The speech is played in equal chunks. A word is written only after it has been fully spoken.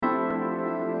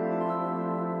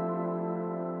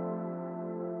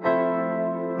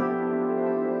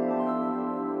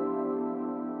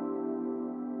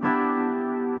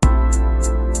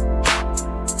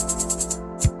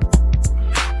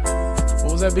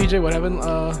BJ, what happened?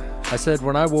 I said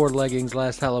when I wore leggings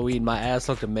last Halloween, my ass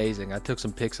looked amazing. I took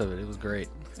some pics of it. It was great.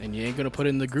 And you ain't gonna put it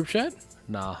in the group chat?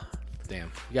 Nah.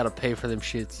 Damn. You got to pay for them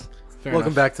shits.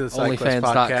 Welcome back to the SideQuest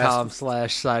podcast.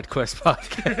 OnlyFans.com/SideQuest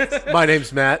podcast. My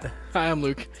name's Matt. Hi, I'm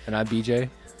Luke. And I'm BJ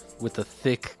with the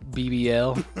thick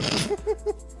BBL.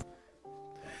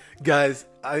 Guys,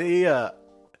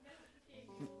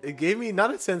 it gave me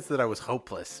not a sense that I was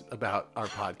hopeless about our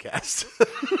podcast,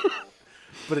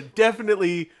 but it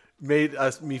definitely made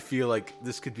me feel like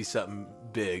this could be something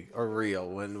big or real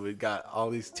when we got all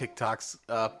these TikToks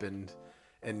up and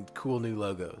cool new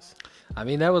logos. I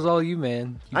mean, that was all you,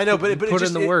 man. I know, but put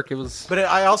in the work. It was. But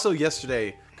I also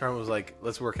yesterday, Carmen was like,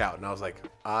 "Let's work out," and I was like,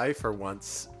 I for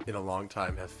once in a long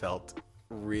time have felt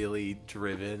really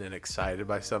driven and excited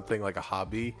by something like a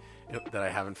hobby that I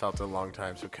haven't felt in a long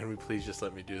time. So can we please just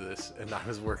let me do this? And I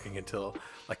was working until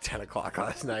like 10 o'clock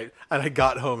last night, and I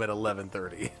got home at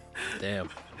 11:30. Damn.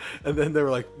 And then they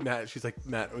were like, she's like,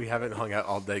 Matt, we haven't hung out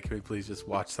all day. Can we please just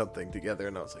watch something together?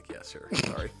 And I was like, yeah, sure.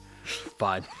 Sorry.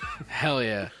 Fine. Hell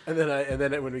yeah. And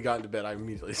then when we got into bed, I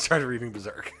immediately started reading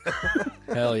Berserk.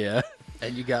 Hell yeah.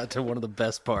 And you got to one of the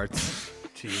best parts.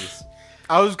 Jeez.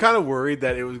 I was kind of worried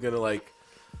that it was going to like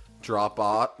drop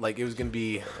off. Like it was going to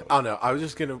be, I don't know. I was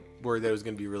just going to worry that it was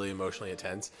going to be really emotionally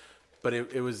intense. But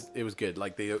it was good.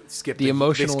 Like they skipped the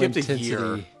emotional they skipped intensity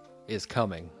a year. is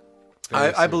coming.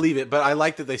 I believe it, but I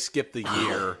like that they skipped the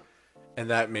year. And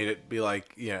that made it be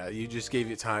like, yeah, you just gave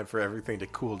it time for everything to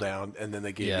cool down, and then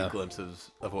they gave you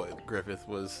glimpses of what Griffith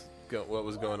was, what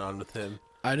was going on with him.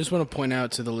 I just want to point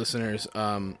out to the listeners,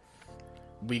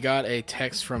 we got a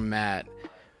text from Matt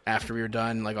after we were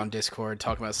done, like on Discord,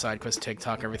 talking about SideQuest,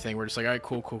 TikTok, everything. We're just like, all right,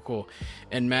 cool.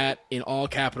 And Matt, in all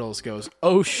capitals, goes,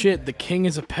 "Oh shit, the king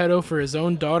is a pedo for his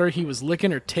own daughter. He was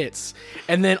licking her tits."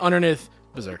 And then underneath,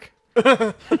 Berserk.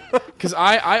 Because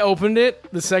I opened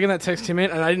it the second that text came in,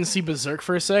 and I didn't see Berserk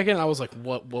for a second. I was like,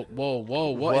 what? What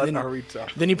and then, are we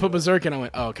talking? Then you put Berserk, and I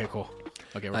went, oh, okay, cool.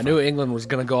 Okay, I knew England was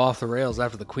going to go off the rails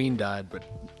after the Queen died, but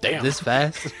damn, this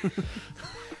fast?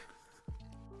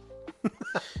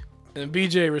 And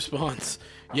BJ responds,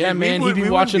 yeah, Hey, man, we he'd be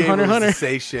watching Hunter x Hunter.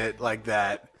 Say shit like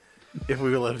that if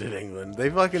we lived in England. They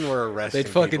fucking were arresting They'd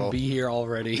fucking people. be here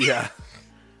already. Yeah.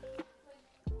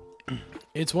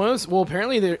 It's one of those. Well,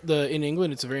 apparently, in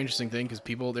England, it's a very interesting thing because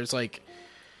there's like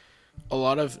a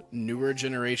lot of newer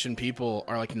generation people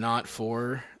are like not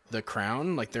for the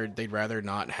crown. Like they'd rather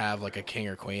not have like a king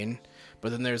or queen.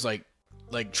 But then there's like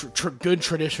good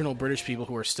traditional British people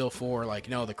who are still for like,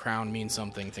 no, the crown means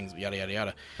something. Things yada yada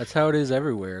yada. That's how it is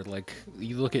everywhere. Like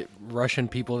you look at Russian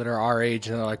people that are our age,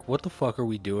 and they're like, "What the fuck are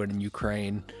we doing in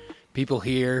Ukraine?" People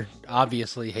here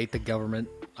obviously hate the government.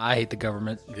 I hate the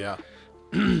government. Yeah.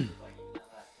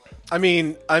 I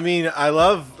mean, I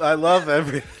love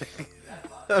everything.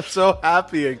 I'm so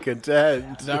happy and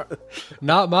content.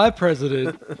 Not my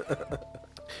president.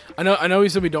 I know we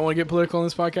said we don't want to get political in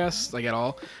this podcast, like at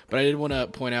all, but I did want to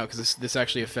point out because this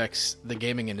actually affects the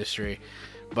gaming industry.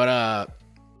 But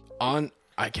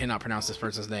I cannot pronounce this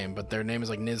person's name, but their name is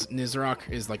like Nizrock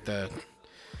is like the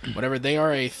whatever. They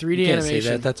are a 3D You can't animation. say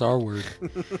that. That's our word.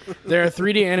 They're a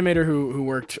 3D animator who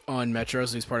worked on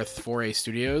Metros. He's part of 4A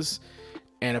Studios.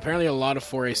 And apparently a lot of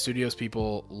 4A Studios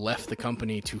people left the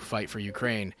company to fight for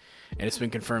Ukraine. And it's been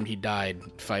confirmed he died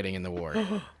fighting in the war.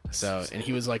 And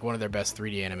he was like one of their best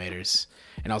 3D animators.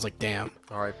 And I was like, damn.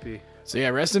 R.I.P. So yeah,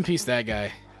 rest in peace, that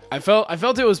guy. I felt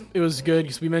it was good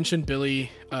because we mentioned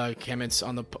Billy Kamitz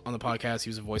on the podcast.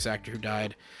 He was a voice actor who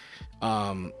died.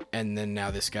 And then now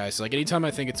this guy. So like anytime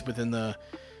I think it's within the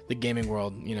gaming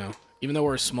world, you know, even though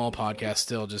we're a small podcast,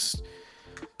 still just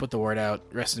put the word out.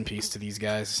 Rest in peace to these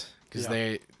guys. Because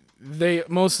they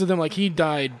most of them, like, he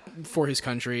died for his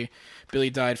country. Billy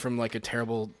died from, like, a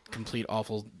terrible, complete,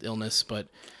 awful illness, but...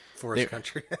 For his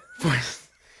country. for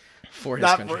his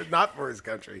country. Not for his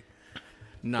country.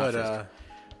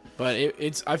 But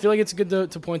it's... I feel like it's good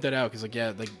to point that out, because, like,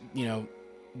 yeah, like, you know,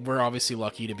 we're obviously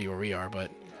lucky to be where we are, but...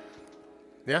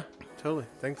 Yeah, totally.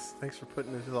 Thanks for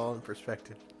putting this all in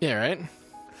perspective. Yeah, right?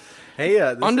 Hey,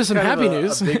 on to some happy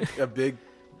news. A big...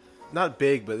 Not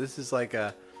big, but this is like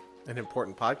an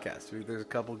important podcast. There's a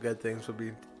couple good things we'll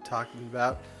be talking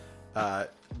about.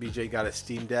 BJ got a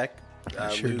Steam Deck. I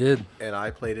sure Luke did. And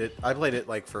I played it. I played it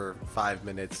like for 5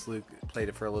 minutes. Luke played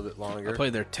it for a little bit longer. I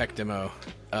played their tech demo,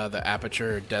 the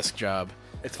Aperture desk job.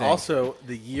 It's also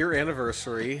the year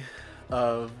anniversary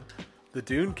of the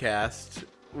Dunecast,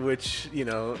 which, you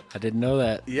know... I didn't know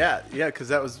that. Yeah,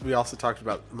 because we also talked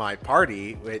about My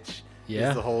Party, which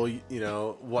is the whole, you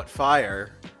know, What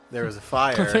Fire there was a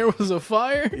fire. There was a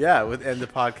fire. Yeah, and the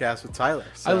podcast with Tyler.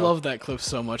 So, I love that clip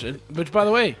so much. But by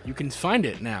the way, you can find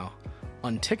it now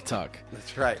on TikTok.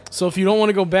 That's right. So if you don't want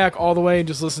to go back all the way and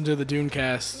just listen to the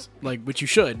Dunecast, like, which you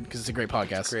should, because it's a great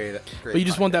podcast. Great. But you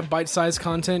just want that bite-sized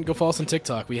content, go follow us on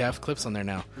TikTok. We have clips on there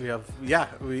now.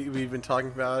 We've been talking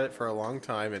about it for a long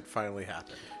time. It finally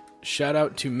happened. Shout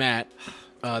out to Matt.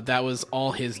 That was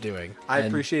all his doing. I And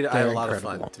appreciate it. I had a they're lot of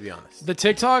incredible. fun, to be honest. The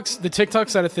TikTok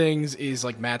side of things is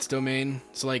like Matt's domain.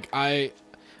 So like I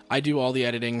do all the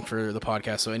editing for the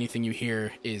podcast. So anything you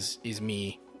hear is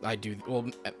me.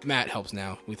 Matt helps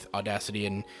now with Audacity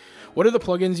and what are the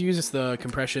plugins you use? It's the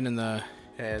compression and the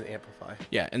Amplify.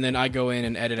 yeah. And then I go in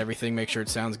and edit everything, make sure it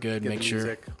sounds good, Get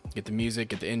the music.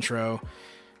 get the intro,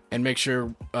 and make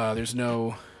sure there's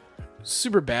no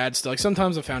super bad stuff. Like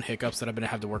sometimes I found hiccups that I've been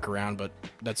have to work around, but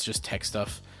that's just tech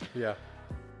stuff. Yeah.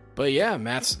 But yeah,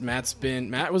 Matt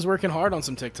was working hard on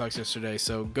some TikToks yesterday,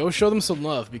 so go show them some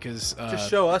love because Just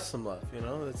show us some love,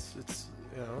 It's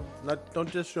don't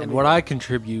just show And me. what I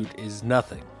contribute is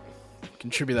nothing.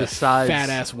 contribute that besides- fat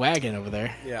ass wagon over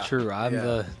there. Yeah. True, I'm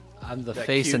Yeah. the That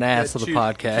face cute- and ass that of the cute-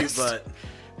 podcast.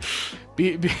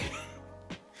 cute butt.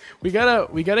 We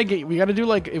gotta do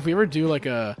like if we ever do like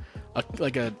a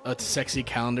sexy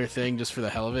calendar thing just for the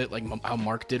hell of it, like how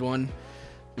Mark did one.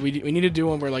 We need to do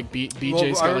one where like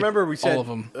BJ's got I remember like, we said all of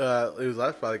them. It was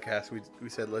last podcast. We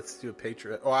said let's do a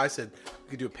Patreon. Oh, I said we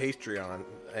could do a Patreon,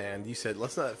 and you said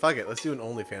let's not. Fuck it, let's do an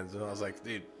OnlyFans. And I was like,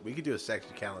 dude, we could do a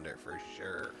sexy calendar for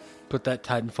sure. Put that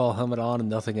Titanfall helmet on and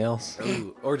nothing else.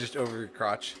 Ooh, or just over your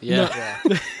crotch. Yeah.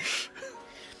 Yeah.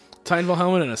 Titanfall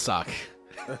helmet and a sock.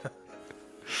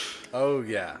 Oh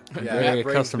yeah. Yeah. very That brings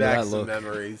accustomed to back that some look.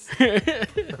 memories.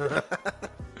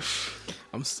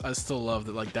 I still love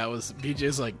that. Like that was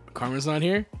BJ's like Karma's not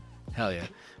here. Hell yeah.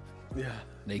 Yeah.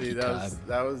 Naked Dude, time.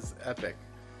 that was epic.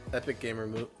 Epic gamer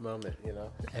moment.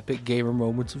 Epic gamer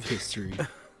moments of history.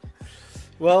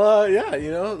 Well, yeah,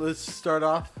 let's start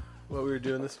off what we were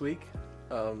doing this week.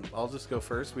 I'll just go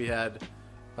first. We had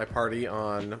my party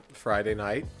on Friday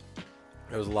night.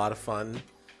 It was a lot of fun.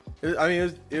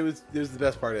 It was the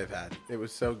best party I've had. It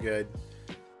was so good.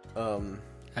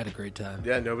 Had a great time.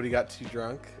 Yeah, nobody got too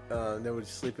drunk. Nobody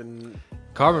sleeping.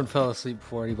 Carmen fell asleep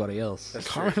before anybody else. That's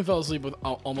Carmen true. fell asleep with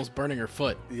almost burning her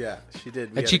foot. Yeah, she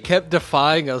did. And she kept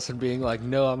defying us and being like,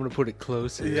 no, I'm going to put it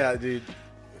closer. Yeah, dude.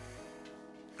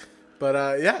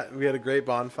 But yeah, we had a great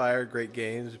bonfire, great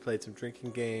games. We played some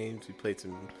drinking games. We played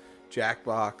some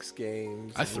Jackbox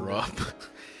games. I threw up.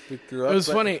 We threw up. It was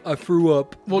but- funny. I threw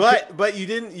up. Well, But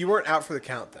you weren't out for the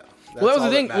count though. well, that was all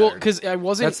the thing. Well, mattered. because I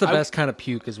wasn't. That's the I- best kind of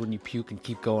puke is when you puke and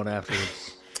keep going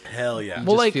afterwards. Hell yeah. You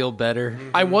Well, just like- feel better.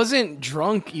 I wasn't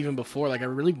drunk even before. Like I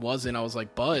really wasn't. I was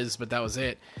like buzzed, but that was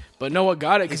it. But no, what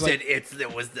got it? Because like,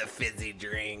 it was the fizzy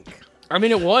drink. I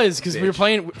mean, it was because we were Bitch.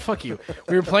 playing. Fuck you.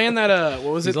 We were playing that.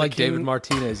 What was He's it? like the King- David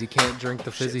Martinez. He can't drink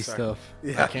the fizzy sorry. stuff. I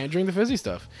Yeah. can't drink the fizzy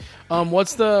stuff. What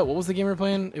was the game we were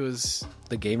playing? It was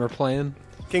The gamer playing.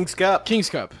 King's Cup. King's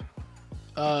Cup.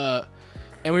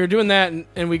 And we were doing that,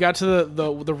 and we got to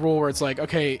the rule where it's like,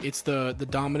 okay, it's the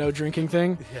domino drinking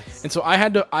thing. Yes. And so I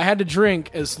had to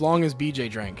drink as long as BJ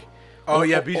drank. Oh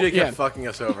yeah, BJ kept yeah. fucking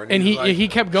us over, And he was like, he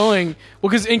kept going. Well,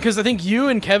 because I think you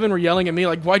and Kevin were yelling at me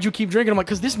like, "Why'd you keep drinking?" I'm like,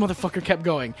 "Cause this motherfucker kept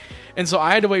going," and so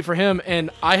I had to wait for him. And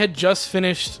I had just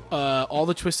finished all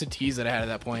the twisted teas that I had at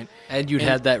that point. And you'd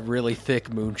had that really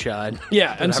thick moonshine.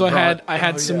 Yeah, and I so I brought.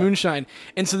 had Oh, some yeah. moonshine,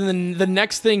 and so then the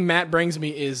next thing Matt brings me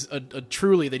is a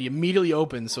Truly that he immediately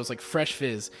opens, so it's like fresh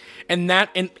fizz, and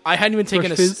I hadn't even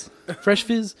taken fresh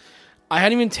fizz. I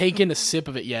hadn't even taken a sip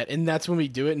of it yet, and that's when we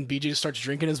do it. And BJ just starts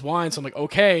drinking his wine, so I'm like,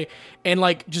 okay, and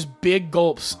like just big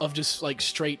gulps of just like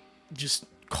straight, just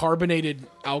carbonated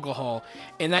alcohol,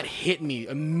 and that hit me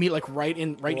immediately, like right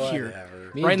here,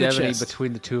 Whatever. Me right and in the Devaney, chest.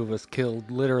 between the two of us,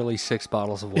 killed literally 6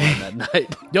 bottles of wine that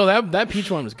night. Yo, that peach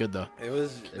wine was good though. It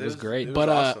was great. It was But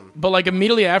awesome. but like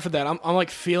immediately after that, I'm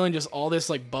like feeling just all this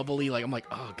like bubbly, like I'm like,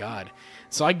 oh god.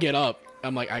 So I get up,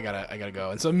 I'm like, I gotta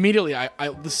go. And so immediately, I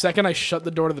the second I shut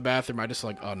the door to the bathroom, I just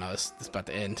like, oh no, this is about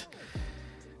to end.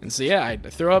 And so yeah, I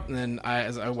threw up, and then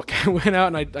as I went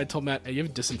out, and I told Matt, hey, you have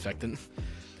a disinfectant.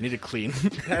 I need to clean.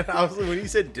 When you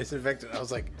said disinfectant, I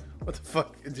was like, what the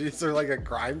fuck? Is there like a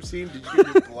crime scene? Did you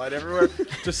get your blood everywhere?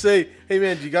 Just say, hey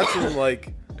man, do you got some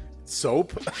like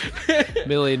soap?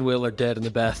 Millie and Will are dead in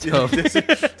the bathtub.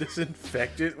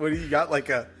 Disinfectant? What do you got? Like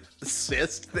a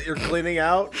cyst that you're cleaning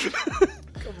out?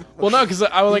 Well, no, because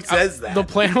I was like, says that? the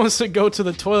plan was to go to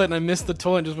the toilet, and I missed the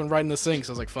toilet and just went right in the sink.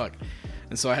 So I was like, fuck.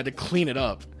 And so I had to clean it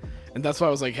up. And that's why I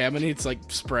was like, hey, I'm gonna need to like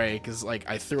spray because like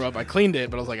I threw up. I cleaned it,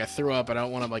 but I was like, I threw up. I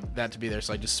don't want like that to be there,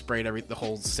 so I just sprayed the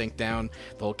whole sink down,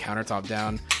 the whole countertop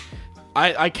down.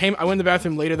 I went in the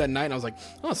bathroom later that night and I was like,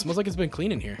 oh, it smells like it's been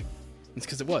clean in here. It's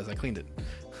because it was. I cleaned it.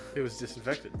 It was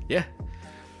disinfected. Yeah.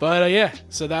 But yeah,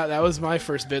 so that was my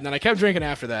first bit. And then I kept drinking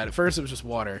after that. At first it was just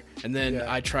water, and then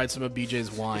I tried some of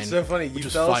BJ's wine. It's so funny. You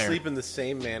fell fire. asleep in the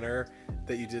same manner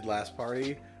that you did last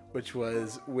party, which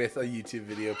was with a YouTube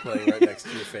video playing right next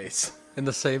to your face. In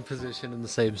the same position, in the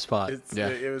same spot.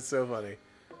 It was so funny.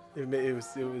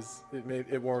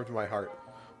 It warmed my heart.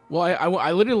 Well,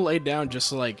 I literally laid down just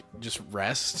to just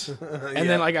rest, and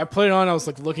then like I put it on. I was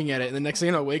like looking at it, and the next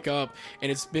thing I wake up, and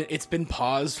it's been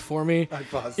paused for me. I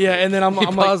paused. Yeah, and then I'm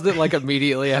paused it like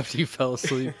immediately after you fell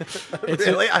asleep.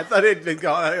 Really? I thought it had been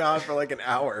going on for like an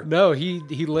hour. No, he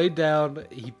laid down,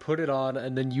 he put it on,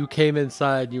 and then you came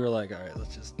inside. And you were like, all right,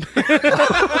 let's just.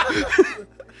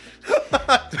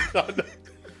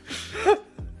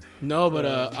 No, but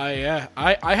I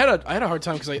had a hard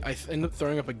time because I ended up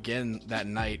throwing up again that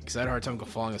night because I had a hard time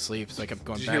falling asleep, so I kept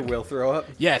going Did back. you hear Will throw up?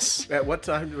 Yes. At what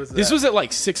time was that? This was at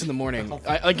like 6 a.m.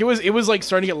 It was like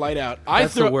starting to get light out.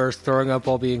 That's the worst, throwing up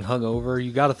while being hungover.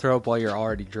 You got to throw up while you're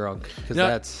already drunk because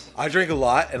that's. I drank a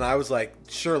lot, and I was like,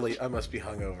 surely I must be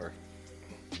hungover.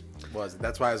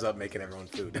 That's why I was up making everyone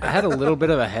food. I had a little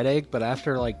bit of a headache, but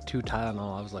after like 2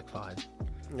 Tylenol, I was like fine.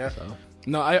 Yeah. So.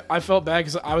 No, I felt bad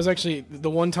because I was actually the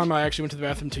one time I actually went to the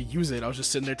bathroom to use it. I was just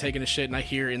sitting there taking a shit, and I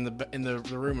hear in the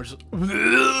room, was just,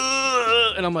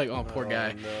 and I'm like, oh, poor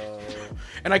guy. No.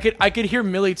 And I could hear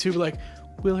Millie too, be like,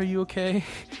 Will, are you okay?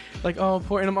 Like, oh,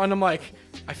 poor. And I'm like,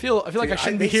 I feel like I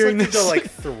shouldn't be hearing this. They slept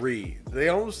until like 3. They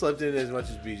almost slept in as much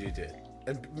as BJ did,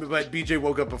 but BJ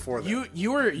woke up before them.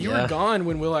 You were gone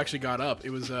when Will actually got up. It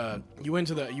was you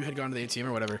had gone to the ATM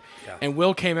or whatever, and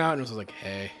Will came out and was like,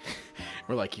 hey.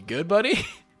 We're like, you good, buddy?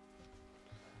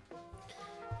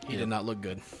 He did not look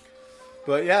good.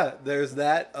 But yeah, there's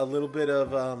that. A little bit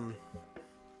of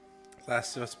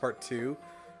Last of Us Part 2.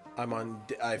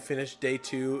 I finished day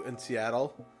 2 in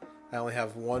Seattle. I only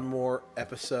have one more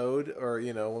episode, or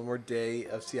one more day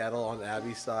of Seattle on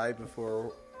Abby's side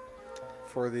for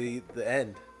the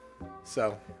end.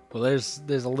 So. Well, there's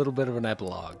a little bit of an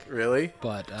epilogue. Really?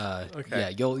 But okay. Yeah,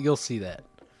 you'll see that.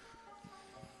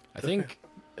 I think.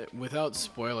 Without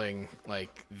spoiling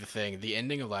the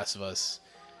ending of Last of Us,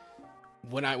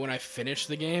 when I finished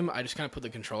the game, I just kind of put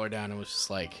the controller down and was just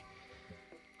like,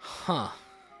 huh,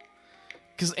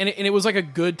 because it was like a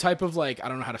good type of I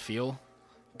don't know how to feel,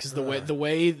 because the way the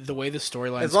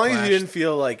storyline. As long as you didn't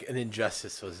feel like an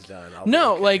injustice was done.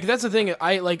 That's the thing.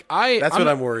 That's what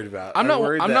I'm worried about. I'm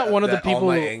not one of the people. All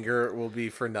my anger will be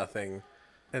for nothing,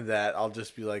 and that I'll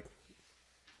just be like,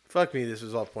 fuck me, this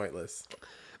was all pointless.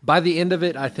 By the end of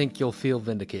it, I think you'll feel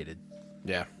vindicated.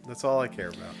 Yeah, that's all I care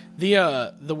about.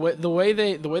 The way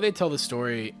they tell the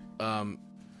story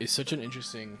is such an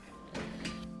interesting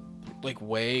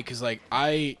way, because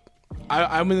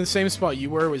I'm in the same spot you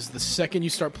were. Was the second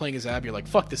you start playing as Abby, you're like,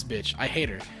 fuck this bitch, I hate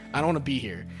her, I don't want to be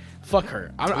here, fuck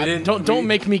her, don't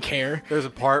make me care. There's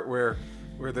a part where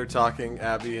they're talking,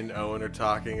 Abby and Owen are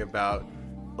talking about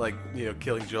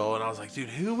killing Joel, and I was like, dude,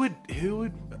 who would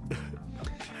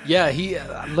Yeah,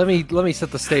 let me set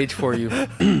the stage for you.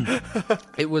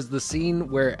 It was the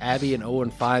scene where Abby and Owen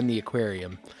find the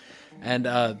aquarium, and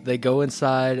they go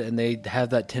inside and they have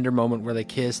that tender moment where they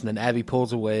kiss, and then Abby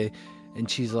pulls away, and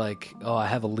she's like, "Oh, I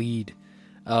have a lead.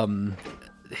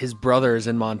 His brother is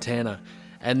in Montana,"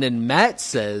 and then Matt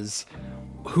says,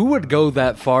 "Who would go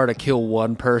that far to kill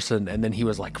one person?" And then he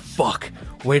was like, "Fuck!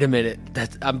 Wait a minute.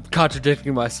 I'm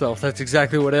contradicting myself. That's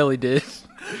exactly what Ellie did."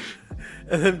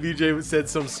 And then BJ said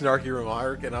some snarky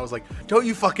remark, and I was like, don't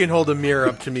you fucking hold a mirror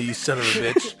up to me, you son of a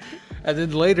bitch. And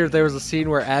then later there was a scene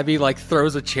where Abby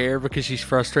throws a chair because she's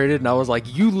frustrated, and I was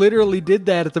like, you literally did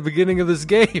that at the beginning of this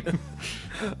game.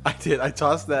 I did. I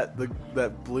tossed that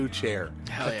blue chair.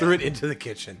 I threw it into the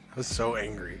kitchen. I was so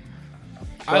angry.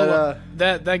 I love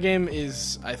that game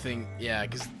is, I think,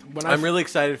 because I'm really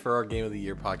excited for our Game of the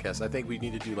Year podcast. I think we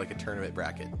need to do a tournament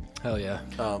bracket. Hell yeah.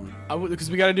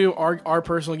 Because we got to do our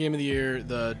personal Game of the Year,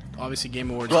 the obviously Game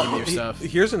Awards Game of the Year stuff.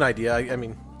 Here's an idea. I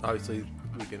mean, obviously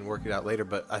we can work it out later,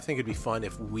 but I think it'd be fun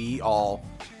if we all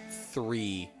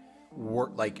 3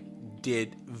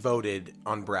 voted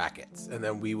on brackets, and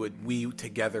then we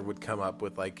together would come up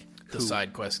with the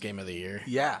side quest Game of the Year.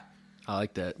 Yeah. I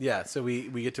like that. Yeah, so we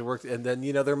get to work, and then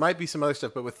there might be some other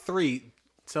stuff, but with 3,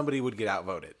 somebody would get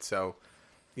outvoted. So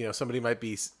somebody might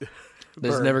be.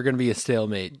 There's burned. never going to be a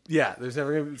stalemate. Yeah, there's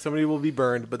never gonna be, somebody will be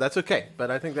burned, but that's okay. But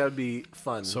I think that would be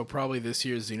fun. So probably this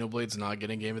year Xenoblade's not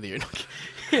getting Game of the Year.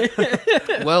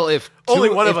 Well, if only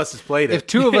one of us has played it. If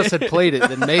two of us had played it,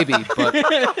 then maybe.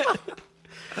 But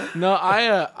No,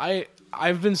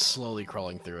 I've been slowly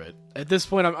crawling through it. At this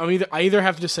point, I either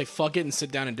have to just say fuck it and sit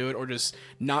down and do it, or just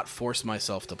not force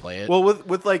myself to play it. Well,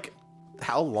 with like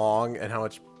how long and how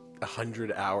much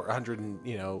 100 hour, 100 and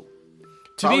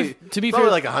to be probably fair,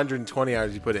 like 120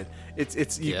 hours you put in.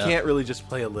 It's you Yeah. can't really just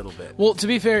play a little bit. well, to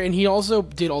be fair, and he also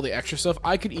did all the extra stuff.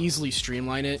 I could easily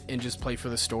streamline it and just play for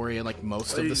the story and like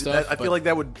most of the stuff. I feel like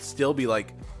that would still be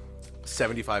like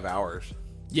 75 hours.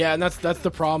 yeah, and that's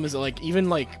the problem is that like even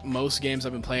like most games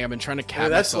I've been playing, I've been trying to cap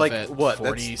that's myself like, at what?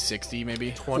 40, That's 60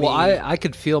 maybe. 20, well, I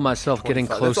could feel myself getting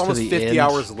 25. close That's almost to the 50 end.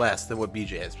 hours less than what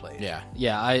BJ has played. Yeah.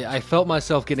 Yeah, I felt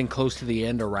myself getting close to the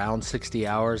end around 60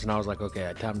 hours, and I was like,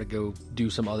 okay, time to go do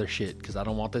some other shit because I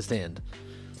don't want this to end.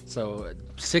 So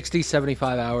 60,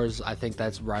 75 hours, I think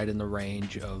that's right in the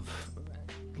range of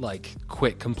like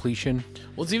quick completion.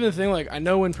 Well, it's even the thing, like, I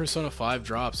know when Persona 5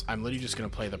 drops, I'm literally just going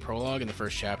to play the prologue in the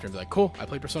first chapter and be like, cool, I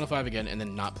played Persona 5 again, and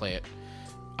then not play it.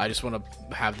 I just want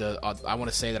to have I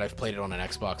want to say that I've played it on an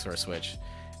Xbox or a Switch,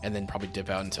 and then probably dip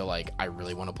out until, like, I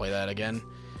really want to play that again.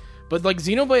 But, like,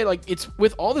 Xenoblade, like, it's,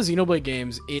 with all the Xenoblade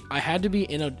games, I had to be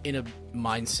in a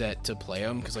mindset to play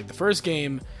them, because, like, the first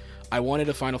game, I wanted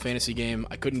a Final Fantasy game,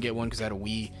 I couldn't get one because I had a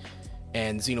Wii,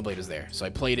 and Xenoblade was there. So I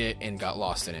played it and got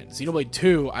lost in it. Xenoblade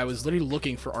 2, I was literally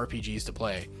looking for RPGs to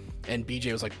play, and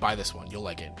BJ was like, buy this one, you'll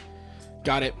like it.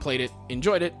 Got it, played it,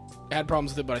 enjoyed it, had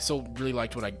problems with it, but I still really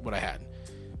liked what I had.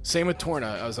 Same with Torna.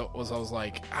 I was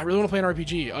like, I really want to play an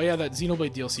RPG. Oh yeah, that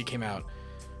Xenoblade DLC came out.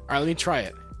 Alright, let me try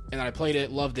it. And then I played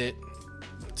it, loved it.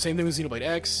 Same thing with Xenoblade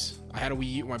X. I had a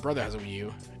Wii U, my brother has a Wii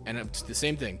U, and it's the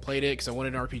same thing. Played it because I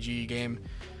wanted an RPG game.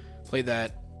 Played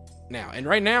that now. And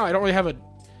right now, I don't really have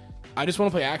I just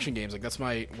want to play action games. Like, that's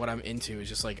what I'm into. Is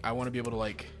just like I want to be able to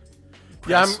like.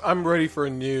 Yeah, press. I'm ready for a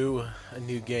new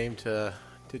game to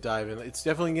dive in. It's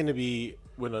definitely going to be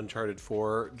when Uncharted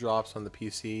 4 drops on the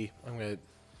PC. I'm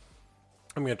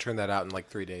gonna turn that out in like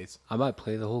 3 days. I might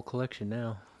play the whole collection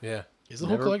now. Yeah. Is the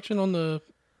whole collection on the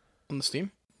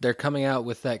Steam? They're coming out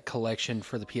with that collection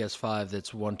for the PS5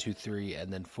 that's 1, 2, 3,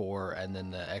 and then 4, and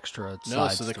then the extra No,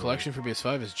 side so the story. collection for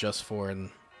PS5 is just 4 and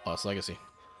Lost Legacy.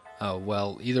 Oh,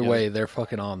 well, either way, they're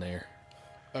fucking on there.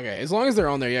 Okay, as long as they're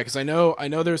on there, yeah. Because I know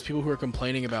there's people who are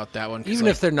complaining about that one. Even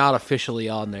if they're not officially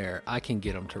on there, I can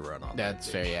get them to run on there. that's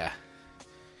fair, yeah.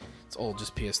 It's old,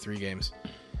 just PS3 games.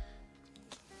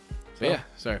 But yeah,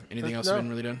 sorry. Anything else no. you've been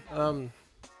really doing?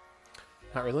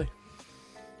 Not really.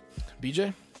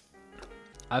 BJ?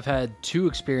 I've had 2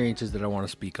 experiences that I want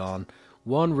to speak on.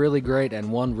 One really great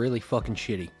and one really fucking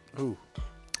shitty. Ooh.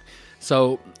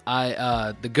 So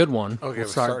the good one. Okay, we'll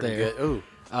start there. Ooh.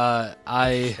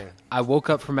 I woke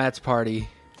up from Matt's party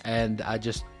and I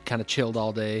just kind of chilled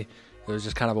all day. It was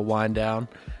just kind of a wind down,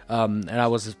 and I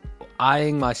was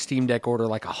eyeing my Steam Deck order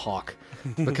like a hawk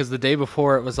because the day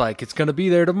before it was like it's gonna be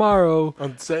there tomorrow. I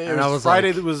was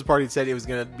Friday. That was the party. Said it was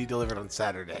going to be delivered on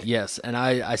Saturday. Yes, and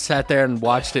I sat there and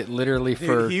watched it literally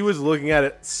for He was looking at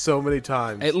it so many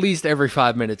times. at least every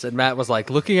 5 minutes, and Matt was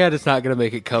like, looking at it's not going to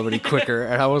make it come any quicker.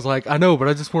 And I was like, I know, but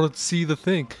I just want to see the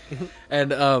thing.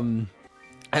 And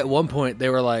at one point, they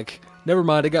were like, never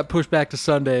mind, it got pushed back to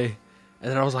Sunday.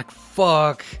 And then I was like,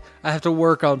 fuck, I have to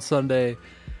work on Sunday.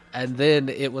 And then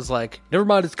it was like, never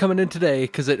mind, it's coming in today,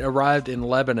 because it arrived in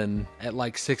Lebanon at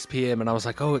like 6 p.m. And I was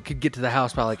like, oh, it could get to the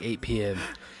house by like 8 p.m.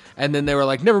 And then they were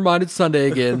like, never mind, it's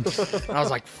Sunday again. And I was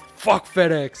like, fuck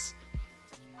FedEx.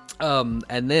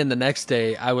 And then the next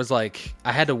day, I was like,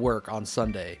 I had to work on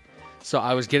Sunday. So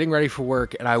I was getting ready for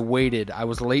work, and I waited. I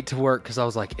was late to work because I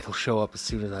was like, it'll show up as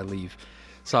soon as I leave.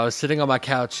 So I was sitting on my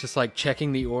couch, just like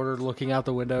checking the order, looking out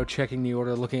the window, checking the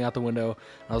order, looking out the window.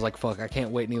 I was like, fuck, I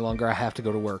can't wait any longer. I have to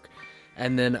go to work.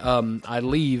 And then I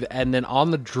leave, and then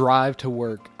on the drive to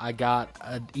work, I got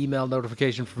an email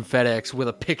notification from FedEx with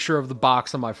a picture of the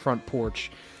box on my front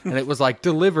porch. And it was like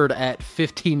delivered at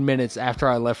 15 minutes after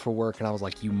I left for work. And I was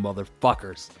like, you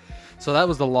motherfuckers. So that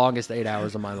was the longest 8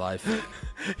 hours of my life.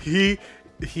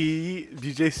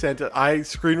 BJ sent it. I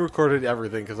screen recorded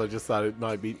everything because I just thought it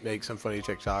might make some funny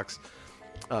TikToks.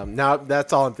 Now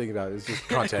that's all I'm thinking about is just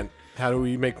content. How do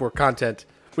we make more content?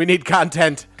 We need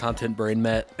content. Content brain,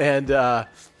 Matt. And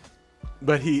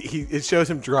But it shows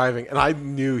him driving, and I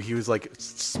knew he was like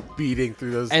speeding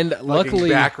through those And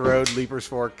luckily, back road Leapers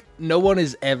Fork. no one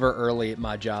is ever early at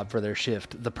my job for their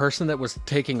shift. The person that was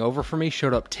taking over for me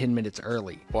showed up 10 minutes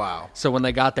early. Wow. So when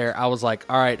they got there, I was like,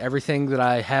 all right, everything that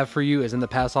I have for you is in the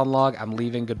pass-on log. I'm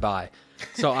leaving. Goodbye.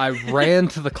 So I ran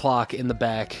to the clock in the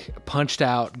back, punched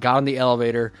out, got on the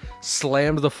elevator,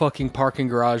 slammed the fucking parking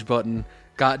garage button,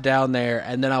 got down there,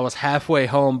 and then I was halfway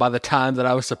home by the time that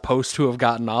I was supposed to have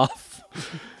gotten off.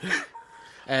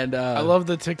 And I love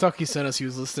the TikTok he sent us. He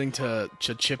was listening to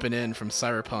Chippin' In from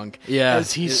Cyberpunk. Yeah.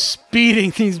 As he's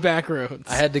speeding these back roads.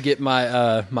 I had to get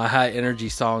my my high energy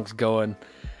songs going.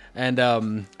 And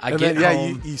And get then,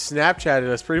 home. you Snapchatted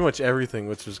us pretty much everything,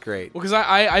 which was great. Well, because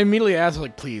I immediately asked,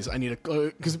 like, please, I need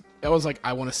a... Because I was like,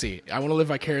 I want to see. I want to live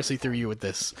vicariously through you with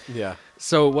this. Yeah.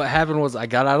 So what happened was I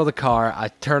got out of the car, I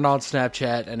turned on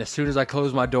Snapchat, and as soon as I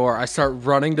closed my door, I start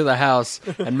running to the house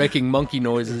and making monkey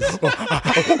noises.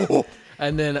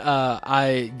 And then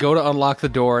I go to unlock the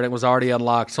door, and it was already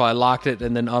unlocked, so I locked it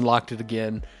and then unlocked it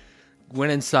again.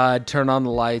 Went inside, turned on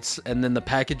the lights, and then the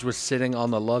package was sitting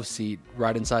on the love seat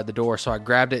right inside the door. So I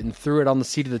grabbed it and threw it on the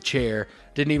seat of the chair.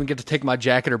 Didn't even get to take my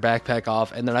jacket or backpack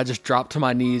off. And then I just dropped to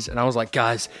my knees and I was like,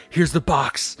 guys, here's the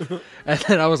box. And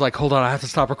then I was like, hold on, I have to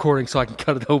stop recording so I can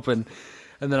cut it open.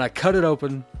 And then I cut it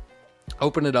open,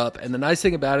 open it up. And the nice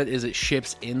thing about it is it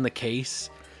ships in the case.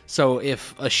 So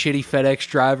if a shitty FedEx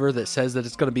driver that says that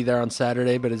it's going to be there on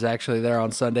Saturday but is actually there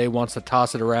on Sunday wants to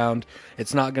toss it around,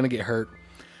 it's not going to get hurt.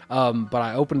 But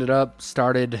I opened it up,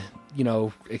 started,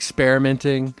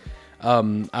 experimenting.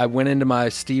 I went into my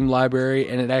Steam library,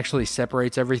 and it actually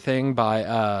separates everything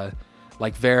by,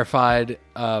 verified,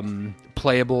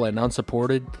 playable, and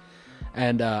unsupported.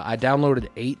 And I downloaded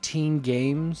 18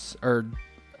 games, or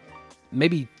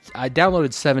maybe I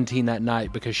downloaded 17 that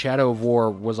night because Shadow of War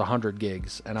was 100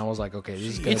 gigs. And I was like, okay, this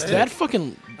is good. It's that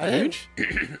fucking huge?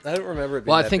 I don't remember it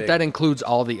being Well, I that think big. that includes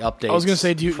all the updates. I was going to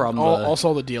say, do you from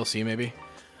also the DLC, maybe?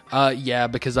 Yeah,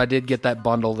 because I did get that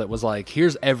bundle that was like,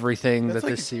 here's everything That's that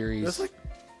like- this series. That's like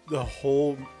the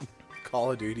whole Call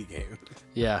of Duty game.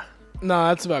 Yeah. No,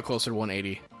 that's about closer to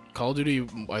 180. Call of Duty,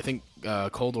 I think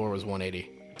Cold War was 180.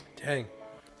 Dang.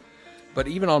 But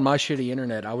even on my shitty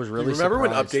internet, I was really Remember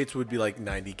when surprised. updates would be like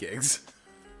 90 gigs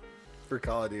for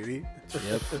Call of Duty?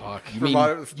 Yep. Fuck. You For mean,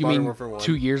 Modern Warfare 1.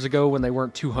 2 years ago when they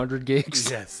weren't 200 gigs?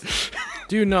 Yes.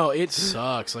 Dude, no, it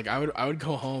sucks. Like, I would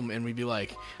go home and we'd be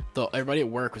like, everybody at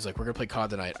work was like, we're gonna play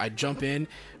COD tonight. I'd jump in,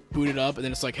 boot it up, and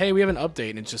then it's like, hey, we have an update,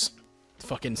 and it's just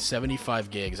fucking 75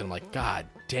 gigs. And I'm like, God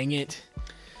dang it.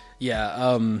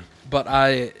 Yeah, but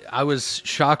I was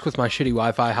shocked with my shitty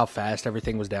Wi-Fi how fast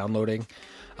everything was downloading.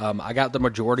 I got the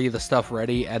majority of the stuff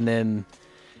ready, and then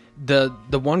the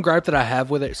one gripe that I have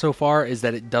with it so far is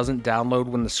that it doesn't download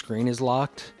when the screen is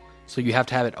locked, so you have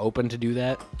to have it open to do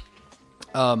that.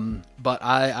 But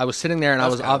I was sitting there and I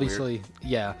That's was kinda obviously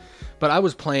but I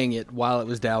was playing it while it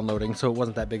was downloading, so it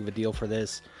wasn't that big of a deal for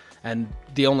this. And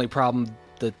the only problem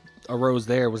that arose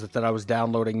there was that I was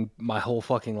downloading my whole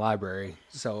fucking library,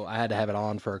 so I had to have it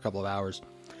on for a couple of hours.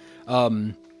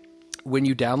 When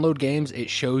you download games,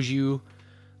 it shows you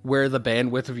where the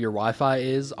bandwidth of your Wi-Fi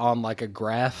is on like a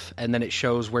graph, and then it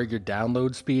shows where your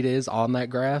download speed is on that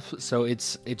graph. So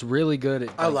it's really good.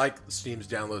 I like Steam's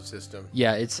download system.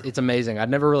 Yeah, it's amazing.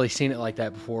 I'd never really seen it like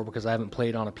that before because I haven't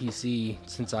played on a PC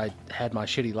since I had my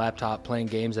shitty laptop playing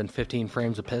games in 15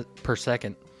 frames per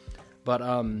second. But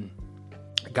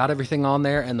got everything on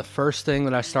there, and the first thing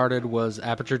that I started was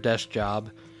Aperture Desk Job,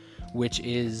 which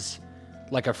is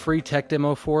like a free tech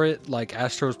demo for it, like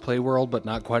Astro's Playworld, but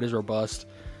not quite as robust.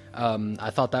 I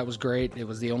thought that was great. It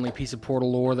was the only piece of Portal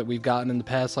lore that we've gotten in the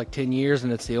past like 10 years,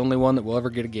 and it's the only one that we'll ever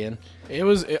get again.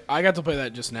 I got to play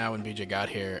that just now when BJ got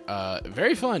here.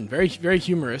 Very fun, very, very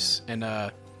humorous, and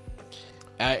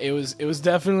it was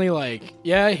definitely like,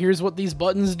 yeah, here's what these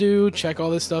buttons do. Check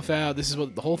all this stuff out. This is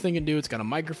what the whole thing can do. It's got a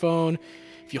microphone.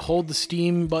 If you hold the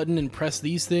Steam button and press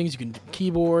these things, you can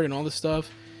keyboard and all this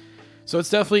stuff. So it's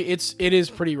definitely it is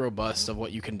pretty robust of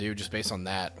what you can do just based on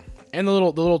that. And the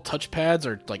little touch pads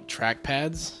are like track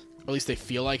pads. Or at least they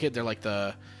feel like it. They're like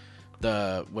the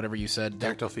whatever you said,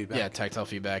 Tactile feedback. Yeah, tactile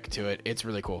feedback to it. It's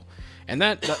really cool. And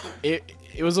it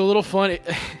was a little fun.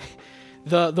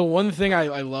 The one thing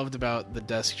I loved about the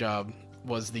desk job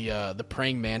was the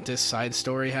praying mantis side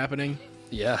story happening.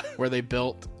 Yeah. Where they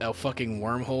built a fucking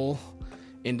wormhole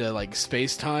into like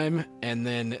space time, and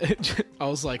then I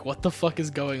was like, what the fuck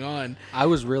is going on? I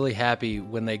was really happy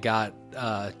when they got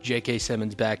J.K.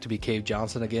 Simmons back to be Cave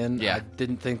Johnson again. Yeah. I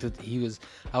didn't think that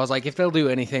I was like, if they'll do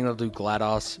anything, they'll do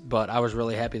GLaDOS, but I was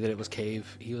really happy that it was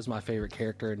Cave. He was my favorite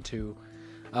character in 2.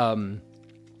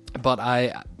 But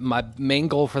my main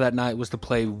goal for that night was to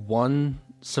play one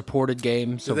supported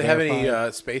game. So Do they have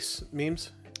any space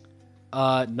memes?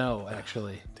 No,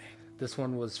 actually. This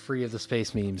one was free of the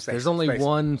space memes. There's only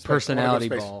one personality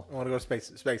ball. I want to go to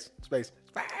space.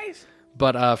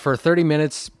 But for 30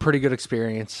 minutes, pretty good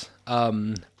experience.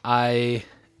 I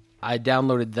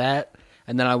downloaded that,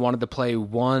 and then I wanted to play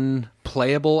one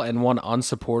playable and one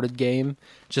unsupported game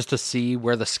just to see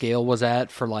where the scale was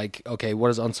at for like, okay, what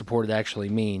does unsupported actually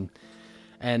mean?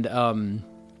 And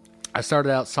I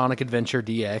started out Sonic Adventure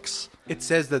DX. It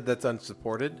says that that's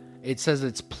unsupported. It says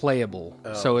it's playable.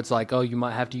 So it's like, oh, you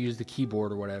might have to use the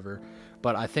keyboard or whatever.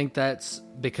 But I think that's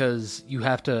because you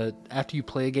have to, after you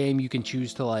play a game, you can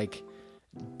choose to like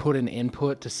put an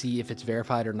input to see if it's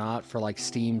verified or not for like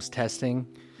Steam's testing.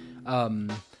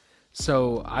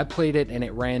 So I played it and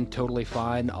it ran totally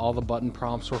fine. All the button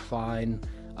prompts were fine.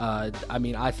 I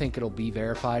mean, I think it'll be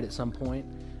verified at some point.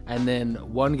 And then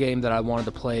one game that I wanted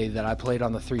to play that I played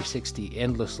on the 360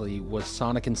 endlessly was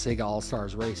Sonic and Sega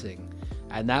All-Stars Racing.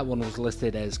 And that one was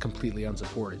listed as completely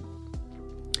unsupported.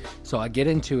 So I get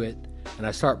into it and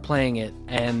I start playing it,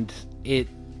 and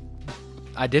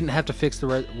I didn't have to fix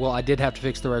I did have to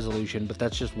fix the resolution, but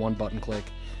that's just one button click.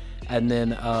 And then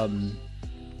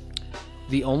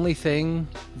the only thing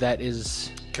that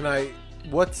is...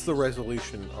 What's the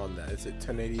resolution on that? Is it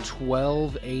 1080?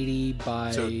 1280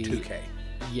 by... So 2K.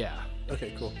 Yeah.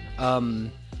 Okay, cool.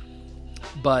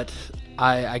 But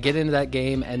I get into that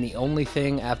game, and the only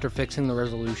thing after fixing the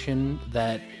resolution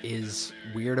that is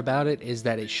weird about it is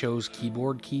that it shows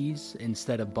keyboard keys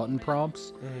instead of button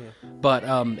prompts. But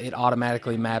it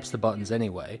automatically maps the buttons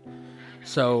anyway.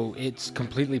 So it's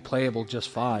completely playable just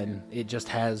fine. It just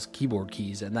has keyboard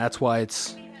keys, and that's why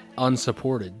it's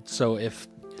unsupported. So if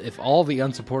all the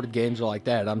unsupported games are like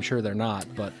that, I'm sure they're not.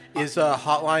 But is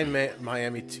Hotline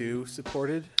Miami 2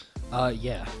 supported?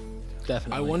 Yeah.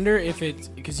 Definitely. I wonder if it's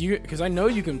because I know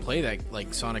you can play that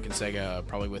like Sonic and Sega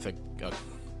probably with a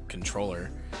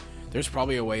controller. There's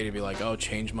probably a way to be like, oh,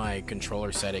 change my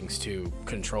controller settings to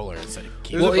controller instead of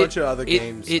keyboard. There's a bunch of other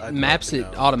games. It maps it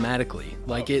automatically.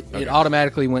 Like it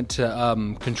automatically went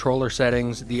to controller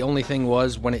settings. The only thing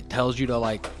was when it tells you to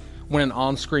like when an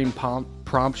on-screen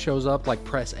prompt shows up, like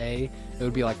press A, it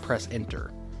would be like press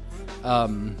enter.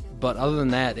 But other than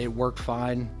that, it worked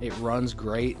fine. It runs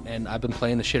great, and I've been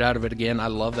playing the shit out of it again. I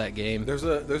love that game. There's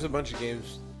a bunch of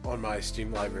games on my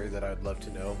Steam library that I'd love to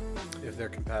know if they're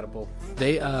compatible.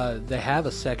 They have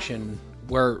a section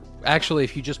where actually,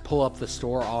 if you just pull up the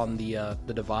store on the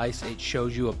device, it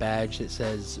shows you a badge that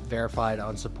says verified,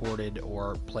 unsupported,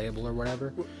 or playable, or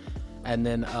whatever. And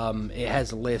then it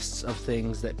has lists of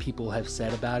things that people have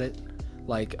said about it.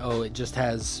 Like, oh, it just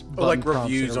has like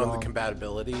reviews on the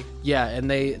compatibility. Yeah, and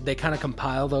they kind of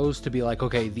compile those to be like,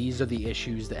 okay, these are the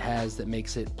issues that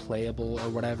makes it playable or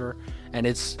whatever. And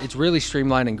it's really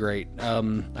streamlined and great.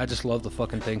 I just love the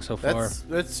fucking thing so far.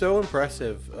 That's so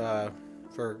impressive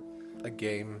for a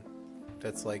game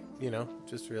that's like,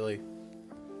 just really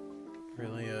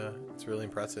it's really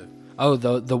impressive. Oh,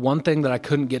 the one thing that I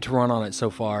couldn't get to run on it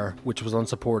so far, which was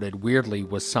unsupported, weirdly,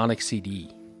 was Sonic CD.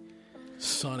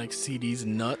 Sonic CD's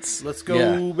nuts. Let's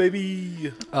go,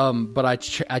 baby. But I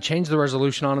changed the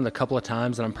resolution on it a couple of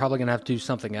times, and I'm probably gonna have to do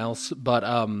something else. But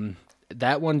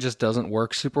that one just doesn't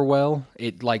work super well.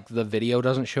 It like the video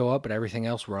doesn't show up, but everything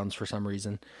else runs for some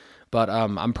reason. But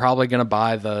I'm probably gonna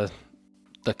buy the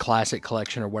classic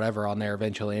collection or whatever on there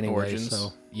eventually anyway. Origins.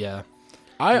 So yeah,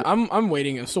 I'm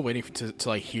waiting. I'm still waiting to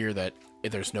like hear that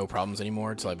if there's no problems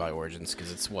anymore until I buy Origins,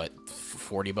 because it's what,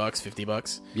 $40,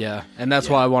 $50. Yeah, and that's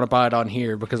why I want to buy it on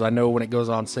here, because I know when it goes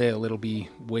on sale, it'll be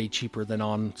way cheaper than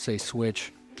on, say,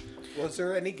 Switch. Was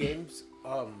there any games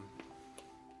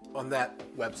on that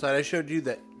website I showed you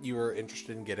that you were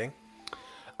interested in getting?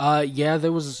 Yeah,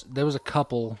 there was a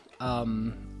couple.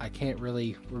 I can't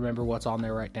really remember what's on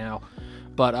there right now,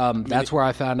 but that's where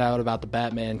I found out about the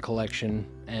Batman collection,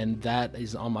 and that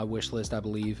is on my wish list, I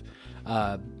believe.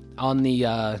 On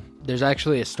the there's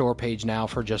actually a store page now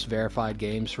for just verified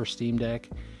games for Steam Deck,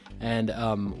 and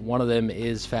one of them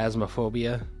is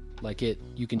Phasmophobia. Like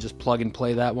you can just plug and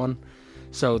play that one.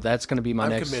 So that's going to be my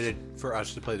next. I'm committed for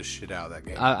us to play the shit out of that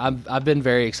game. I've been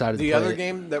very excited. The to play other it.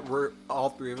 game that all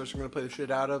three of us are going to play the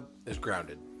shit out of is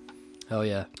Grounded. Hell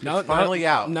yeah! It's finally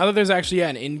out. Now that there's actually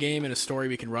an in-game and a story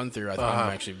we can run through, I think I'm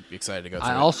actually excited to go through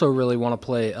I also really want to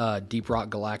play Deep Rock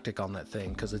Galactic on that thing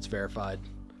because it's verified.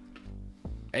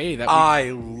 Hey,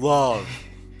 I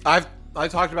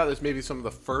talked about this maybe some of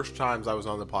the first times I was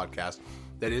on the podcast.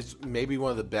 That is maybe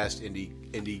one of the best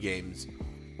indie games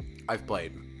I've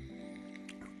played.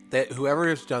 That whoever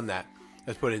has done that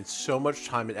has put in so much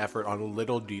time and effort on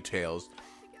little details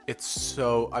it's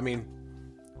so. I mean,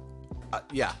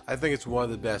 yeah, I think it's one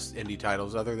of the best indie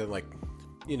titles, other than like,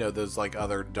 those like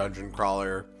other dungeon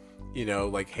crawler,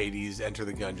 like Hades, Enter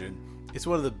the Gungeon. It's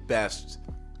one of the best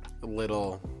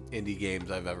little indie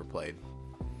games I've ever played.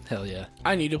 Hell yeah.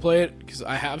 I need to play it because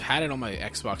I have had it on my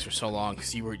Xbox for so long.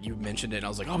 Because you mentioned it, and I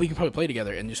was like, oh, we can probably play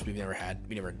together, and just we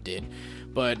never did.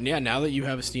 But yeah, now that you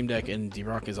have a Steam Deck and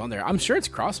D-Rock is on there, I'm sure it's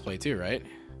crossplay too, right?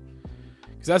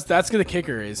 Because that's the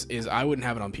kicker is I wouldn't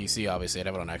have it on PC. Obviously, I'd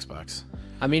have it on Xbox.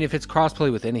 I mean, if it's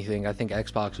crossplay with anything, I think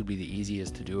Xbox would be the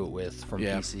easiest to do it with from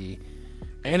PC.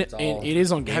 And it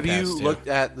is on Game Have Pass, you too. looked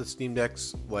at the Steam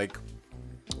Deck's like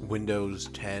Windows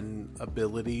 10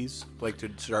 abilities, like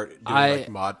to start doing like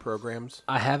mod programs?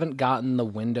 I haven't gotten the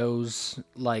Windows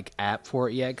like app for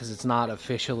it yet because it's not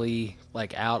officially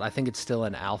like out. I think it's still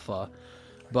in alpha.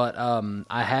 But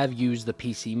I have used the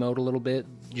PC mode a little bit,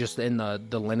 just in the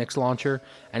Linux launcher,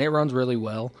 and it runs really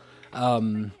well.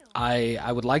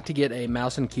 I would like to get a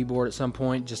mouse and keyboard at some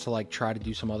point just to like try to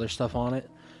do some other stuff on it.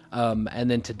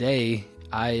 And then today,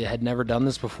 I had never done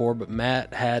this before, but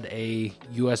Matt had a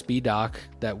USB dock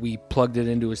that we plugged it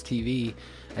into his TV,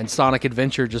 and Sonic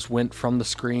Adventure just went from the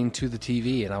screen to the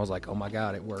TV, and I was like, oh my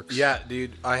god, it works. Yeah,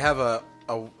 dude, I have a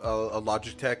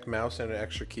Logitech mouse and an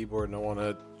extra keyboard, and I want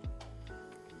to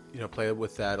play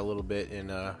with that a little bit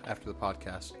in after the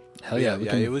podcast. Hell yeah.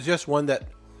 Yeah, it was just one that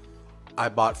I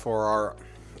bought for our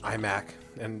iMac,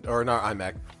 or not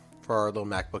iMac, for our little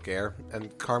MacBook Air,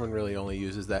 and Carmen really only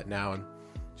uses that now, and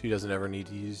she doesn't ever need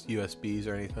to use USBs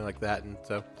or anything like that, and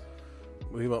so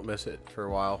we won't miss it for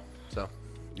a while. So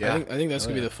yeah, I think that's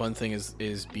gonna be the fun thing is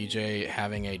BJ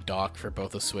having a dock for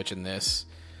both the Switch and this,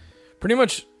 pretty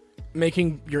much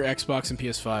making your Xbox and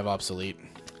PS5 obsolete.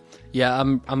 Yeah,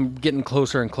 I'm getting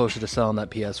closer and closer to selling that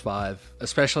PS5,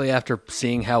 especially after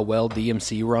seeing how well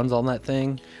DMC runs on that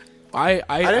thing. I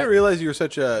didn't realize you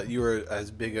were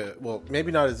as big a, well,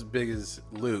 maybe not as big as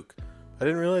Luke. I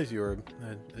didn't realize you were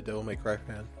a Devil May Cry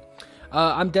fan.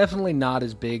 I'm definitely not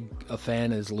as big a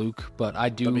fan as Luke, but I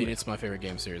do. I mean, it's my favorite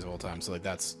game series of all time. So like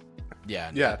that's,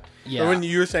 yeah. But when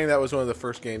you were saying that was one of the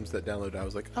first games that downloaded, I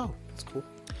was like, oh, that's cool.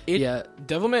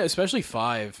 Devil May, especially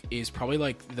 5, is probably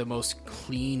like the most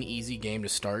clean, easy game to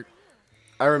start.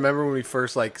 I remember when we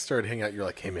first like started hanging out, you're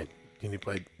like, hey man, can you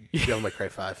play Devil May Cry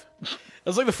 5?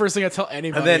 That's like the first thing I tell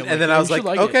anybody. And then I was like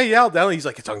okay, yeah, I'll download it. He's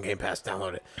like, it's on Game Pass,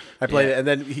 download it. I played it, and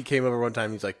then he came over one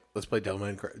time. He's like, let's play Devil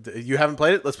May Cry. You haven't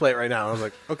played it? Let's play it right now. And I was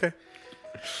like, okay.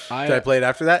 Did I play it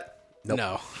after that? Nope.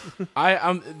 No.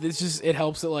 It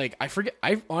helps that like I forget.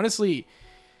 I honestly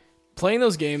playing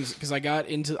those games because I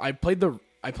played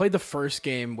the first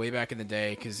game way back in the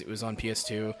day because it was on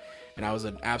PS2, and I was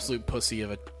an absolute pussy of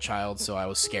a child, so I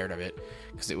was scared of it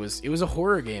because it was a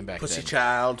horror game back then. Pussy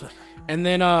child. And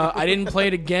then I didn't play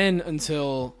it again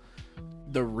until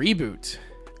the reboot,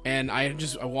 and I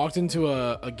walked into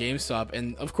a GameStop,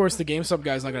 and of course the GameStop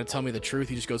guy's not going to tell me the truth.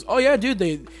 He just goes, "Oh yeah,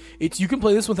 dude, you can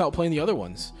play this without playing the other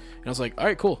ones." And I was like, "All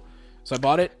right, cool." So I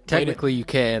bought it. Technically, you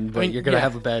can, but you're gonna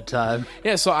have a bad time.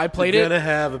 Yeah, so I played You're gonna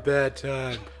have a bad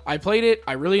time. I played it.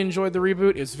 I really enjoyed the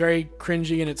reboot. It's very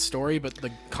cringy in its story, but the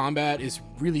combat is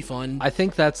really fun. I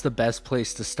think that's the best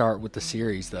place to start with the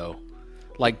series, though.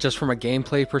 Like, just from a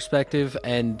gameplay perspective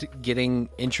and getting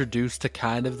introduced to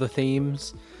kind of the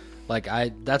themes. Like,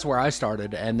 that's where I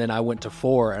started, and then I went to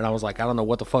 4, and I was like, I don't know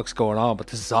what the fuck's going on, but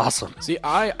this is awesome. See,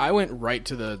 I went right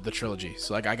to the trilogy.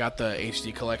 So, like, I got the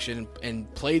HD collection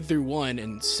and played through 1,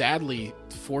 and sadly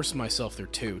forced myself through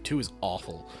 2. 2 is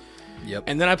awful. Yep.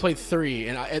 And then I played 3,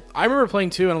 and I remember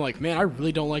playing 2, and I'm like, man, I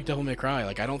really don't like Devil May Cry.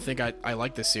 Like, I don't think I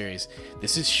like this series.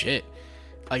 This is shit.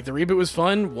 Like, the reboot was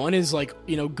fun. 1 is, like,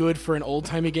 good for an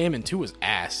old-timey game, and 2 was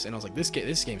ass. And I was like, this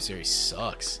game series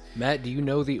sucks. Matt, do you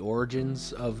know the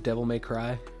origins of Devil May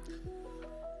Cry?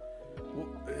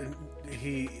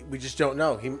 We just don't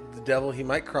know. The devil, he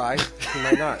might cry, he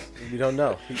might not. We don't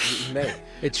know. He may.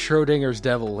 It's Schrodinger's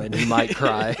devil, and he might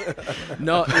cry.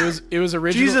 No, it was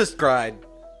original. Jesus cried.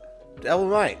 Devil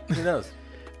might. Who knows?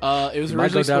 It was he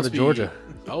might go down to Georgia.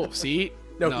 Oh, see.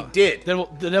 No, he did.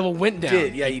 The devil went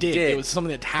down. He did. It was something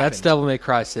that happened. That's Devil May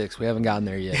Cry 6. We haven't gotten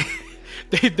there yet.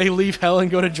 They leave hell and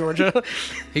go to Georgia.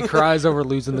 He cries over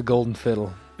losing the golden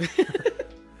fiddle.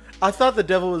 I thought the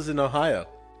devil was in Ohio.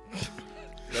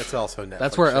 That's also Netflix.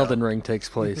 That's where show. Elden Ring takes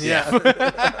place. Yeah.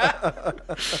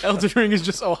 Elden Ring is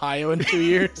just Ohio in 2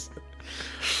 years.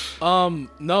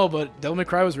 No, but Devil May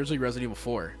Cry was originally Resident Evil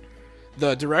 4.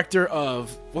 The director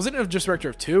of... Wasn't it just director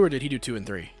of 2, or did he do 2 and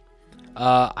 3?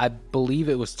 I believe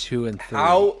it was 2 and 3.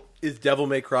 How is Devil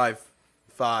May Cry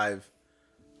 5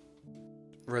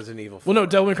 Resident Evil 4? Well, no,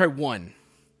 Devil May Cry 1.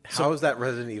 How is that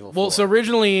Resident Evil 4? Well, so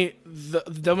originally,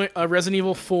 the Resident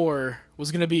Evil 4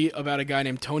 was going to be about a guy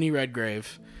named Tony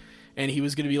Redgrave, and he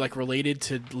was going to be like related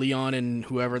to Leon and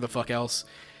whoever the fuck else,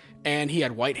 and he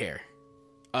had white hair,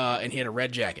 and he had a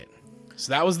red jacket.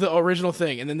 So that was the original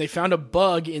thing, and then they found a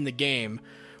bug in the game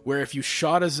where if you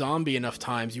shot a zombie enough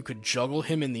times, you could juggle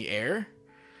him in the air,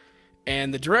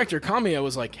 and the director, Kamiya,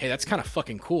 was like, hey, that's kind of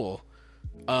fucking cool.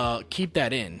 Keep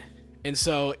that in. And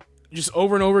so just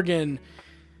over and over again,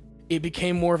 it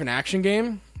became more of an action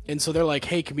game, and so they're like,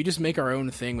 hey, can we just make our own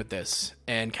thing with this?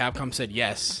 And Capcom said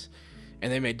yes,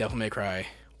 and they made Devil May Cry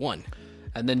 1.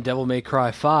 And then Devil May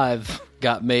Cry 5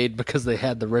 got made because they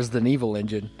had the Resident Evil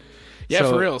engine. Yeah,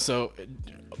 for real. So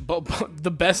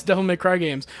the best Devil May Cry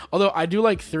games, although I do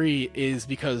like 3, is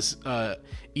because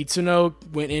Itsuno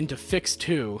went in to fix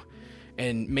 2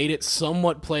 and made it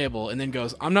somewhat playable, and then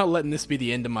goes, I'm not letting this be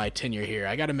the end of my tenure here.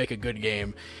 I got to make a good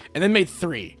game. And then made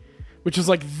 3. Which was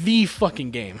like the fucking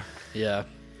game. Yeah.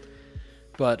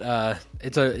 But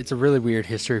it's a really weird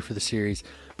history for the series.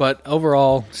 But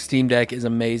overall, Steam Deck is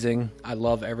amazing. I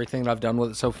love everything that I've done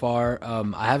with it so far.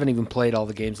 I haven't even played all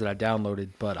the games that I downloaded,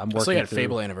 but I'm working So you had through.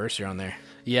 Fable Anniversary on there.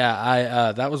 Yeah,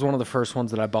 I that was one of the first ones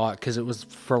that I bought because it was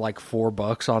for like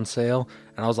 $4 on sale,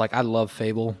 and I was like, I love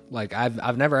Fable. Like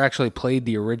I've never actually played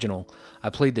the original.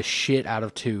 I played the shit out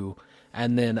of 2.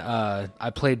 And then I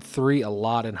played 3 a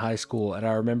lot in high school. And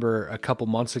I remember a couple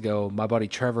months ago, my buddy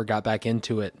Trevor got back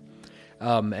into it.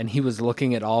 And he was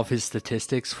looking at all of his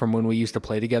statistics from when we used to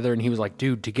play together. And he was like,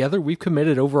 dude, together we've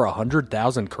committed over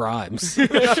 100,000 crimes. And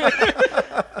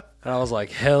I was like,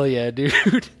 hell yeah,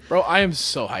 dude. Bro, I am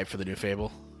so hyped for the new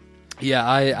Fable. Yeah,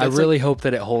 I really hope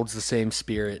that it holds the same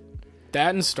spirit.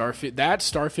 That and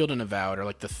Starfield and Avowed are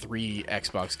like the 3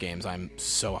 Xbox games I'm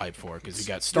so hyped for. Because you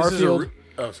got Starfield...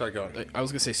 Oh, sorry, go on. I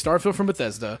was going to say Starfield from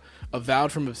Bethesda,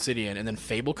 Avowed from Obsidian, and then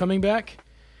Fable coming back.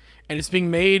 And it's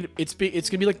being made, it's going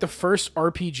to be like the first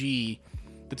RPG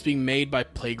that's being made by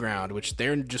Playground, which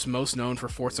they're just most known for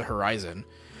Forza Horizon.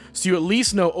 So you at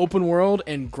least know open world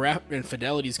and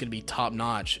fidelity is going to be top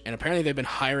notch. And apparently they've been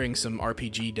hiring some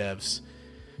RPG devs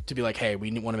to be like, hey, we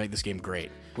want to make this game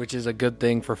great. Which is a good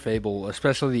thing for Fable,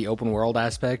 especially the open world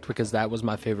aspect, because that was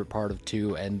my favorite part of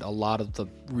 2 and a lot of the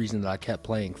reason that I kept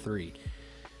playing 3.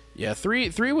 Yeah, 3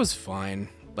 was fine,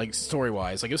 like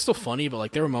story-wise. Like it was still funny, but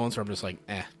like there were moments where I'm just like,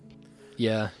 eh.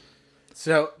 Yeah.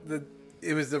 So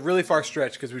it was a really far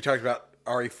stretch because we talked about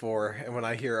RE4, and when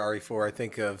I hear RE4, I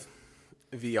think of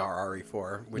VR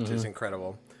RE4, which is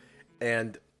incredible.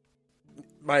 And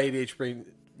my ADHD brain,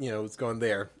 was going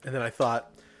there. And then I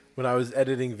thought, when I was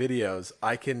editing videos,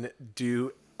 I can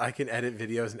edit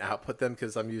videos and output them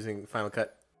because I'm using Final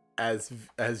Cut as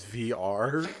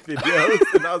VR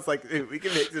videos. And I was like, dude, we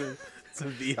can make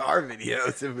some VR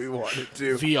videos if we wanted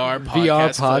to. VR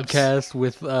podcast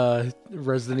with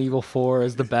Resident Evil 4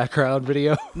 as the background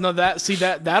video. No,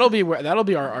 that'll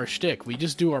be our shtick. We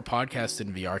just do our podcast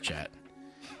in VR chat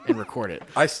and record it.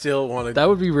 I still want to. That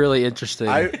would be really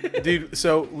interesting. Dude,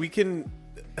 so we can.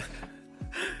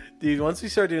 Dude, once we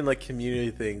start doing like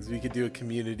community things, we could do a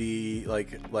community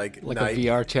like a night.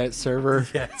 VR chat server.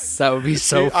 Yes, that would be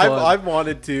so Dude, fun. I've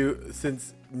wanted to,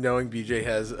 since knowing BJ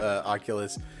has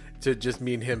Oculus, to just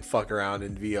me and him fuck around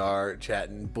in VR chat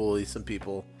and bully some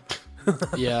people.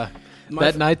 Yeah,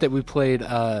 that night that we played,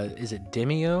 is it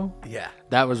Demio? Yeah,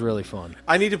 that was really fun.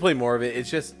 I need to play more of it.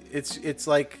 It's just it's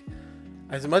like,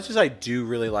 as much as I do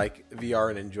really like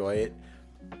VR and enjoy it,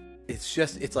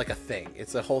 it's like a thing.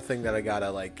 It's a whole thing that I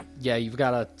gotta like. Yeah, you've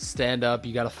got to stand up.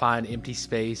 You got to find empty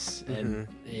space, and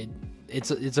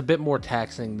it's a bit more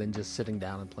taxing than just sitting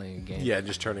down and playing a game. Yeah,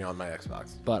 just turning on my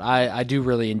Xbox. But I do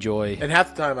really enjoy. And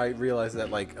half the time I realize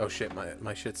that like, oh shit,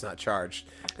 my shit's not charged.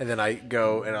 And then I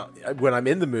go and when I'm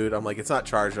in the mood, I'm like, it's not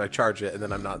charged. I charge it, and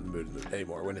then I'm not in the mood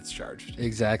anymore when it's charged.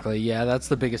 Exactly. Yeah, that's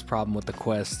the biggest problem with the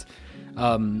Quest.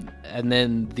 And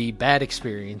then the bad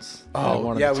experience.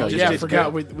 Oh,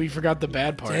 We forgot the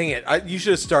bad part. Dang it! You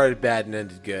should have started bad and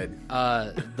ended good.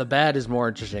 The bad is more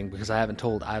interesting because I haven't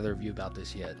told either of you about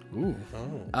this yet. Ooh.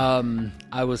 Oh.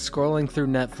 I was scrolling through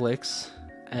Netflix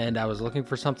and I was looking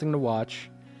for something to watch,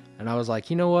 and I was like,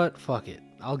 you know what? Fuck it.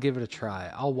 I'll give it a try.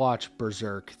 I'll watch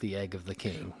Berserk: The Egg of the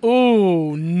King.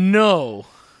 Oh no.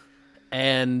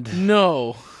 And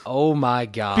no. Oh my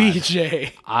god.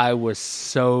 BJ. I was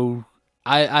so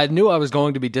I knew I was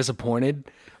going to be disappointed,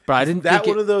 but I didn't That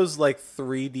think one of those like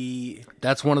 3D.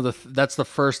 That's one of that's the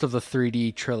first of the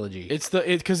 3D trilogy. It's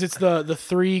the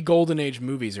 3 Golden Age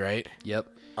movies, right? Yep.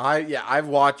 I've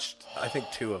watched I think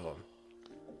 2 of them.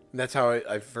 And that's how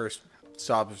I first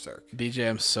saw Berserk. BJ,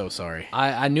 I'm so sorry.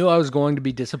 I knew I was going to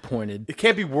be disappointed. It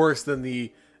can't be worse than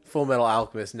the Full Metal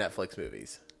Alchemist Netflix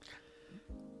movies.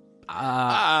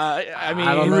 I mean,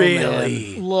 I don't know,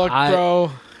 really? man. Look,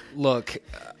 bro. Look,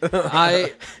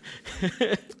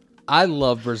 I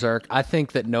love Berserk. I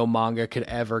think that no manga could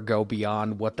ever go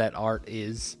beyond what that art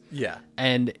is. Yeah.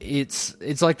 And it's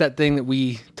like that thing that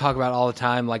we talk about all the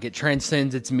time. Like, it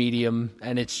transcends its medium,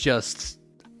 and it's just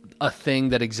a thing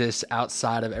that exists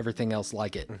outside of everything else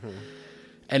like it. Mm-hmm.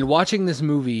 And watching this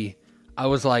movie, I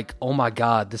was like, oh my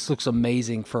God, this looks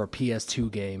amazing for a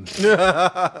PS2 game.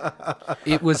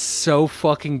 It was so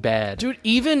fucking bad. Dude,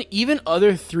 even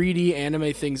other 3D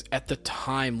anime things at the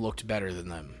time looked better than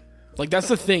them. Like, that's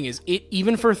the thing, is it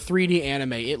even for 3D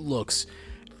anime, it looks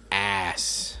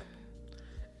ass.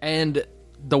 And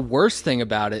the worst thing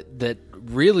about it that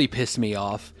really pissed me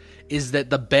off is that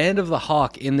the Band of the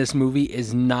Hawk in this movie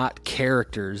is not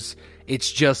characters.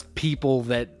 It's just people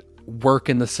that work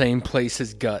in the same place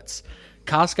as Guts.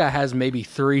 Casca has maybe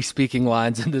 3 speaking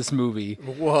lines in this movie.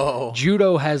 Whoa.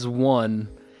 Judo has 1.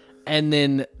 And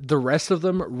then the rest of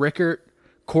them, Rickert,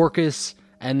 Corcus,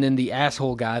 and then the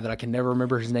asshole guy that I can never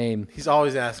remember his name. He's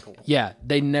always asking. Yeah,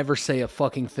 they never say a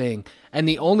fucking thing. And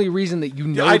the only reason that you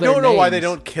know I their don't know why they names-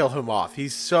 don't kill him off.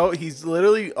 He's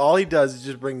literally, all he does is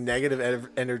just bring negative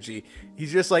energy.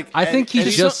 He's just like, I think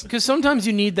he's just- Because sometimes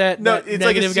you need that, no, that it's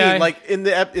like a negative scene, guy. like in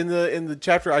the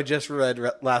chapter I just read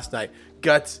last night.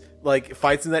 Guts like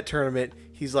fights in that tournament.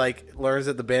 He's like learns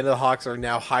that the Band of the Hawks are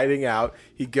now hiding out.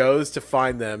 He goes to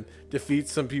find them,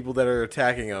 defeats some people that are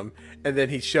attacking him, and then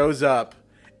he shows up.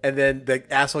 And then the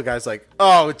asshole guy's like,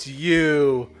 "Oh, it's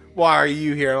you. Why are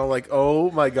you here?" And I'm like,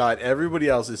 "Oh my God, everybody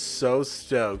else is so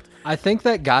stoked." I think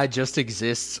that guy just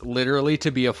exists literally to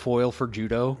be a foil for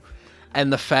Judo.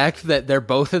 And the fact that they're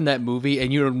both in that movie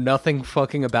and you know nothing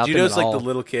fucking about Judo's them at like all. the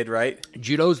little kid, right?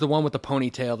 Judo's the one with the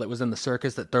ponytail that was in the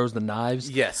circus that throws the knives.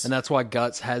 Yes. And that's why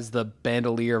Guts has the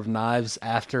bandolier of knives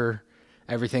after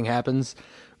everything happens.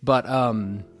 But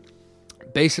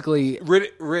basically,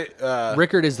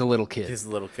 Rickert is the little kid. His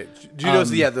little kid. Judo's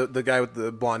the guy with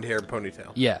the blonde hair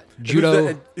ponytail. Yeah.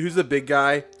 Judo, Who's the big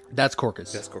guy? that's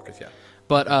Corcus. That's Corcus, yeah.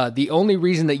 But the only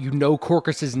reason that you know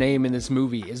Corcus's name in this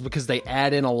movie is because they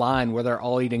add in a line where they're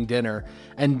all eating dinner,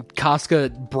 and Casca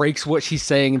breaks what she's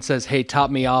saying and says, "Hey, top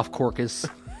me off, Corcus."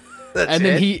 And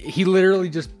then he literally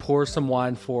just pours some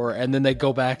wine for her, and then they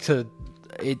go back to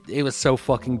it. It was so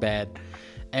fucking bad,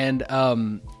 and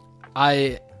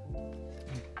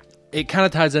it kind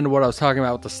of ties into what I was talking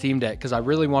about with the Steam Deck, because I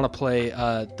really want to play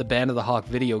the Band of the Hawk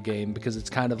video game, because it's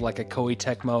kind of like a Koei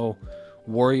Tecmo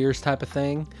Warriors type of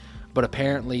thing. But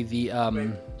apparently the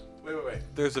Wait.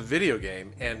 There's a video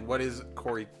game, and what is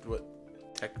Tecmo?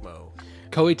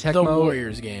 Koei the Tecmo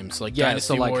Warriors games, like Yeah,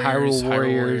 Dynasty so like Warriors, Hyrule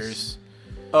Warriors.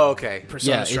 Oh, okay.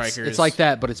 Persona yeah, Strikers. it's like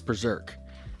that, but it's Berserk.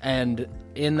 And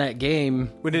in that game,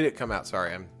 When did it come out?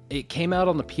 Sorry, it came out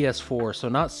on the PS4, so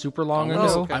not super long Oh,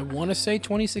 ago. okay. I want to say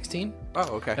 2016.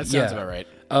 Oh, okay. That sounds Yeah. about right.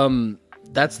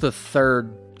 That's the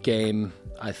third game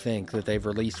I think that they've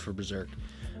released for Berserk.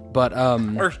 But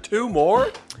There's 2 more?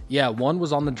 yeah, one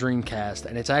was on the Dreamcast,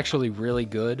 and it's actually really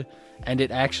good. And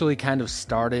it actually kind of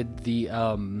started the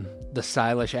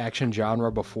stylish action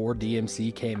genre before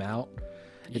DMC came out.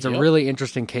 It's a Yep. really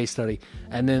interesting case study.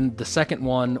 And then the second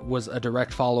one was a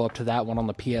direct follow-up to that one on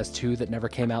the PS2 that never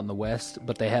came out in the West,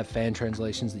 but they have fan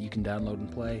translations that you can download and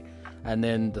play. And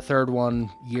then the third one,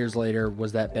 years later,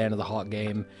 was that Band of the Hawk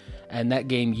game. And that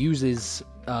game uses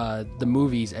the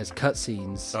movies as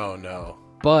cutscenes. Oh, no.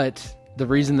 But the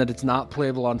reason that it's not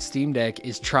playable on Steam Deck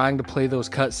is trying to play those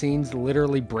cutscenes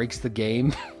literally breaks the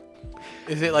game.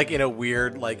 Is it like in a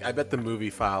weird, like, I bet the movie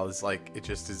file is like, it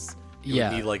just is, you Yeah.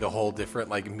 would need like a whole different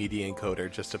like media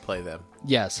encoder just to play them.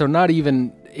 Yeah, so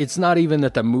it's not even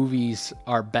that the movies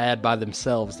are bad by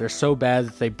themselves. They're so bad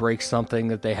that they break something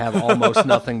that they have almost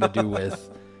nothing to do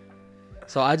with.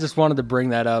 So I just wanted to bring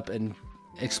that up and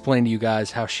explain to you guys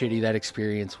how shitty that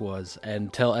experience was,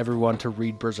 and tell everyone to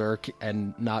read Berserk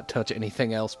and not touch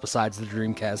anything else besides the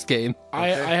Dreamcast game. I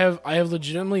have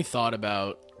legitimately thought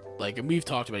about, like, and we've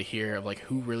talked about it here, of like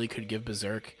who really could give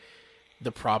Berserk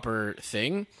the proper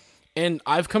thing, and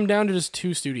I've come down to just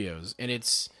 2 studios, and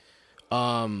it's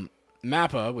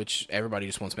Mappa, which everybody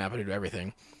just wants Mappa to do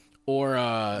everything, or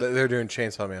They're doing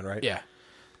Chainsaw Man, right? yeah,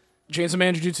 Chainsaw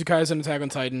Man, Jujutsu Kaisen, Attack on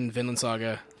Titan, Vinland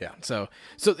Saga. Yeah. So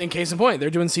in case in point, they're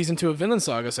doing season 2 of Vinland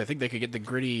Saga, so I think they could get the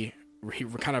gritty,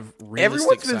 kind of realistic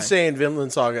Everyone's been side. saying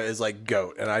Vinland Saga is like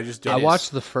GOAT, and I just don't. I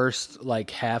watched the first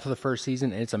half of the first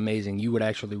season, and it's amazing. You would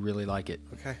actually really like it.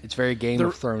 Okay. It's very Game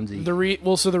of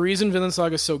Thronesy. So the reason Vinland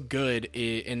Saga is so good,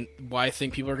 and why I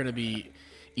think people are going to be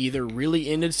either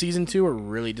really into season 2 or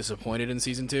really disappointed in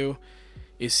season 2,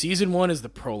 is season 1 is the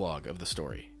prologue of the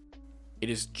story. It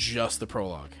is just the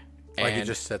prologue. Like it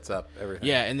just sets up everything.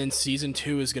 Yeah, and then season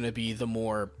 2 is going to be the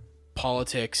more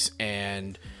politics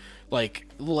and like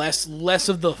less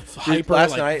of the hyper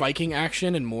like night, Viking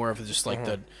action and more of just like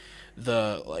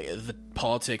the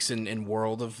politics and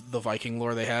world of the Viking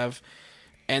lore they have.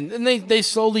 And then they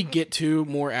slowly get to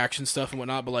more action stuff and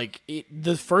whatnot, but like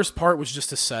the first part was just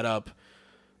to set up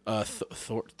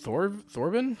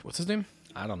Thorben? What's his name?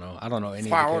 I don't know. I don't know any of the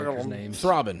characters' names.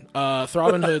 Throbbin.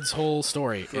 Throbbin Hood's whole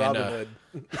story. Robin Hood.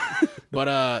 But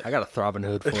I got a Throbbing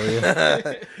Hood for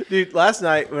you. Dude, last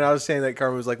night when I was saying that,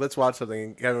 Carmen was like, let's watch something,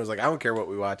 and Kevin was like, I don't care what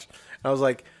we watch. And I was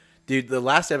like, dude, the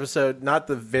last episode, not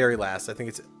the very last, I think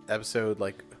it's episode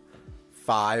like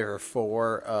 5 or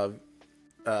 4 of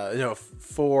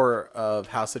 4 of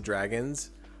House of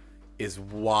Dragons is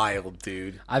wild,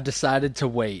 dude. I've decided to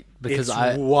wait because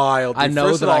It's wild, dude. I know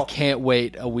First that of I all, can't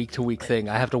wait a week to week thing.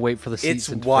 I have to wait for the it's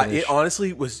season to wild. finish. It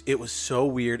honestly was so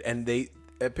weird, and they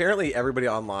apparently everybody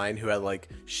online who had like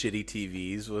shitty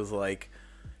TVs was like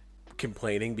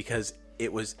complaining because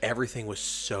everything was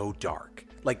so dark,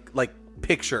 like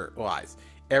picture wise,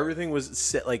 everything was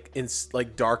set like in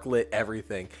like dark lit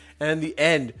everything, and in the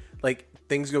end like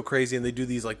things go crazy and they do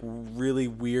these like really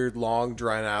weird long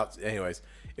drawn out. Anyways,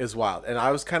 it was wild, and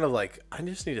I was kind of like, I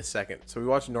just need a second. So we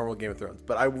watched normal Game of Thrones,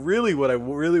 but what I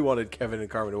really wanted Kevin and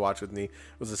Carmen to watch with me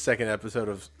was the second episode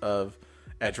of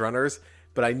Edge Runners.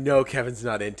 But I know Kevin's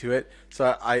not into it,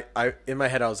 so I in my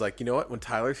head I was like, you know what? When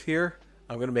Tyler's here,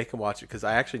 I'm gonna make him watch it because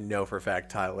I actually know for a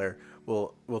fact Tyler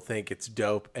will think it's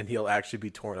dope and he'll actually be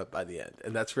torn up by the end.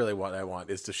 And that's really what I want,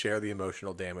 is to share the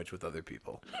emotional damage with other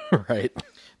people. Right.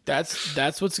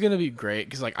 that's what's gonna be great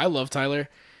because like I love Tyler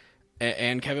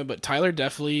and Kevin, but Tyler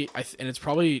definitely and it's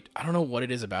probably, I don't know what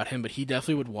it is about him, but he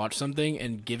definitely would watch something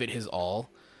and give it his all.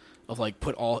 Of like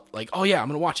put all like, oh yeah, I'm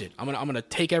gonna watch it. I'm gonna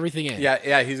take everything in.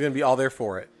 Yeah, he's gonna be all there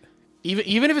for it.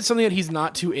 Even if it's something that he's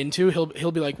not too into,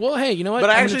 he'll be like, well, hey, you know what? But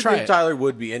I I'm actually gonna try think it. Tyler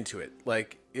would be into it.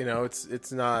 Like, you know,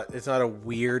 it's not a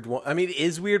weird one. I mean, it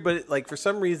is weird, but like for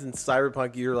some reason,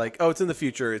 Cyberpunk, you're like, oh, it's in the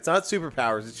future. It's not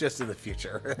superpowers. It's just in the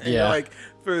future. Yeah. Like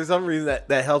for some reason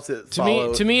that helps it.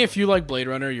 To me, if you like Blade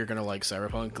Runner, you're gonna like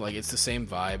Cyberpunk. Like it's the same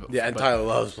vibe. Yeah, and but Tyler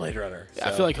loves Blade Runner. I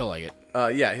So. feel like he'll like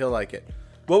it. Yeah, he'll like it.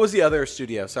 What was the other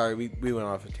studio? Sorry, we went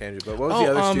off a tangent, but what was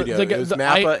the other studio? It was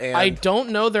Mappa and... I don't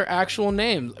know their actual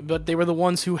names, but they were the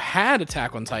ones who had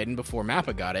Attack on Titan before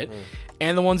Mappa got it,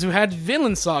 and the ones who had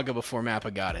Vinland Saga before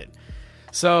Mappa got it.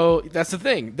 So that's the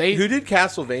thing. Who did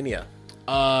Castlevania?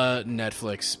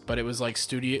 Netflix, but it was like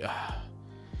studio.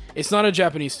 It's not a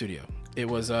Japanese studio. It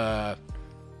was I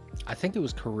think it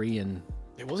was Korean.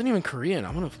 It wasn't even Korean.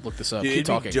 I'm gonna look this up. Dude, Keep it'd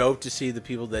talking. be dope to see the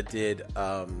people that did.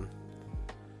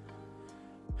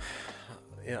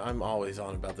 I'm always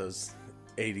on about those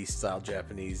 80s style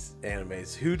Japanese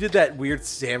animes. Who did that weird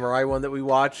samurai one that we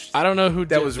watched? I don't know who did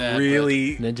that was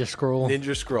really Ninja Scroll.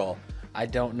 Ninja Scroll. I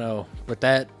don't know, but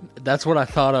that's what I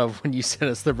thought of when you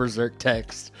sent us the Berserk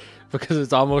text, because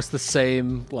it's almost the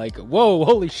same. Like, whoa,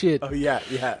 holy shit! Oh yeah.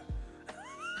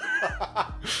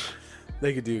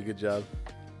 They could do a good job.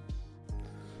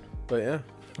 But yeah.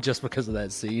 Just because of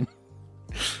that scene.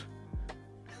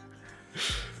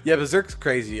 Yeah, Berserk's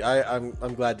crazy.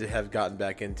 I'm glad to have gotten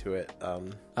back into it.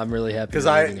 I'm really happy Because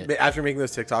after making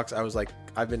those TikToks, I was like,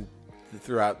 I've been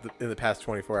in the past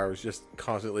 24 hours just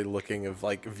constantly looking of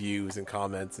like views and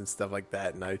comments and stuff like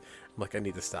that, and I'm like, I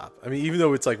need to stop. I mean, even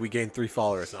though it's like we gained 3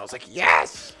 followers, and I was like,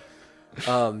 yes.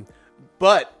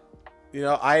 But you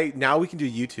know, now we can do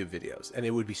YouTube videos, and it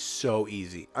would be so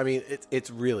easy. I mean, it's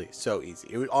really so easy.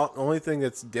 The only thing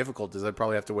that's difficult is I'd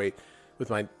probably have to wait with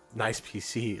my nice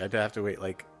PC. I'd have to wait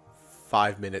like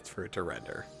 5 minutes for it to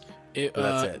render.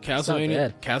 That's it.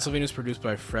 Castlevania is produced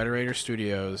by Frederator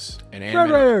Studios and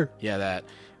animated. Yeah, that,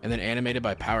 and then animated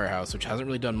by Powerhouse, which hasn't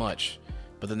really done much.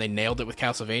 But then they nailed it with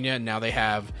Castlevania, and now they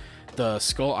have the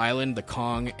Skull Island, the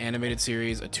Kong animated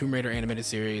series, a Tomb Raider animated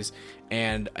series,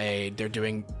 and they're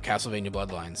doing Castlevania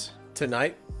Bloodlines.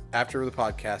 Tonight, after the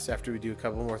podcast, after we do a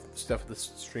couple more stuff with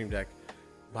the Stream Deck,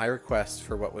 my request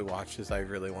for what we watch is I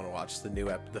really want to watch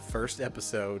the first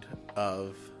episode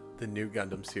of the new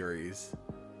Gundam series,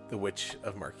 The Witch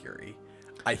of Mercury.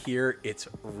 I hear it's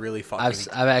really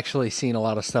fucking... I've actually seen a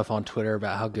lot of stuff on Twitter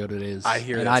about how good it is. I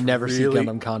hear, and I never see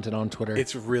Gundam content on Twitter.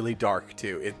 It's really dark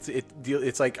too.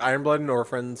 It's like Iron Blood and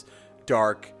Orphans,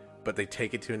 dark, but they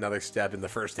take it to another step in the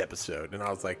first episode. And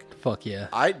I was like, fuck yeah!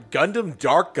 Gundam,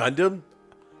 dark Gundam.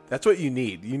 That's what you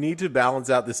need. You need to balance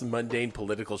out this mundane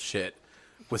political shit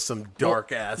with some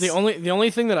dark ass. The only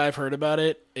thing that I've heard about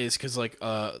it is because like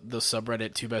the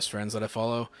subreddit Two Best Friends that I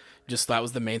follow, just that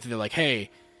was the main thing. They're like, hey,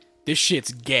 this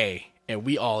shit's gay, and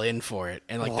we all in for it.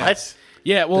 And like What? that's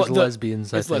yeah, well, There's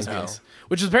lesbians, I It's think. lesbians,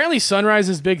 which is apparently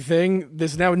Sunrise's big thing.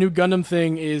 This now new Gundam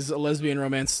thing is a lesbian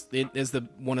romance. It is the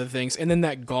one of the things, and then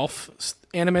that golf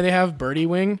anime they have, Birdie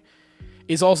Wing,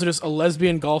 is also just a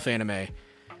lesbian golf anime.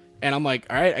 And I'm like,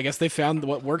 all right, I guess they found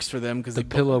what works for them because The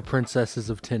Pillow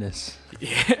Princesses of Tennis.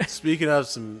 Speaking of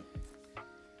some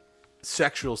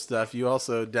sexual stuff, you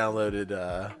also downloaded.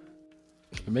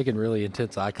 You're making really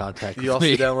intense eye contact You with also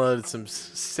me. downloaded some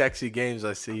sexy games.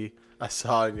 I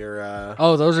saw in your.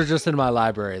 Oh, those are just in my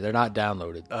library. They're not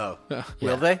downloaded. Oh, Yeah.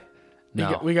 will they?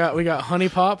 No. we got Honey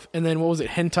Pop, and then what was it,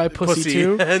 Hentai Pussy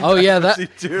 2? Oh yeah, Pussy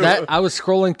too. that I was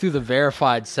scrolling through the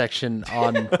verified section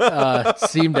on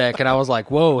Steam Deck, and I was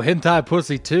like, "Whoa, hentai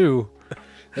pussy 2.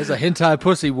 There's a hentai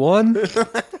pussy 1."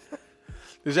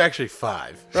 There's actually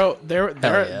 5. Bro, there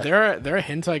yeah. are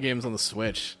hentai games on the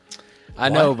Switch. I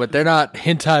know, but they're not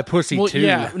hentai pussy Well, 2.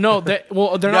 yeah, no, they're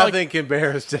not like Nothing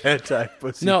compares to hentai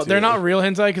pussy. no, they're 2. not real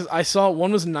hentai because I saw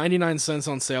one was 99 cents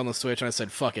on sale on the Switch, and I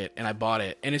said fuck it, and I bought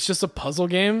it, and it's just a puzzle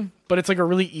game, but it's like a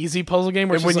really easy puzzle game.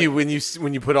 Where And it's when just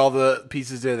when you put all the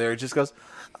pieces together, it just goes.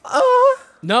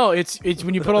 no, it's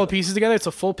when you put all the pieces together, it's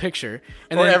a full picture,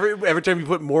 and Or then every time you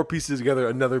put more pieces together,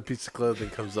 another piece of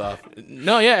clothing comes off.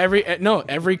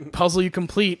 every puzzle you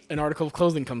complete, an article of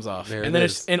clothing comes off, There and it then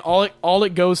is. all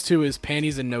it goes to is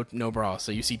panties and no bra,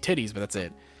 so you see titties, but that's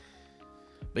it.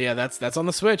 But yeah, that's on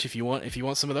the Switch if you want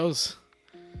some of those.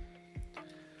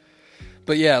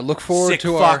 But yeah, look forward Sick to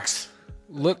fucks.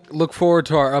 look forward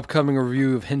to our upcoming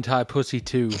review of hentai pussy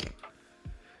 2.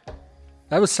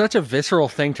 That was such a visceral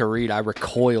thing to read. I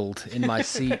recoiled in my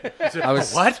seat. I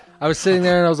was What? I was sitting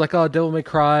there and I was like, "Oh, Devil May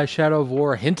Cry, Shadow of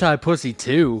War, hentai pussy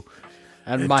 2,"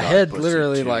 and my Hentai head pussy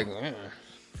literally 2. like.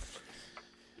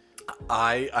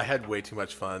 I had way too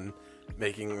much fun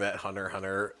making that Hunter x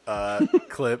Hunter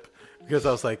clip because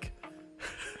I was like,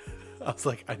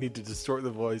 I need to distort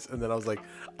the voice, and then I was like,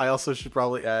 I also should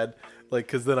probably add, like,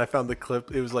 because then I found the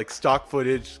clip. It was like stock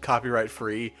footage, copyright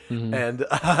free, and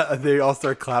they all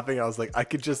start clapping. I was like, I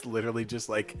could just literally just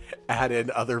like add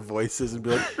in other voices and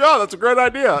be like, yeah, that's a great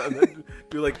idea, and then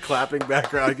do like clapping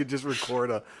background. I could just record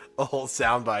a whole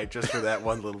soundbite just for that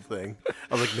one little thing.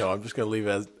 I was like, no, I'm just gonna leave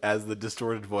it as the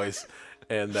distorted voice,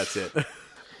 and that's it.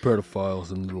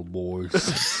 Pedophiles and little boys.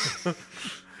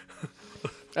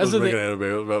 I was As of making the, an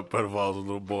anime about pedophiles and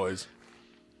little boys.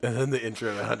 And then the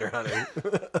intro to Hunter x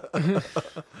Hunter.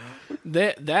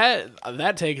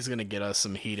 that take is gonna get us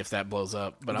some heat if that blows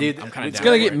up. But Dude, I'm kind of It's down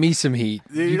gonna for get it. me some heat.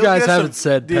 Dude, You it'll guys get haven't some-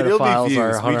 said dude, it'll be pedophiles views.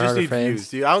 are We Hunter just Hunter need fans. views.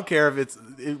 Dude, I don't care if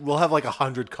we'll have like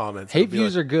 100 comments. Hate It'll be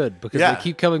views like, are good because Yeah. they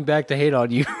keep coming back to hate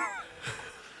on you.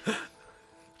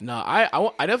 No, I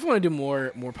definitely want to do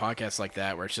more podcasts like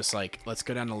that where it's just like let's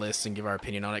go down the list and give our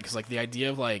opinion on it because like the idea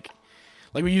of like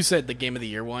what you said, the Game of the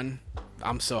Year one,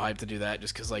 I'm so hyped to do that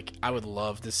just because like I would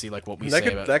love to see like what we say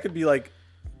about. that could be like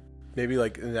maybe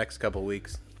like in the next couple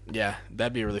weeks. Yeah,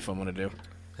 that'd be a really fun one to do.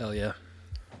 Hell yeah.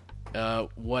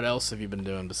 What else have you been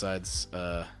doing besides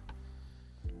really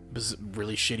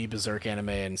shitty Berserk anime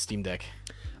and Steam Deck?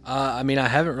 I mean, I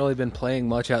haven't really been playing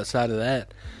much outside of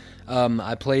that.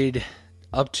 I played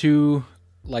up to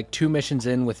like 2 missions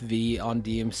in with V on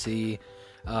DMC.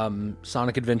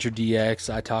 Sonic Adventure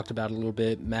DX, I talked about a little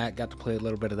bit. Matt got to play a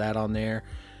little bit of that on there.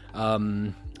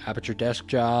 Aperture Desk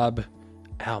Job.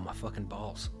 Ow, my fucking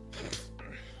balls.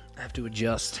 I have to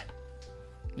adjust.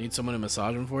 Need someone to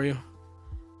massage them for you?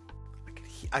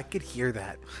 I could hear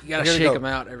that. You gotta Here we shake go. them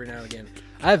out every now and again.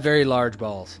 I have very large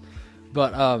balls.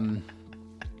 But,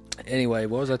 anyway,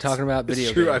 what was I talking about? It's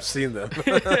Video true. games. I've seen them.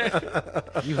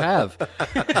 You have.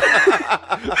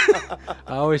 I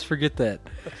always forget that.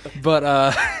 But,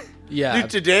 yeah, Dude,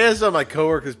 today I saw my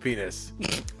coworker's penis.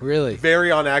 really.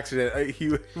 Very on accident.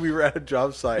 We were at a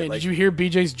job site. Hey, like, did you hear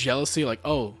BJ's jealousy? Like,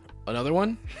 oh, another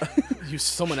one? You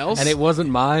someone else? And it wasn't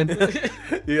mine.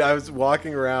 Dude, I was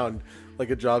walking around like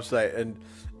a job site, and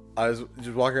I was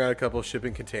just walking around a couple of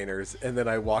shipping containers, and then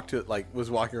I was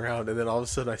walking around, and then all of a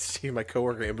sudden I see my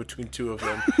coworker in between 2 of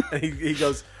them, and he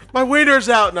goes, "My wiener's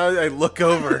out," and I look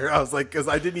over. I was like, because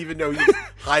I didn't even know he was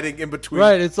hiding in between.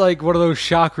 Right, it's like one of those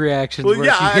shock reactions Well, where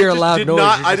yeah, if you hear I a just loud did noise,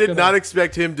 not. you're I just did gonna- not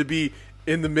expect him to be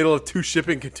in the middle of 2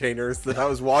 shipping containers that I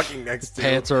was walking next to.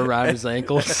 Pants are around his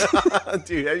ankles.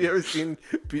 Dude, have you ever seen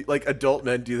like adult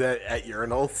men do that at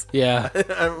urinals? Yeah.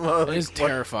 I'm, like, It is what?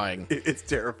 terrifying. It's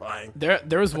terrifying.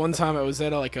 There was one time I was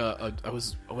at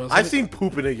I've seen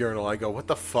poop in a urinal. I go, what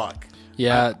the fuck?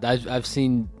 Yeah, I've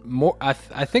seen more. I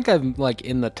think I'm like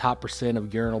in the top %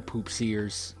 of urinal poop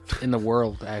seers in the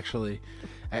world, actually.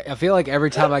 I feel like every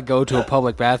time I go to a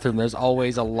public bathroom, there's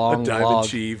always a long Diamond log.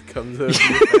 Chief comes over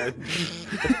your head.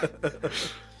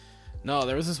 No,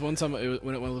 there was this one time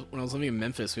when I was living in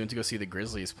Memphis, we went to go see the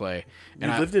Grizzlies play. You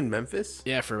lived in Memphis?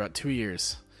 Yeah, for about 2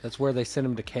 years. That's where they sent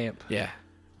him to camp. Yeah.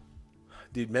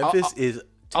 Dude, Memphis is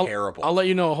terrible. I'll let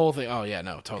you know the whole thing. Oh, yeah,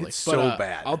 no, totally. It's so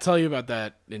bad. I'll tell you about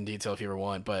that in detail if you ever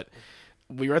want. But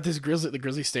we were at the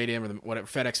Grizzly Stadium or whatever,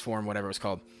 FedEx Forum, whatever it was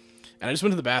called. And I just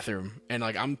went to the bathroom, and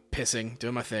like I'm pissing,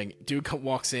 doing my thing. Dude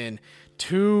walks in,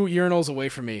 2 urinals away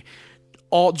from me,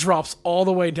 drops all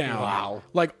the way down. Wow.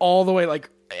 Like all the way, like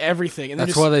everything. And then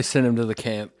That's why they sent him to the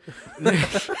camp.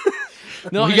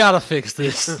 no, We gotta fix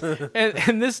this.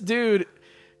 and this dude,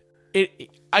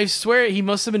 I swear he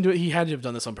must have been doing. He had to have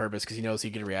done this on purpose because he knows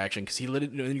he'd get a reaction. Because he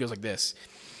he goes like this.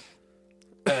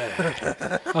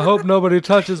 I hope nobody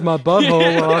touches my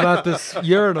butthole while I'm at this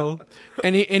urinal.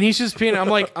 And he's just peeing.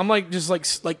 I'm like just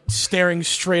like staring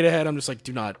straight ahead. I'm just like,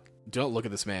 don't look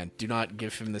at this man. Do not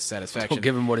give him this satisfaction. Don't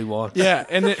give him what he wants. Yeah,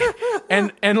 and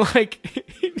then, and like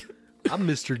I'm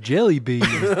Mr.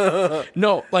 Jellybean.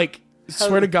 no, like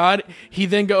swear to God, he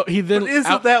then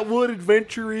Isn't that what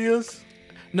adventure is?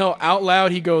 No, out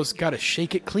loud he goes, "Gotta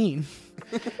shake it clean."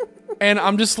 And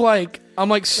I'm just like,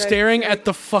 staring at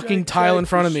the fucking tile in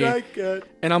front of me,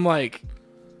 and I'm like,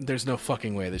 "There's no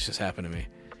fucking way this just happened to me."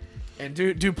 And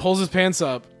dude pulls his pants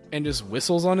up and just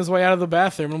whistles on his way out of the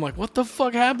bathroom. I'm like, "What the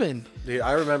fuck happened?" Dude,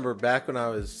 I remember back when it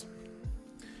was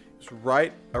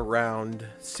right around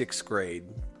 6th grade.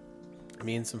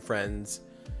 Me and some friends.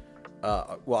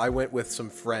 I went with some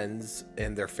friends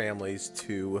and their families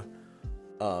to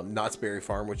Knott's Berry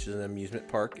Farm, which is an amusement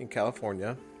park in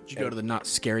California. Did you go to the Not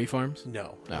Scary Farms?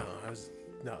 No.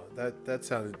 That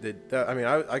sounded.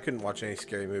 I couldn't watch any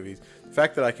scary movies. The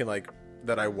fact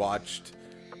that I watched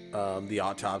The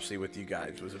Autopsy with you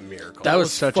guys was a miracle. That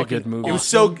was such a good movie. It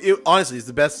was honestly, it's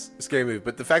the best scary movie.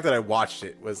 But the fact that I watched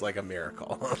it was like a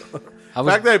miracle. The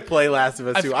fact that I play Last of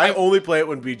Us 2, I only play it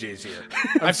when BJ's here.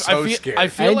 I'm so scared. I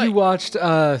feel And like you watched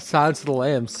Silence of the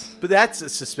Lambs. But that's a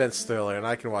suspense thriller, and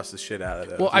I can watch the shit out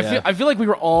of it. well, I feel like we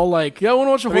were all like, "Yeah, I want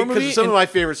to watch a horror movie." Because some of my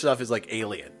favorite stuff is like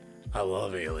Alien. I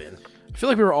love Alien. I feel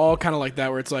like we were all kind of like that,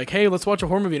 where it's like, "Hey, let's watch a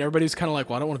horror movie," and everybody's kind of like,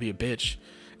 "Well, I don't want to be a bitch."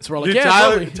 And so we're all like, Dude, "Yeah,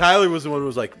 totally." Tyler was the one who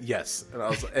was like, yes. And I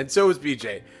was, and so was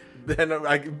BJ. Then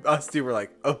us two were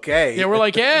like, okay. Yeah, we're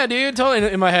like, "Yeah, dude,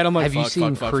 totally." In my head, I'm like, Have you fuck,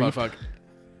 seen fuck, Creep? fuck, fuck.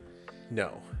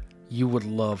 No. You would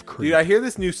love Creep. Dude, I hear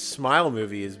this new Smile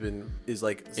movie is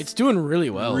like It's doing really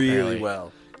well. really apparently.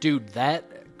 well. Dude,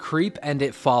 that Creep and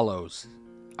It Follows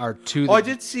are two. Oh, I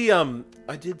did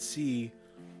see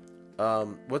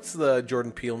what's the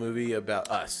Jordan Peele movie about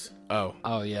Us?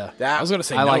 Oh yeah. That I was gonna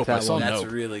say I Nope. like that I saw one. That's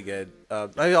Nope. really good.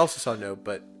 I also saw Nope,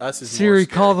 but Us is Siri, more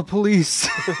call scary. the police.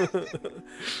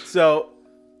 So,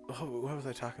 what was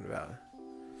I talking about?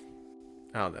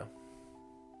 I don't know.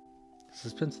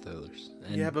 Suspense thrillers.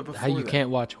 And Yeah, but how before you that- can't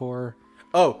watch horror.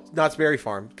 Oh, Knott's Berry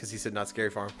Farm, because he said Knott's Scary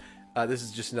Farm. This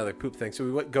is just another poop thing. So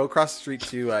we go across the street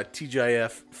to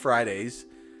TGIF Fridays.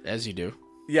 As you do.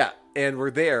 Yeah, and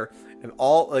we're there, and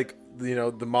all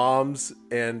the moms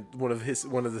and one of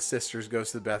the sisters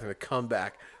goes to the bathroom. They come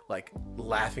back like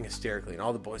laughing hysterically, and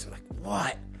all the boys are like,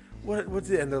 what's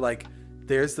it? And they're like,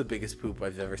 there's the biggest poop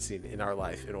I've ever seen in our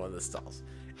life in one of the stalls.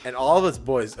 And all of us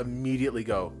boys immediately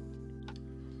go,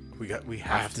 we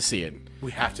have to see it.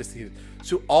 We have to see it.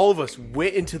 So all of us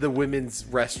went into the women's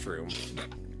restroom,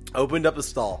 opened up a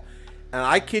stall, and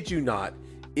I kid you not,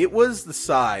 it was the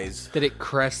size. Did it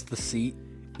crest the seat?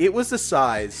 It was the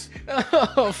size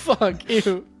Oh fuck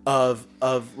you! of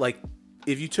like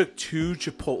if you took 2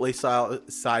 Chipotle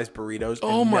size burritos and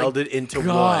Oh my melded into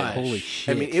gosh. one. Holy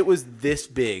shit! I mean, it was this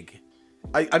big.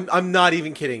 I'm not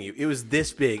even kidding you. It was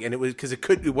this big, and it was because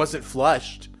it wasn't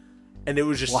flushed, and it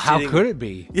was just. well, how sitting- could it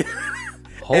be?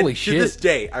 Holy And shit! To this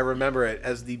day, I remember it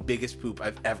as the biggest poop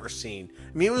I've ever seen.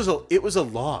 I mean, it was a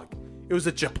log. It was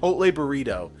a Chipotle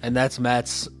burrito. And that's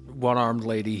Matt's one-armed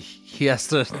lady. He has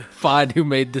to find who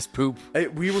made this poop.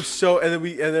 We were so, and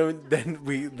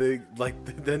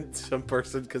then some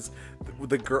person, because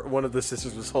one of the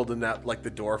sisters was holding out like the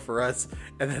door for us,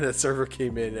 and then a server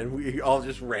came in, and we all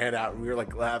just ran out, and we were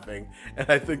like laughing, and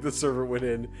I think the server went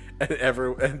in,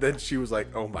 and then she was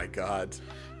like, "Oh my god."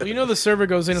 Well, you know the server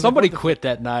goes in. And Somebody like, quit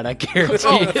that night. I guarantee.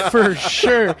 oh, for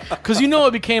sure. Because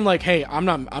it became like, hey, I'm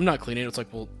not cleaning it. It's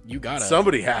like, well, you gotta.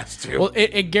 Somebody has to. Well,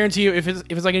 it guarantee you if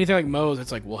it's like anything like Moe's,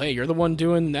 it's like, well, hey, you're the one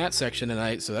doing that section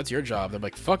tonight, so that's your job. They're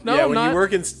like, fuck no, yeah, I'm when not. you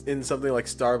work in something like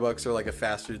Starbucks or like a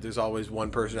fast food, there's always one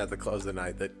person at the close of the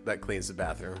night that cleans the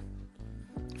bathroom.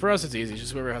 For us, it's easy.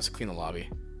 Just whoever has to clean the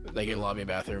lobby. They get lobby and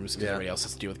bathrooms because Yeah. everybody else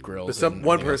has to deal with grills. But and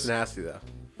one everything person else. has to though.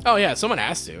 Oh yeah, someone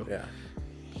has to. Yeah.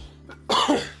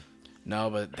 No,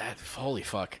 but holy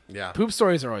fuck. Yeah. Poop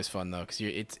stories are always fun though, because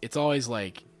it's always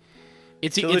like,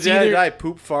 It's Till the it's day I either die,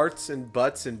 poop, farts, and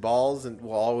butts and balls, and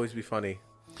will always be funny.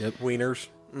 Yep. Wieners.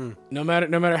 no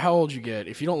matter how old you get,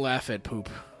 if you don't laugh at poop,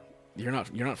 you're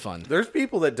not fun. There's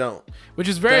people that don't. Which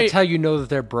is very That's how you know that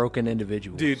they're broken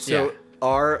individuals. Dude, so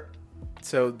Yeah.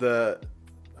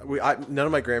 none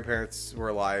of my grandparents were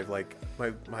alive. Like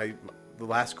the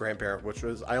last grandparent, which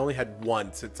was I only had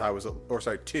one since I was,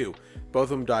 two. Both of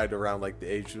them died around like the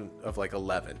age of like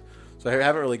 11. So I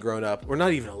haven't really grown up, or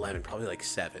not even 11, probably like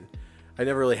 7. I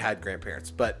never really had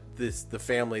grandparents, but the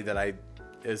family that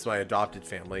is my adopted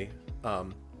family,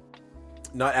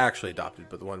 not actually adopted,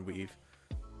 but the one we've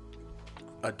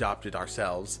adopted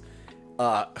ourselves.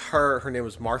 Her name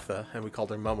was Martha, and we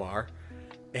called her Mamar,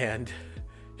 and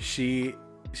she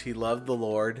loved the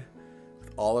Lord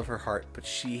with all of her heart, but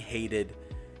she hated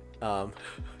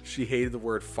the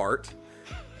word fart,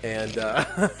 and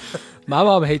My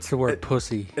mom hates the word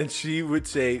pussy. and she would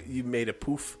say you made a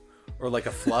poof or like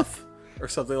a fluff or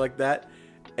something like that.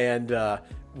 And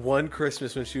one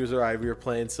Christmas when she was alive, we were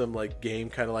playing some like game,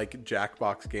 kind of like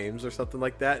Jackbox games or something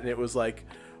like that, and it was like,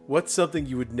 what's something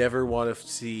you would never want to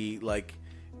see, like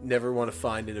never want to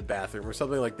find in a bathroom or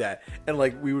something like that. And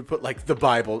like we would put like the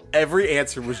Bible. Every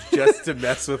answer was just to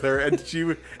mess with her, and she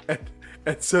would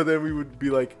and so then we would be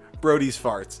like Brody's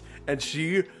farts, and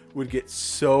she would get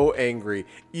so angry,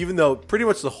 even though pretty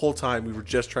much the whole time we were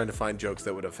just trying to find jokes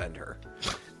that would offend her.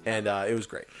 And it was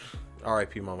great.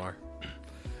 R.I.P. Mamar.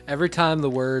 Every time the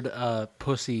word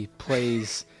pussy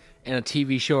plays in a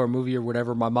TV show or movie or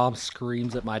whatever, my mom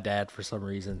screams at my dad for some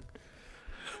reason.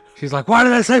 She's like, "Why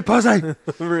did I say pussy?"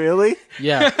 Really?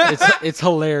 Yeah, it's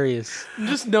hilarious.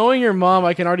 just knowing your mom,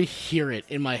 I can already hear it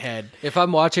in my head. If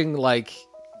I'm watching like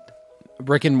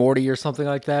Rick and Morty or something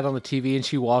like that on the TV and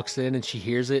she walks in and she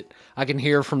hears it, I can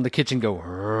hear her from the kitchen go,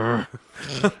 "Rrr."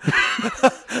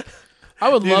 I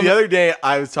would Dude, love the other day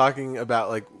I was talking about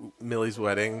like Millie's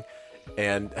wedding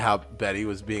and how Betty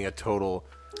was being a total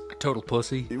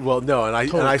pussy. well, no, and I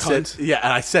said cunt. yeah,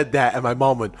 and I said that, and my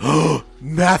mom went, "Oh,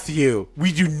 Matthew,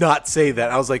 we do not say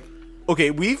that." I was like, "Okay,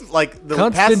 we've like the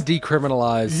Cunt's past been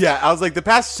decriminalized. yeah." I was like, the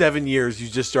past 7 years, you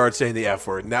just started saying the F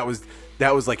word, and that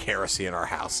was like heresy in our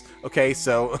house. Okay,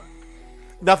 so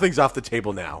nothing's off the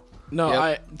table now. No,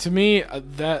 Yep. to me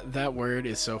that word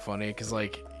is so funny because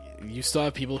like you still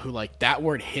have people who like that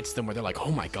word hits them where they're like,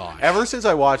 oh my god. Ever since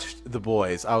I watched The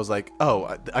Boys, I was like,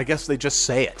 oh, I guess they just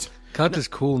say it. Cunt is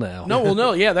cool now. No, well,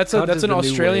 no, yeah, that's Cunt an is the new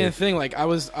Australian wave. thing. Like I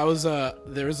was there was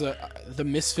the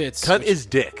Misfits. Cunt is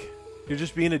dick. You're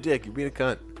just being a dick. You're being a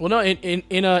cunt. well, no,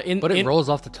 in But it rolls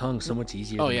off the tongue so much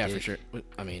easier. Oh than yeah, dick. for sure.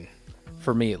 I mean,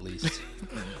 For me, at least.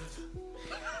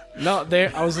 no,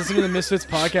 I was listening to the Misfits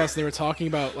podcast. They were talking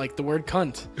about like the word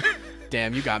cunt.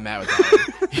 Damn, you got mad with that one.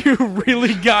 You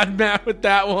really got mad with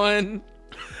that one.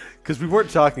 Because we weren't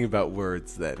talking about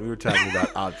words then. We were talking about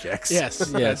objects.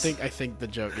 Yes, Yes. I think the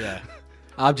joke. Yeah.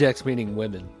 Objects meaning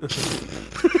women.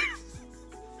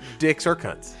 Dicks or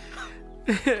cunts.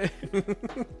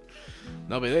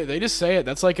 No, but they just say it.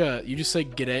 That's like you just say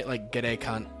g'day, like g'day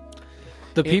cunt.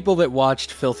 The people that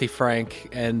watched Filthy Frank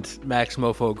and Max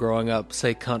Mofo growing up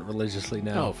say cunt religiously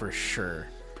now. Oh, for sure.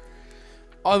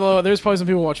 Although there's probably some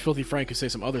people who watch Filthy Frank who say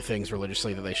some other things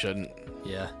religiously that they shouldn't.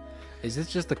 Yeah. Is this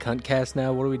just the cunt cast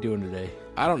now? What are we doing today?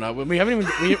 I don't know. But we haven't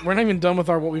even we're not even done with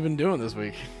what we've been doing this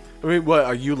week. I mean, what?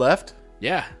 Are you left?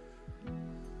 Yeah.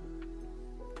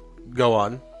 Go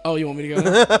on. Oh, you want me to go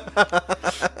now?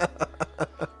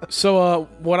 So,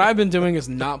 what I've been doing is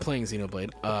not playing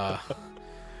Xenoblade.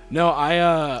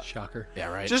 No, Shocker. yeah,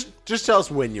 right. Just tell us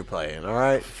when you're playing, all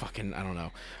right? fucking, I don't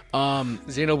know.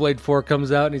 Xenoblade 4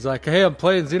 comes out and he's like, "Hey, I'm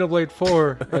playing Xenoblade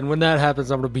 4." And when that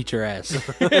happens, I'm going to beat your ass.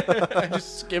 I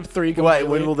just skipped 3 Wait, completely.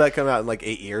 when will that come out? In like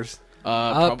 8 years?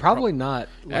 Probably not.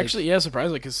 Like, Actually, yeah,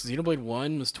 surprisingly, because Xenoblade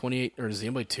 1 was 28, or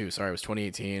Xenoblade 2, sorry, was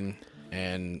 2018,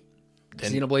 and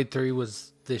then, Xenoblade 3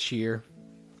 was this year.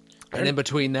 And in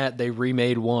between that, they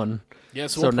remade 1. yeah,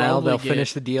 So we'll now probably they'll get-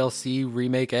 finish the DLC,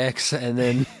 remake X, and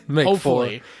then make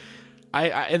hopefully.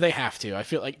 4. They have to. I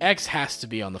feel like X has to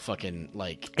be on the fucking,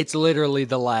 like... It's literally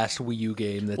the last Wii U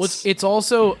game that's Well, it's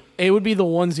also... It would be the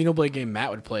one Xenoblade game Matt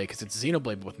would play, because it's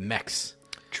Xenoblade with mechs.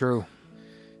 true.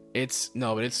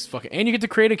 But it's fucking... And you get to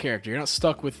create a character. You're not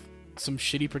stuck with some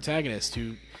shitty protagonist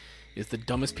who is the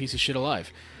dumbest piece of shit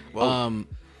alive.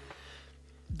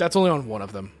 That's only on one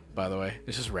of them, by the way.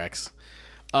 It's just Rex.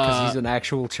 Because he's an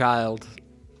actual child.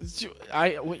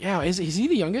 Yeah, is he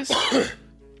the youngest?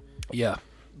 Yeah.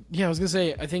 Yeah, I was gonna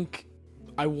say.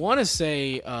 I want to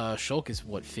say Shulk is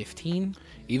what 15.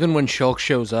 Even when Shulk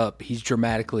shows up, he's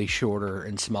dramatically shorter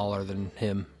and smaller than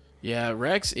him. Yeah,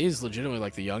 Rex is legitimately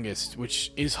like the youngest,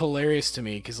 which is hilarious to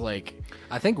me because, like,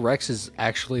 I think Rex is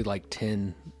actually like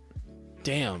 10.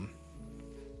 damn.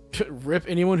 Rip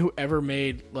anyone who ever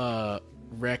made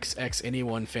Rex X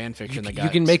Anyone fanfiction that got You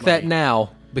can make that money.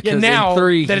 now because now in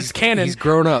 3 that it's canon. He's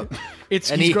grown up.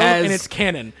 It's and he's he grown up has- and it's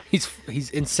canon He's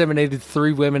inseminated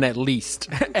 3 women at least.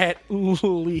 at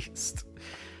least.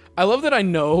 I love that I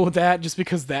know that just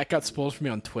because that got spoiled for me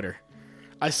on Twitter.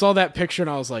 I saw that picture and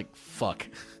I was like, "Fuck."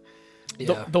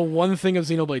 Yeah. The one thing of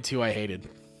Xenoblade 2 I hated.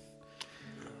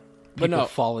 But People no,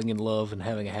 falling in love and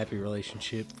having a happy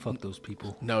relationship. Fuck those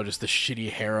people. no, just the shitty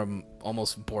harem,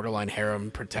 almost borderline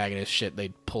harem protagonist shit they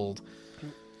pulled.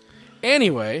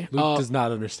 Anyway, Luke does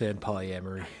not understand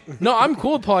polyamory. no, I'm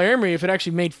cool with polyamory if it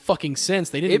actually made fucking sense.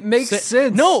 They didn't. It makes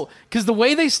sense. No, because the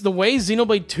way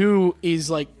Xenoblade 2 is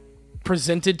like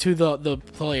presented to the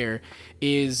player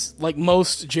is like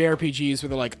most JRPGs where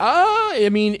they're like, I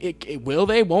mean, will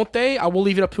they, won't they? I will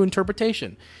leave it up to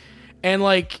interpretation. And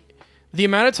like the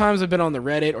amount of times I've been on the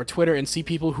Reddit or Twitter and see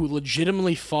people who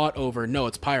legitimately fought over, no,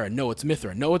 it's Pyra, no, it's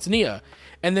Mithra, no, it's Nia,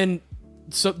 and then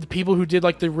so the people who did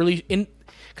like the really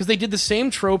because they did the same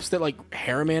tropes that like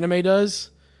harem anime does,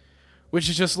 which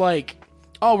is just like,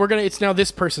 oh, it's now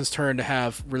this person's turn to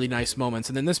have really nice moments,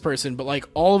 and then this person, but like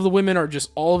all of the women are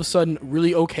just all of a sudden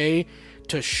really okay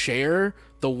to share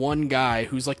the one guy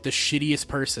who's like the shittiest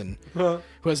person, who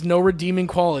has no redeeming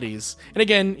qualities. And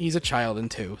again, he's a child in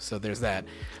 2, so there's that.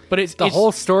 But it's The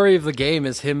whole story of the game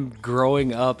is him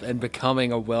growing up and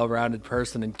becoming a well-rounded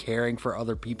person and caring for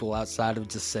other people outside of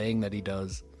just saying that he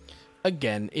does.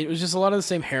 again, it was just a lot of the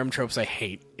same harem tropes I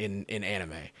hate in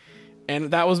anime.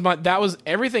 And that was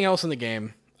everything else in the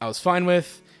game I was fine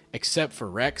with, except for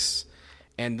Rex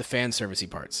and the fan servicey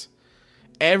parts.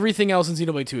 Everything else in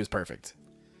Xenoblade 2 is perfect.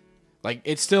 Like,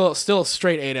 it's still a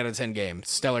straight 8 out of 10 game.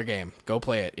 Stellar game. Go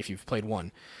play it if you've played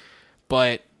 1.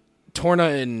 But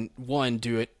Torna and 1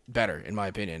 do it better, in my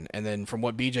opinion. And then from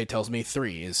what BJ tells me,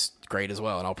 3 is great as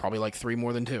well. And I'll probably like 3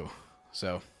 more than 2.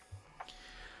 So...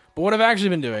 But what I've actually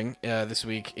been doing this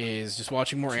week is just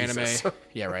watching more anime.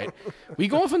 Yeah, right. We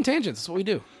go off on tangents. That's what we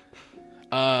do.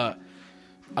 I've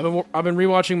been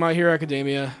rewatching My Hero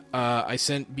Academia. I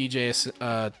sent BJ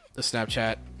a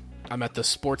Snapchat. I'm at the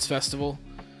sports festival,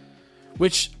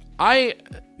 which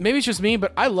maybe it's just me,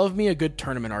 but I love me a good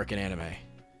tournament arc in anime.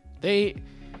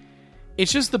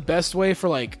 It's just the best way for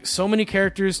like so many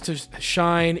characters to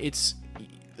shine. It's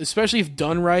especially if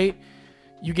done right,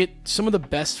 you get some of the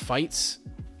best fights.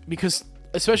 Because,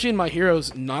 especially in My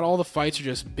Heroes, not all the fights are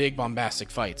just big, bombastic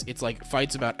fights. It's like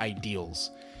fights about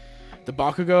ideals. The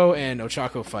Bakugo and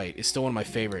Ochako fight is still one of my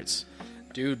favorites.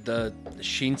 Dude, the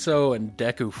Shinso and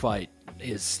Deku fight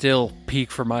is still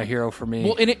peak for My Hero for me.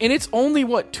 Well, and it's only,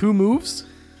 2 moves?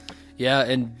 Yeah,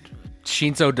 and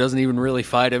Shinso doesn't even really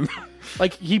fight him.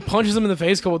 Like, he punches him in the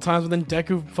face a couple of times, but then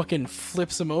Deku fucking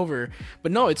flips him over.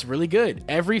 But no, it's really good.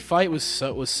 Every fight was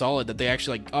solid. That they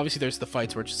actually, like, obviously there's the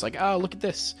fights where it's just like, oh, look at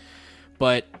this.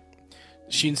 But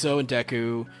Shinso and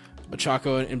Deku,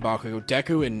 Ochako and Bakugo,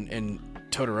 Deku and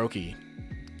Todoroki,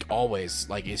 always,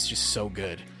 like, it's just so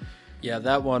good. Yeah,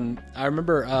 that one. I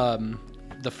remember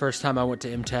the first time I went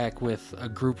to MTAC with a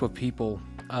group of people.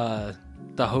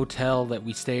 The hotel that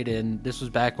we stayed in, this was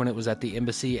back when it was at the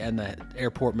embassy and the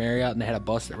airport Marriott, and they had a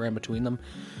bus that ran between them.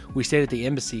 We stayed at the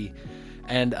embassy,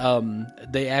 and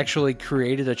they actually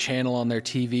created a channel on their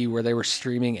TV where they were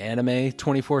streaming anime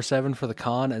 24/7 for the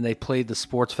con, and they played the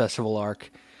sports festival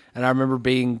arc. And I remember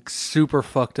being super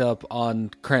fucked up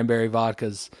on cranberry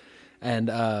vodkas and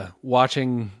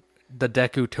watching the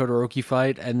Deku Todoroki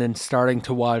fight, and then starting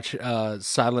to watch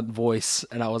Silent Voice,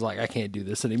 and I was like, I can't do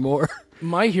this anymore.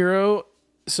 My Hero...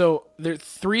 So, there are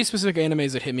 3 specific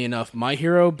animes that hit me enough. My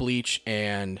Hero, Bleach,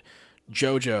 and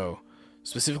JoJo.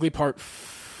 Specifically part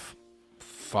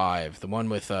 5. The one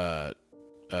with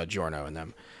Giorno in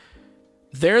them.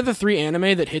 They're the 3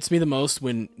 anime that hits me the most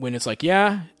when it's like,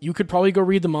 yeah, you could probably go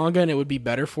read the manga and it would be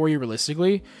better for you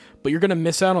realistically, but you're going to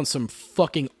miss out on some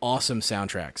fucking awesome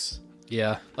soundtracks.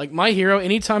 Yeah. Like, My Hero,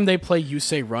 anytime they play You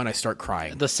Say Run, I start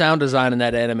crying. The sound design in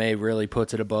that anime really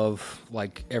puts it above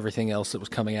like everything else that was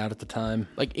coming out at the time.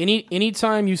 Like,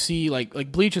 anytime you see,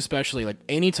 like Bleach especially, like,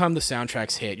 anytime the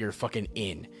soundtracks hit, you're fucking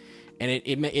in. And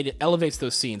it elevates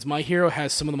those scenes. My Hero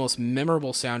has some of the most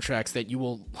memorable soundtracks that you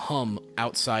will hum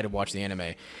outside of watching the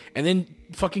anime. And then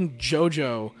fucking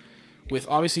JoJo, with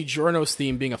obviously Giorno's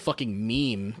theme being a fucking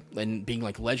meme and being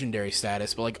like legendary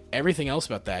status, but like everything else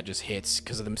about that just hits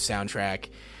because of the soundtrack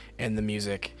and the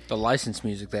music. The licensed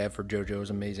music they have for JoJo is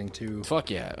amazing too. Fuck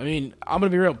yeah. I mean, I'm gonna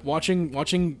be real.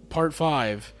 Watching part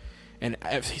 5 and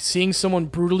seeing someone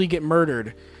brutally get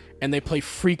murdered and they play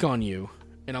Freak on You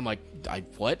and I'm like,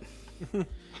 what?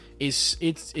 It's a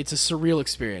surreal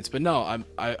experience. But no,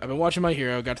 I've been watching My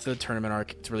Hero. Got to the tournament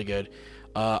arc. It's really good.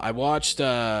 I watched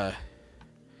what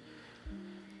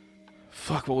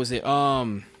was it?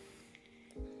 I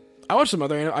watched some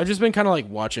other. I've just been kind of like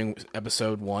watching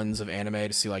episode 1s of anime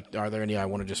to see like, are there any I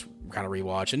want to just kind of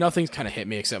rewatch? And nothing's kind of hit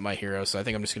me except My Hero, so I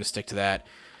think I'm just gonna stick to that.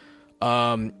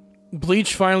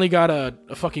 Bleach finally got a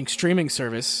fucking streaming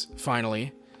service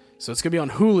finally, so it's gonna be on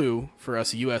Hulu for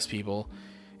us US people.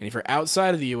 And if you're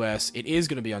outside of the US, it is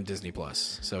going to be on Disney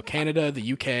Plus. So Canada,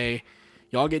 the UK,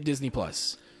 y'all get Disney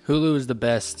Plus. Hulu is the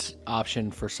best option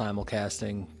for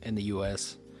simulcasting in the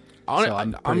US. So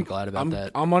I'm pretty glad about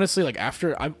that. I'm honestly like,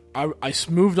 after I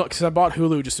moved on, because I bought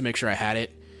Hulu just to make sure I had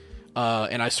it,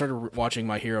 and I started watching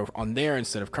My Hero on there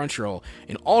instead of Crunchyroll.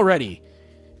 And already,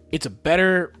 it's a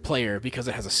better player because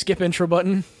it has a skip intro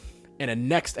button and a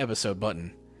next episode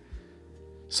button.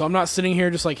 So I'm not sitting here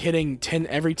just like hitting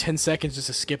every 10 seconds just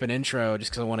to skip an intro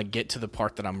just because I want to get to the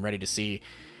part that I'm ready to see.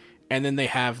 And then they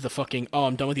have the fucking,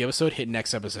 I'm done with the episode, hit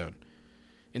next episode.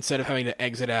 Instead of having to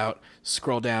exit out,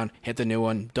 scroll down, hit the new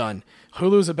one, done.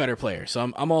 Hulu's a better player,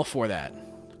 so I'm all for that.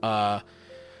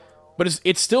 But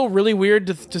it's still really weird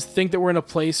to just think that we're in a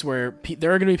place where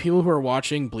there are going to be people who are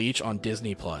watching Bleach on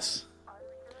Disney Plus.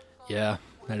 Yeah.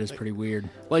 That is pretty weird.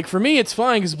 Like, for me, it's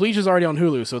fine because Bleach is already on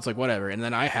Hulu, so it's like, whatever. And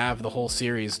then I have the whole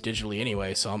series digitally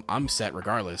anyway, so I'm set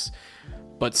regardless.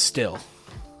 But still.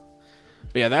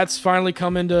 But yeah, that's finally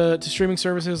coming to streaming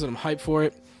services, and I'm hyped for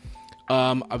it.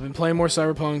 I've been playing more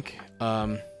Cyberpunk.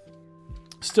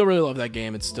 Still really love that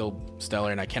game. It's still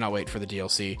stellar, and I cannot wait for the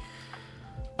DLC.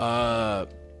 And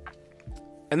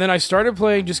then I started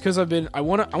playing just because I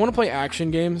want to play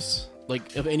action games,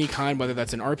 like, of any kind, whether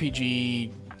that's an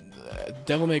RPG,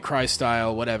 Devil May Cry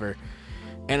style, whatever.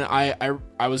 And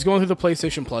I was going through the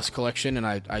PlayStation Plus collection, and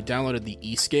I downloaded the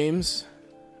East games,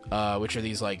 which are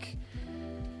these like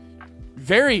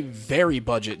very, very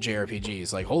budget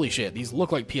JRPGs. Like, holy shit, these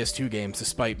look like PS2 games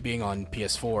despite being on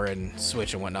PS4 and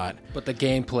Switch and whatnot. But the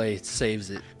gameplay saves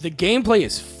it. The gameplay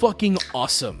is fucking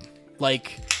awesome.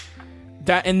 Like,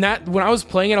 that when I was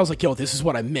playing it, I was like, yo, this is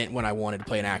what I meant when I wanted to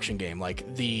play an action game.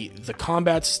 Like, the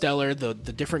combat's stellar, the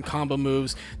different combo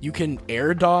moves. You can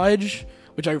air dodge,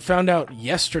 which I found out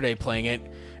yesterday playing it,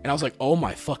 and I was like, oh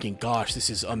my fucking gosh,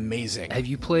 this is amazing. Have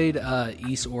you played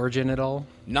East Origin at all?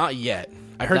 Not yet.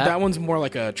 I heard that one's more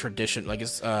like a tradition, like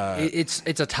it's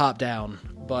a top down,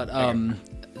 but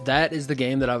that is the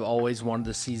game that I've always wanted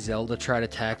to see Zelda try to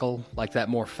tackle, like that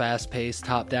more fast-paced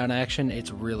top-down action. It's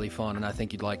really fun, and I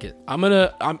think you'd like it.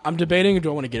 I'm debating,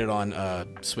 do I want to get it on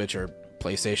Switch or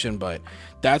PlayStation, but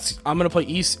I'm gonna play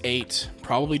East 8,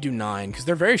 probably do 9, because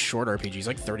they're very short RPGs,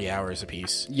 like 30 hours a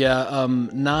piece. Yeah,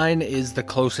 9 is the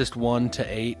closest one to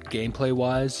 8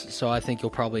 gameplay-wise, so I think you'll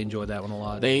probably enjoy that one a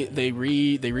lot. They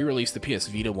re-released the PS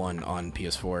Vita one on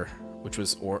PS4, which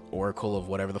was Oracle of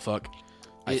whatever the fuck.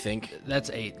 I think that's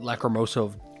 8. Lacrimosa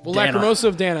of Dana. Lacrimosa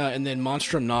of Dana, and then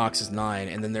Monstrum Nox is 9,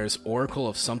 and then there's Oracle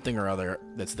of something or other.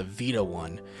 That's the Vita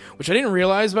one, which I didn't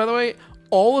realize, by the way.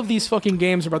 All of these fucking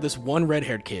games are about this one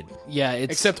red-haired kid. Yeah,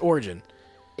 except Origin.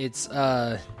 It's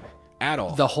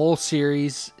Adol. The whole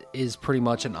series is pretty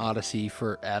much an odyssey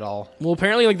for Adol. Well,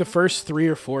 apparently, like the first 3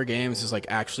 or 4 games is like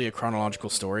actually a chronological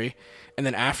story, and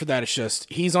then after that, it's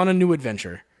just he's on a new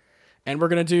adventure. And we're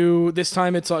going to do, this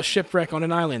time it's a shipwreck on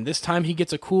an island. This time he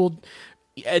gets a cool,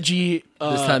 edgy...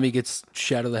 this time he gets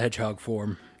Shadow the Hedgehog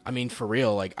form. I mean, for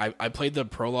real. Like, I played the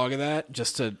prologue of that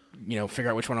just to, figure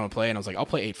out which one I want to play. And I was like, I'll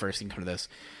play 8 first and come to this.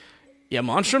 Yeah,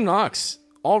 Monstrum Nox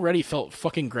already felt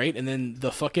fucking great. And then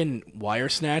the fucking wire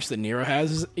snatch that Nero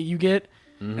has you get.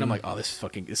 Mm-hmm. And I'm like, oh, this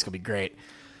could be great.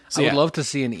 So, I would love to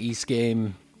see an East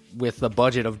game with the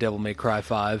budget of Devil May Cry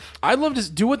 5. I'd love to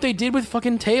do what they did with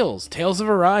fucking Tales. Tales of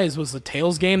Arise was the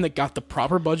Tales game that got the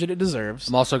proper budget it deserves.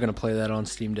 I'm also going to play that on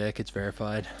Steam Deck. It's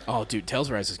verified. Oh, dude, Tales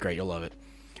of Arise is great. You'll love it.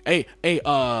 Hey,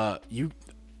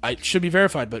 I should be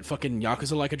verified, but fucking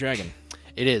Yakuza Like a Dragon.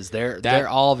 It is. They're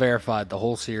all verified, the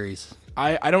whole series.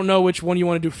 I don't know which one you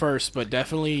want to do first, but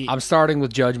definitely... I'm starting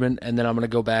with Judgment, and then I'm going to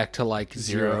go back to, like,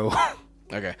 0.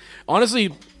 Okay.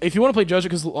 Honestly, if you want to play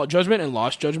Judgment, because Judgment and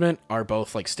Lost Judgment are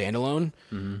both like standalone,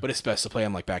 but it's best to play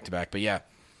them like back to back. But yeah,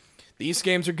 the East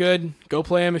games are good. Go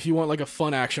play them if you want like a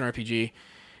fun action RPG.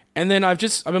 And then I've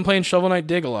been playing Shovel Knight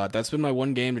Dig a lot. That's been my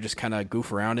one game to just kind of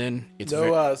goof around in. It's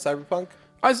Cyberpunk.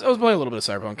 I was playing a little bit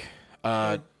of Cyberpunk.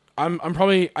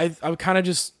 I've kind of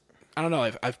just, I don't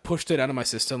know. I've pushed it out of my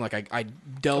system. Like I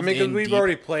delved in. Because we've deep.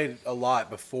 already played a lot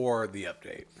before the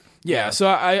update. Yeah, so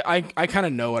I kind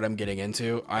of know what I'm getting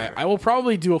into. I will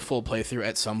probably do a full playthrough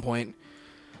at some point,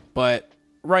 but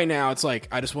right now it's like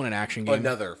I just want an action game.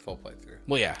 Another full playthrough.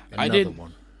 Well, yeah, Another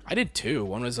one. I did 2.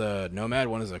 One was a Nomad,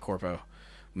 one is a Corpo,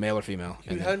 male or female.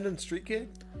 You And then- hadn't done Street Kid?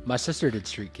 My sister did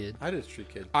Street Kid. I did Street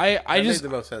Kid. I That just made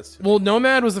the most sense to me. well,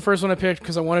 Nomad was the first one I picked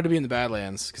because I wanted to be in the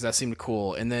Badlands because that seemed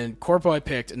cool, and then Corpo I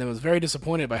picked, and then was very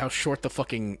disappointed by how short the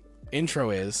fucking intro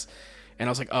is, and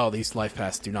I was like, oh, these life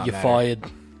paths do not You matter. fired.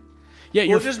 Yeah, Well,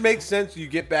 you're it just makes sense. You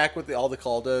get back with all the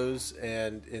Caldos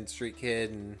and in Street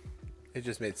Kid, and it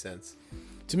just made sense.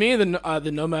 to me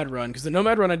the Nomad run because the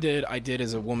Nomad run I did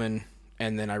as a woman,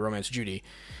 and then I romanced Judy,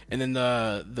 and then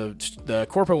the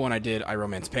Corpo one I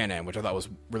romanced Panam, which I thought was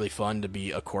really fun to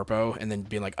be a Corpo, and then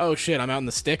being like, oh shit, I'm out in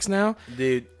the sticks now.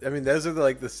 Dude, I mean, those are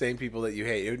like the same people that you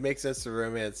hate. It would make sense to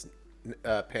romance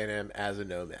Pan Am as a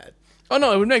nomad. Oh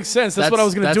no, it would make sense. That's what I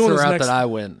was gonna do. That's In the this route next... that I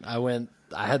went.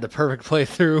 I had the perfect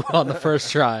playthrough on the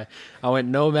first try. I went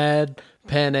Nomad,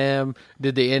 Pan Am,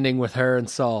 did the ending with her and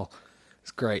Saul.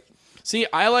 It's great. See,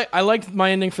 I liked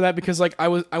my ending for that because like I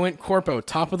went Corpo,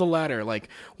 top of the ladder, like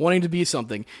wanting to be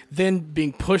something, then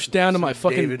being pushed down to my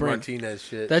fucking David brink. Martinez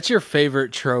shit. That's your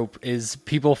favorite trope is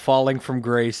people falling from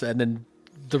grace and then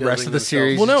the rest of the themselves.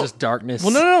 series Well, no. is just darkness.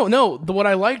 Well, no. What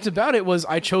I liked about it was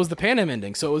I chose the Pan Am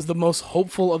ending, so it was the most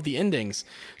hopeful of the endings.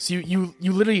 So you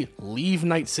literally leave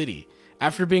Night City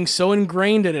after being so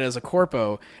ingrained in it as a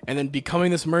Corpo, and then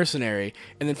becoming this mercenary,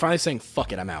 and then finally saying,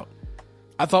 fuck it, I'm out.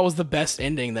 I thought was the best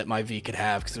ending that my V could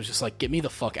have, because it was just like, get me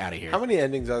the fuck out of here. How many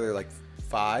endings are there? Like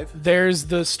 5? There's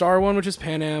the Star one, which is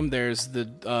Pan Am. There's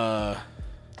the,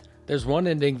 There's one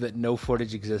ending that no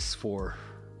footage exists for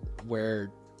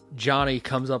where Johnny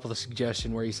comes up with a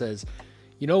suggestion where he says,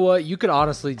 you know what, you could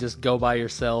honestly just go by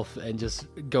yourself and just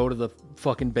go to the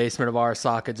fucking basement of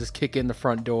Arasaka, just kick in the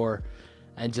front door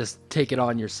and just take it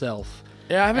on yourself.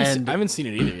 yeah, I And- haven't seen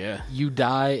it either, yeah. You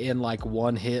die in like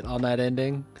one hit on that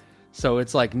ending, so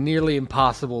it's like nearly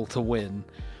impossible to win.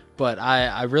 But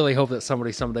I really hope that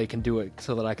somebody someday can do it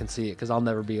so that I can see it, because I'll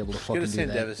never be able to Get fucking a do San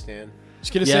that. Devistan.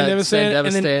 Just get a Yeah, San San Devistan, and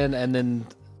then Devistan, and then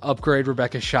upgrade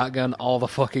Rebecca's shotgun all the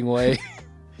fucking way.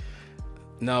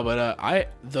 no, but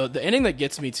the ending that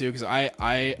gets me too, because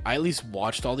I at least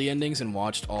watched all the endings and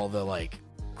watched all the like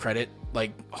credit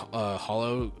like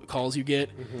hollow calls you get.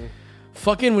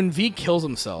 Fucking when V kills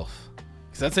himself,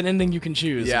 because that's an ending you can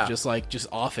choose. Yeah. Just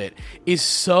off it is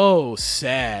so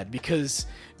sad because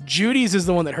Judy's is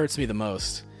the one that hurts me the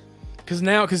most. Because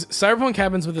Cyberpunk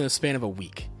happens within a span of a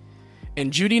week,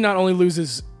 and Judy not only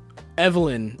loses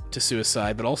Evelyn to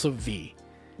suicide, but also V.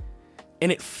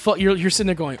 And you're sitting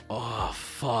there going, oh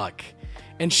fuck,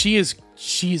 and she's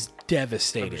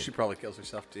devastated. She probably kills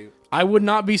herself too. I would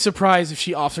not be surprised if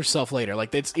she offs herself later.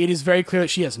 Like it is very clear that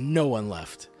she has no one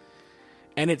left,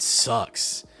 and it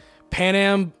sucks. Pan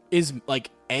Am is like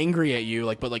angry at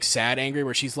you, but sad angry,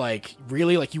 where she's like,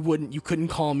 really, like you couldn't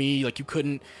call me, like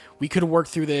we could have worked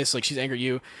through this. Like she's angry at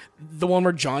you. The one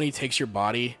where Johnny takes your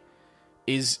body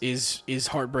is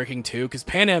heartbreaking too, because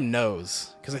Pan Am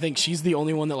knows, because I think she's the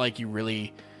only one that like you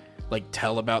really like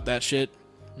tell about that shit.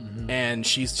 And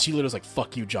she literally was like,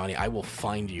 fuck you, Johnny, I will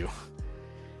find you.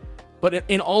 But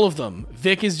in all of them,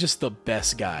 Vic is just the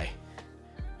best guy.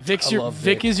 Vic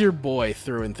Vic. is your boy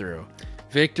through and through.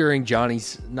 Vic during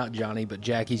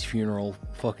Jackie's funeral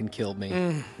fucking killed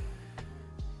me.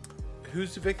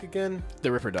 Who's Vic again?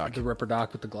 The Ripper Doc. The Ripper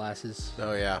Doc with the glasses.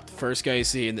 Oh yeah. First guy you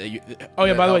see. And oh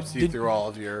yeah, That by the way, helps you through all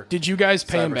of your did you guys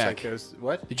pay him cyber back? psychos.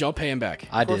 What? Did y'all pay him back?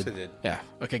 I Of course did. I did. Yeah.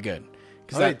 Okay, good. I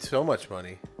Because made so much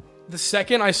money. the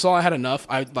second I saw I had enough,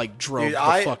 I like drove Dude, the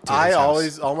I fuck to his house.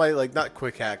 always all my like not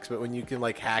quick hacks, but when you can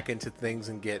like hack into things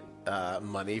and get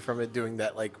money from it, doing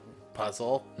that like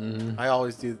puzzle, I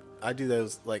always do. I do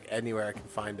those like anywhere I can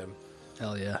find them.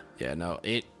 Hell yeah. Yeah, no,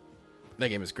 that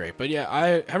game is great. But yeah, I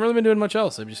haven't really been doing much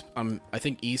else. I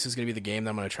think East is gonna be the game that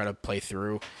I'm gonna try to play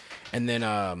through, and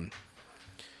then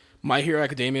My Hero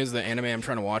Academia is the anime I'm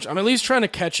trying to watch. I'm at least trying to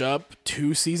catch up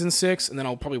to season 6, and then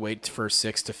I'll probably wait for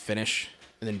 6 to finish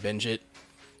and then binge it,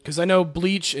 because I know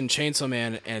Bleach and Chainsaw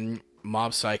Man and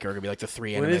Mob Psycho are gonna be like the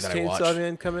 3 When anime is that I watch. Chainsaw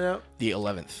Man coming out? The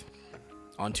 11th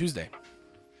on Tuesday.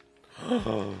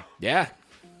 Yeah.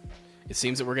 It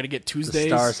seems that we're gonna get The Tuesdays.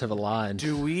 stars have aligned.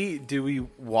 Do we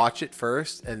watch it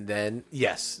first and then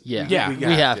yes? Yeah. Yeah. We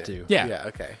have to. Yeah. Yeah.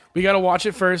 Okay. We gotta watch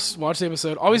it first. Watch the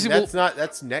episode. Obviously,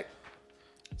 That's next.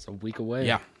 It's a week away.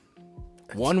 yeah,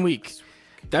 1 week.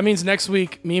 That means next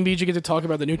week, me and BG get to talk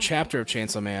about the new chapter of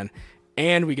Chainsaw Man,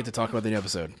 and we get to talk about the new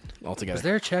episode all together. Is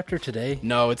there a chapter today?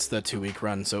 No, it's the 2-week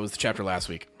run. So it was the chapter last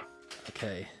week.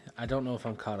 Okay. I don't know if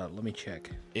I'm caught up. Let me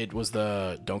check. It was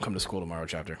the "Don't Come to School Tomorrow"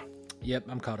 chapter. Yep,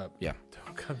 I'm caught up. Yeah.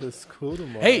 Don't come to school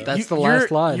tomorrow. Hey, That's the you're-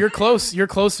 last line. You're close. You're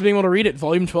close to being able to read it.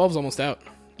 Volume 12 is almost out,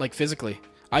 like physically.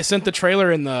 I sent the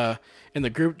trailer in the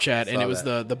group chat, and Saw it was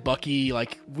that. the Bucky,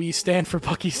 like, we stand for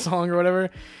Bucky song or whatever.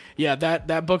 Yeah,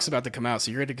 that book's about to come out,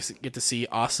 so you're going to get to see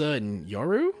Asa and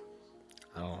Yoru?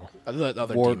 Oh, The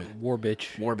other war demon.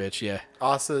 bitch. War bitch, yeah.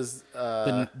 Asa's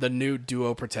The new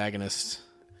duo protagonist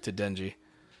to Denji.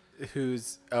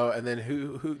 and then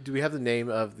who do we have the name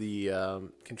of the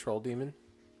control demon?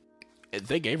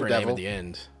 They gave her a The name devil? at the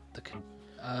end.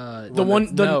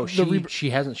 No, she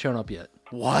hasn't shown up yet.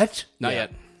 What? Not Yeah.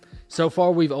 yet. So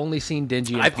far, we've only seen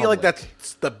Denji. In I feel like public.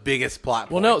 that's the biggest plot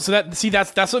Well, point. no. So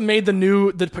that's what made the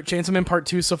Chainsaw Man Part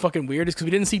 2 so fucking weird, is because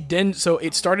we didn't see So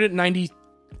it started at 98.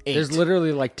 There's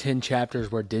literally like 10 chapters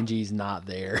where Denji's not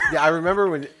there. Yeah, I remember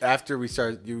when after we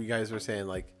started, you guys were saying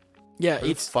like, Yeah, who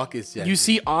the it's fuck is Denji? you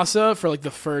see Asa for like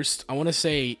the first. I want to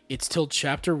say it's till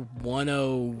chapter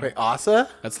 10. Wait, Asa?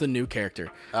 That's the new character.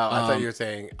 Oh, I thought you were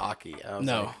saying Aki. I was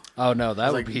No, like, Oh no,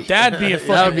 that would like, be that'd be a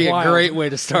fucking that would be a wild. great way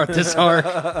to start this arc.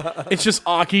 It's just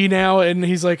Aki now, and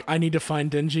he's like, I need to find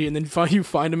Denji, and then you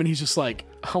find him, and he's just like,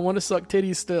 I want to suck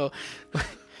titties still.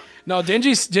 No,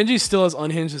 Denji's still as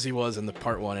unhinged as he was in the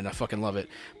part 1, and I fucking love it.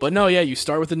 But no, yeah, you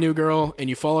start with the new girl, and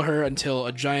you follow her until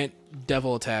a giant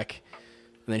devil attack,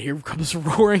 and then here comes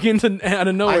roaring out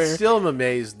of nowhere. I still am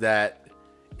amazed that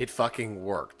it fucking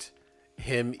worked.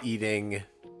 Him eating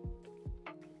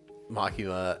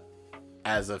Makima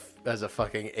as a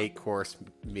fucking 8-course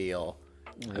meal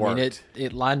worked. I mean,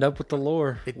 it lined up with the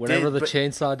lore. It Whenever did, the but-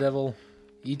 chainsaw devil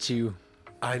eats you,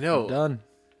 I know. done.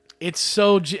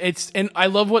 And I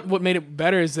love what made it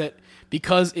better is that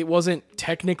because it wasn't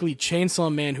technically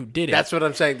Chainsaw Man who did it. That's what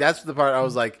I'm saying. That's the part I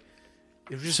was like,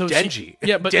 it was just So she- Denji.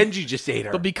 yeah, but- Denji just ate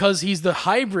her. but because he's the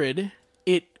hybrid,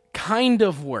 it kind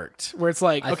of worked. Where it's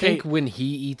like, I okay, think when he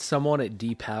eats someone, it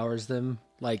depowers them.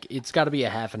 Like it's got to be a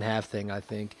half and half thing. I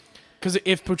think. because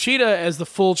if Pochita as the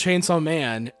full Chainsaw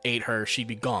Man ate her, she'd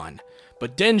be gone.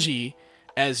 But Denji,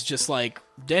 as just like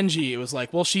Denji, it was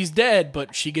like, well, she's dead,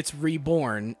 but she gets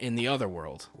reborn in the other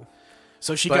world.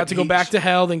 So she But got to go he- back to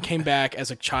hell, then came back as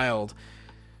a child,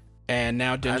 and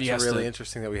now Denji has That's really to.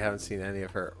 interesting that we haven't seen any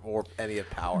of her or any of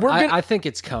Power. We're gonna- I think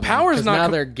it's coming. Power's 'cause not now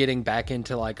com- they're getting back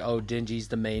into like, oh, Denji's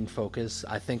the main focus.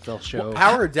 I think they'll show.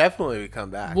 Power definitely would come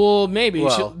back. Well, maybe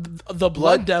Well, the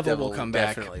Blood Devil will come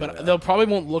back, definitely but will. they'll probably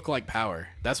won't look like Power.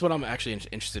 That's what I'm actually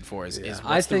interested for. Is I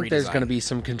what's the think there's redesign. going to be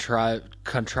some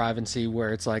contrivancy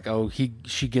where it's like, oh,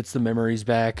 she gets the memories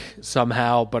back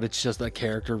somehow, but it's just a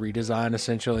character redesign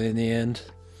essentially in the end.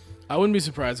 I wouldn't be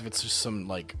surprised if it's just some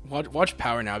like watch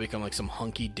Power now become like some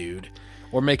hunky dude.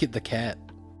 Or make it the cat,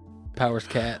 Power's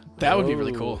cat. That would be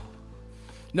really cool.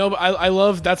 No, but I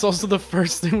love that's also the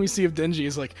first thing we see of Denji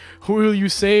is like, who will you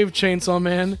save, Chainsaw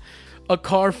Man? A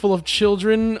car full of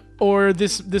children or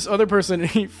this other person? And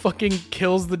he fucking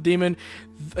kills the demon.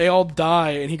 They all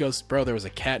die, and he goes, bro, there was a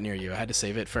cat near you. I had to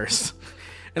save it first.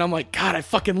 And I'm like, God, I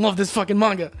fucking love this fucking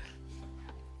manga.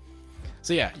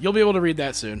 So yeah, you'll be able to read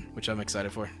that soon, which I'm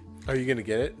excited for. Are you gonna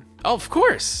get it? Oh, of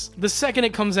course. The second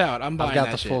it comes out, I'm buying I've got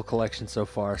that the shit. full collection so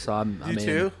far, so I'm You in.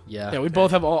 too? Yeah. Yeah, we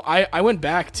both have all. I went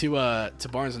back to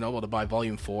Barnes and Noble to buy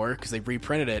Volume 4 because they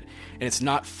reprinted it, and it's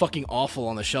not fucking awful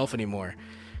on the shelf anymore.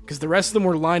 Because the rest of them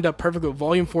were lined up perfectly.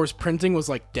 Volume 4's printing was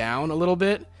like down a little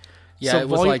bit. Yeah, So it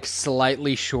was volume- like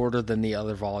slightly shorter than the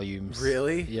other volumes.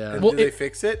 Really? Yeah. And Well, did they it-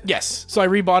 fix it? Yes, so I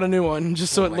rebought a new one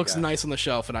just so it my looks God. nice on the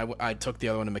shelf, and I took the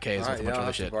other one to McKay's All with right, a bunch yeah, of I'll other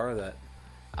have to shit. borrow that.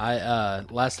 I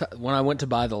when I went to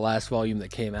buy the last volume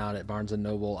that came out at Barnes and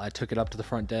Noble, I took it up to the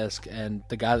front desk, and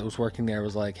the guy that was working there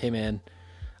was like, "Hey man,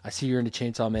 I see you're into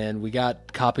Chainsaw Man. We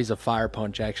got copies of Fire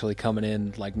Punch actually coming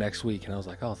in like next week." And I was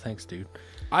like, "Oh, thanks, dude."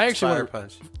 I actually Fire want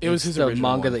Punch. it was It's his the original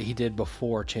manga one. that he did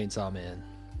before Chainsaw Man.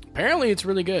 Apparently, it's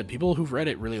really good. People who've read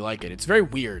it really like it. It's very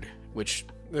weird, which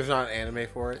There's not an anime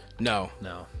for it. no.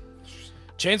 No,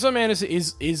 Chainsaw Man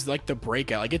is like the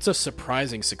breakout. Like it's a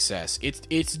surprising success.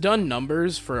 It's done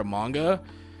numbers for a manga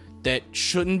that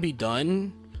shouldn't be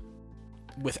done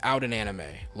without an anime.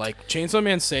 Like Chainsaw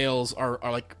Man sales are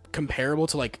like comparable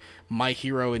to like My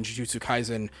Hero and Jujutsu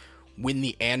Kaisen when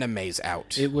the anime's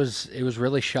out. it was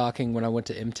really shocking when I went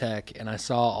to MTech and I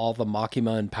saw all the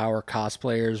Makima and Power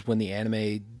cosplayers when the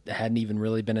anime hadn't even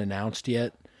really been announced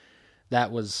yet.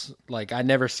 That was like, I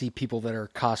never see people that are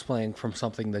cosplaying from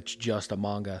something that's just a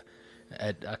manga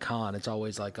at a con. It's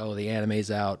always like, oh, the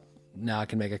anime's out, now I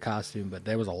can make a costume. But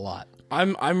there was a lot.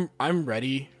 I'm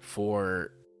ready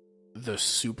for the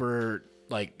super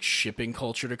like shipping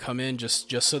culture to come in just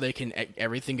so they can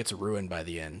everything gets ruined by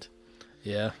the end.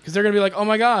 Yeah, Because they're going to be like, oh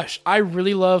my gosh, I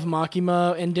really love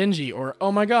Makima and Denji. Or,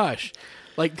 oh my gosh.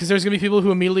 Like, because there's going to be people who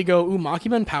immediately go, ooh,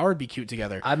 Makima and Power would be cute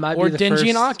together. I might or be the Denji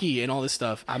and first- Aki and all this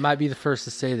stuff. I might be the first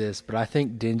to say this, but I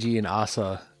think Denji and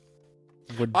Asa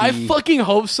would be. I fucking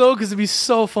hope so because it'd be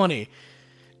so funny.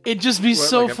 It'd just be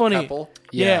so like a funny. couple?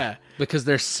 Yeah. Because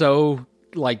they're so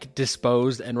like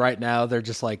disposed, and right now they're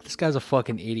just like, this guy's a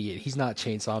fucking idiot. He's not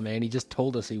Chainsaw Man. He just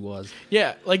told us he was.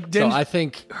 Yeah, like So Denji. I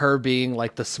think her being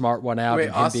like the smart one out. Wait,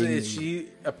 and him Austin, being, is she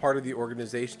a part of the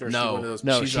organization or is No. she one of those?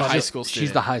 No, she's she's a high just- school She's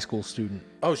student. the high school student.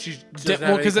 Oh, she doesn't well, have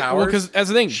any because powers? that's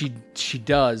the thing. She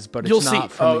does, but You'll it's see.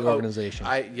 not from the organization.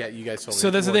 Yeah, you guys told me. So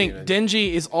that's the before thing. even.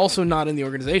 Denji is also not in the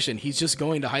organization. He's just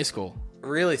going to high school.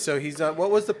 Really? So he's not. What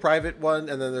was the private one,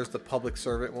 and then there's the public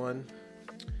servant one.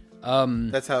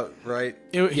 That's how, right?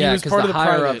 He Yeah, was because part the of the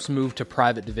higher private ups moved to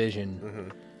private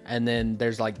division, and then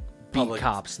there's like beat Public-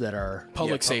 cops that are.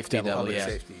 public Yeah, safety double though. public Yeah.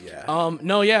 safety. Yeah.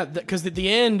 No, yeah, because at the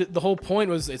end, the whole point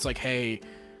was it's like, hey,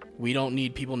 we don't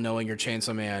need people knowing you're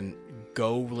Chainsaw Man.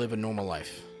 Go live a normal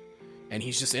life. And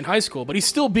he's just in high school, but he's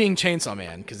still being Chainsaw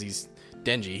Man because he's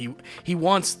Denji. He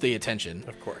wants the attention.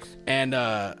 Of course. And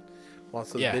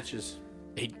Wants those yeah. bitches.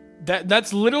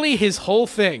 that's literally his whole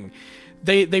thing.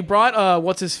 They brought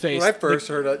what's his face? When I first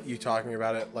heard you talking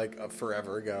about it like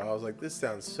forever ago, I was like, "This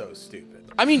sounds so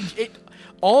stupid." I mean,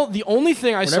 the only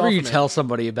thing I saw. Whenever you from tell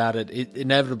somebody about it, it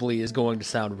inevitably is going to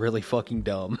sound really fucking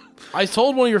dumb. I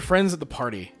told one of your friends at the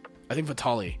party, I think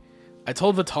Vitali. I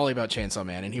told Vitali about Chainsaw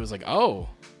Man, and he was like, "Oh,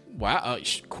 wow,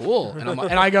 cool." And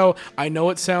I go, "I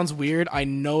know it sounds weird. I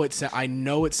know it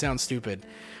sounds stupid,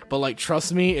 but like,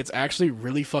 trust me, it's actually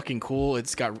really fucking cool.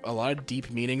 It's got a lot of deep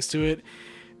meanings to it.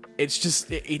 It's just,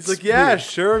 it's It's like, yeah, weird.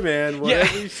 sure, man.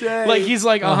 Whatever you say. Like he's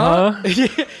like,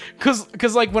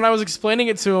 because like when I was explaining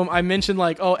it to him, I mentioned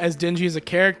like, oh, as Denji is a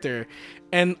character,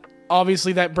 and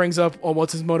obviously that brings up, oh,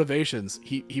 what's his motivations?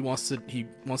 He wants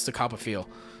to cop a feel,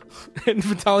 and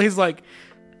Vitali's like,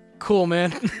 cool,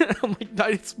 man. I'm like, "No,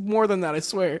 it's more than that, I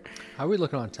swear." How are we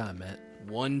looking on time, Matt?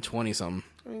 120 something.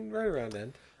 I mean, right around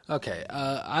end. Okay,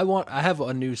 I have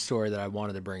a news story that I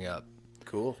wanted to bring up.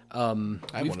 Cool.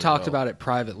 We've talked about it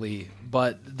privately,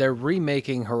 but they're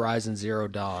remaking Horizon Zero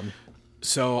Dawn.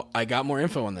 So I got more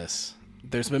info on this.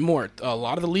 There's been more. A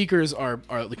lot of the leakers are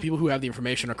the people who have the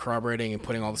information are corroborating and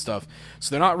putting all the stuff.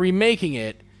 So they're not remaking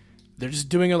it. They're just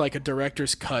doing a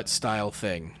director's cut style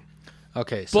thing.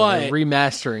 Okay, so But- they're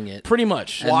remastering it. Pretty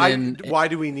much. And Why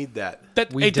do we need that?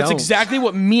 That's We don't. exactly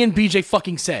what me and BJ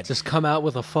fucking said. Just come out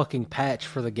with a fucking patch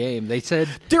for the game. They said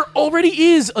There already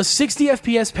is a 60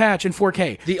 FPS patch in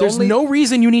 4K. There's only- no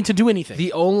reason you need to do anything.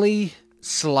 the only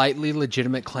slightly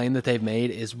legitimate claim that they've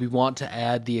made is we want to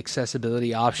add the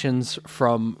accessibility options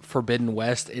from Forbidden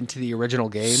West into the original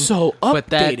game. So but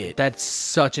update it. That's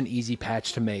such an easy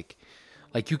patch to make.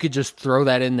 Like you could just throw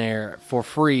that in there for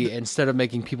free instead of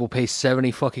making people pay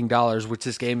 $70 fucking dollars, which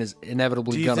this game is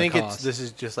inevitably Do you gonna think cost. this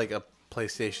is just like a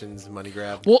PlayStation's money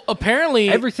grab? well, apparently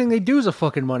Everything they do is a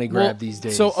fucking money grab well, these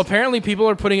days. So apparently people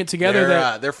are putting it together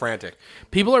They're frantic.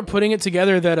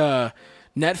 that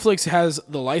Netflix has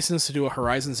the license to do a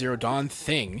Horizon Zero Dawn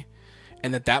thing,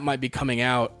 and that might be coming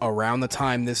out around the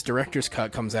time this director's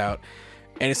cut comes out.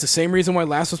 And it's the same reason why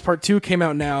Last of Us Part 2 came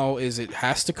out now, is it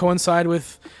has to coincide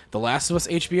with the Last of Us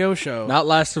HBO show. Not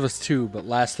Last of Us 2, but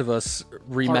Last of Us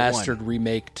remastered,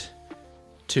 remaked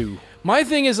 2. My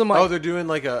thing is, I'm like, Oh, they're doing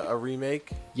like a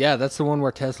remake. Yeah, that's the one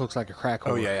where Tess looks like a crack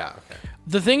whore. Oh yeah. Okay.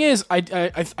 the thing is, I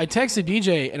texted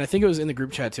BJ, and I think it was in the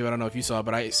group chat too. I don't know if you saw it,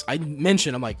 but I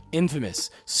mentioned, I'm like,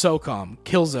 Infamous, SOCOM,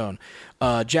 Killzone,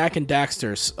 Jack and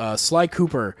Daxter, Sly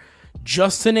Cooper,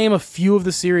 just to name a few of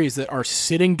the series that are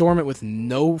sitting dormant with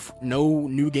no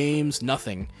new games,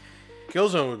 nothing.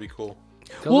 Killzone would be cool.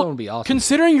 Killzone would be awesome.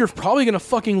 Considering you're probably gonna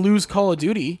fucking lose Call of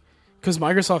Duty because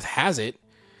Microsoft has it,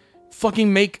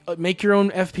 fucking make your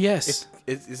own FPS.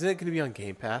 Isn't it going to be on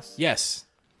Game Pass? Yes.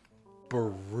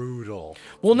 Brutal.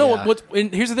 Well, no. Yeah.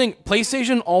 And here's the thing: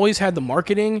 PlayStation always had the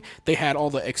marketing. They had all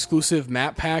the exclusive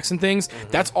map packs and things.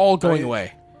 That's all going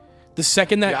away. The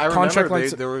second that Yeah, I contract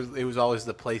remember length, it was always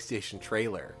the PlayStation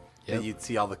trailer. Yep. That you'd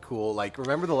see all the cool, like,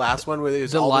 remember the last one where it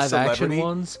was The all live the action celebrity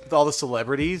ones? with all the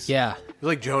celebrities? Yeah. It was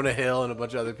like Jonah Hill and a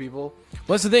bunch of other people. well,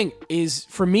 that's the thing is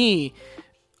for me,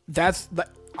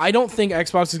 I don't think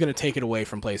Xbox is going to take it away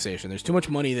from PlayStation. There's too much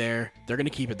money there. They're going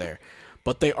to keep it there.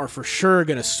 But they are for sure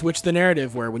going to switch the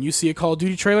narrative where when you see a Call of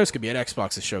Duty trailer, it's going to be at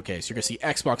Xbox's showcase. You're going to see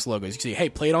Xbox logos. You can see, hey,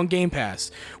 play it on Game Pass.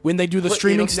 When they do the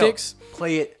streaming sticks.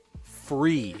 Play it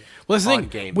free. Well, that's the on thing.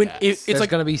 Game When Pass. it's There's like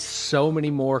going to be so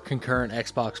many more concurrent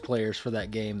Xbox players for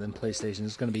that game than PlayStation.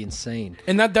 It's going to be insane.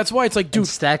 and that's why it's like, dude, And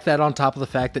stack that on top of the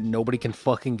fact that nobody can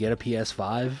fucking get a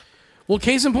PS5. well,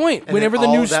 case in point, And whenever then the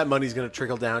all news that money's going to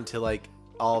trickle down to like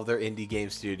all of their indie game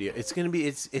studio. It's going to be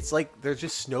it's like they're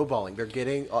just snowballing. They're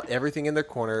getting everything in their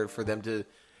corner for them to,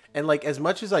 and like as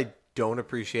much as I don't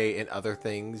appreciate in other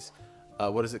things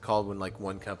what is it called when like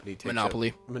one company takes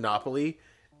Monopoly. Monopoly.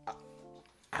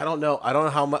 I don't know. I don't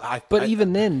know how much. But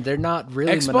even then, they're not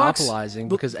really Xbox? monopolizing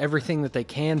because everything that they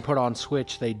can put on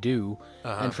Switch, they do.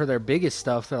 And for their biggest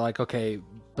stuff, they're like, okay,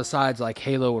 besides like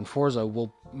Halo and Forza,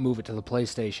 we'll move it to the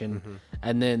PlayStation.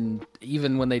 And then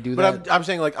even when they do that, I'm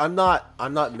saying like I'm not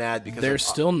mad because They're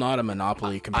still not a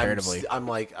monopoly comparatively.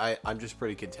 I'm just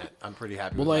pretty content. I'm pretty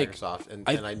happy Well, with like, Microsoft, and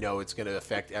I know it's going to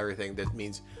affect everything. That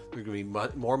means there's going to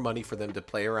be more money for them to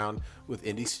play around with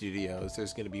indie studios.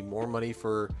 There's going to be more money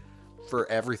for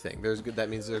everything. That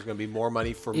means there's going to be more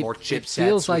money for more chipsets. It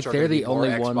feels like which are they're gonna be the only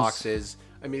more ones. Xboxes.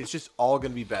 I mean, it's just all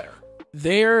going to be better.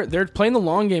 They're playing the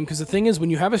long game because the thing is, when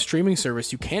you have a streaming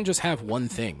service, you can't just have one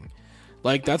thing.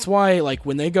 Like, that's why, like,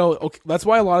 when they go, okay, that's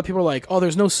why a lot of people are like, oh,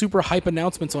 there's no super hype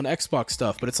announcements on Xbox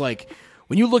stuff. But it's like,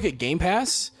 when you look at Game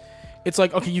Pass, it's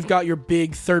like, okay, you've got your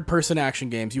big third-person action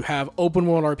games. You have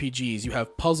open-world RPGs. You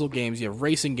have puzzle games. You have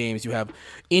racing games. You have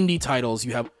indie titles.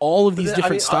 You have all of these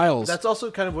different styles. That's also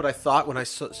kind of what I thought when I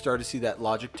started to see that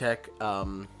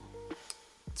Logitech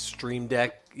Stream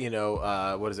Deck,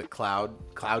 what is it, cloud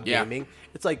Yeah. gaming.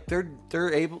 It's like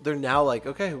they're now like,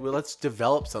 okay, well, let's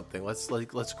develop something.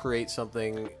 Let's create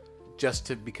something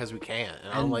because we can.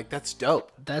 And I'm like, that's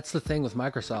dope. that's the thing with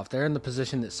Microsoft. They're in the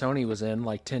position that Sony was in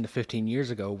like 10 to 15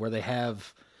 years ago, where they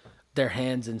have their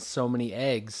hands in so many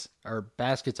eggs or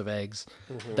baskets of eggs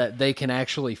that they can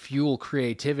actually fuel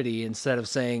creativity instead of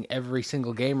saying every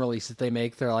single game release that they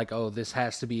make, they're like, oh, this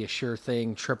has to be a sure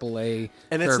thing, AAA.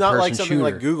 And it's not like something shooter.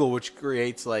 like Google, which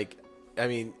creates like, I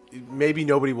mean, maybe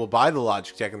nobody will buy the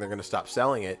Logitech and they're going to stop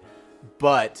selling it,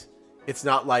 but it's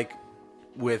not like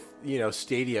with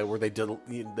Stadia where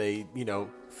they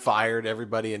fired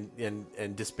everybody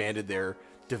and disbanded their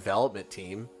development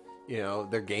team,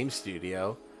 their game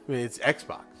studio. I mean, it's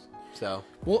Xbox, so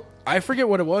Well, I forget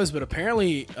what it was, but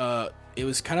apparently it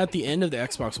was kind of at the end of the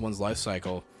Xbox One's life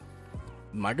cycle.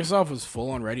 Microsoft was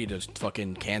full on ready to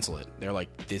fucking cancel it. They're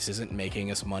like, this isn't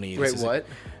making us money. Wait, what?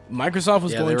 Microsoft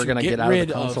was Yeah, going they were to gonna get get out of the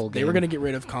rid console of. They were game. going to get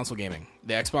rid of console gaming.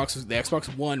 The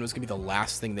Xbox One was going to be the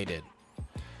last thing they did.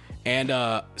 And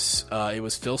it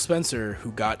was Phil Spencer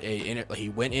who he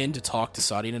went in to talk to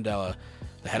Satya Nadella,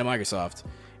 the head of Microsoft,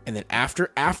 and then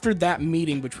after that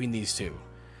meeting between these two,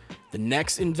 the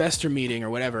next investor meeting or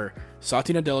whatever,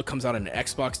 Satya Nadella comes out in an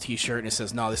Xbox T-shirt and it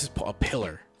says, "No, this is a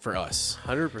pillar for us."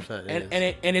 100%.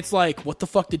 And it's like, what the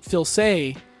fuck did Phil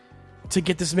say to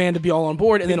get this man to be all on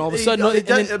board? And then all of a sudden, that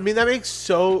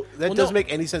doesn't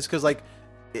make any sense because like.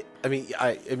 I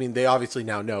mean, they obviously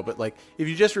now know, but like, if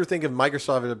you just were to think of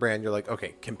Microsoft as a brand, you're like,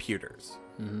 okay, computers.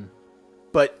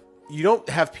 But you don't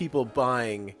have people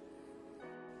buying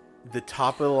the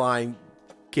top of the line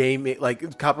game,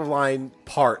 like top of the line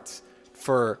parts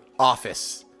for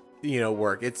office,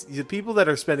 work. It's the people that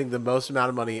are spending the most amount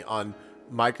of money on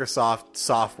Microsoft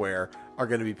software are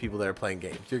going to be people that are playing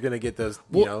games. You're going to get those,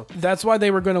 That's why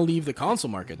they were going to leave the console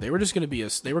market. They were just going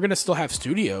to they were going to still have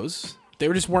studios. They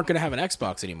just weren't going to have an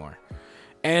Xbox anymore.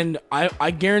 And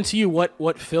I guarantee you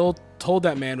what Phil told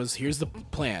that man was, here's the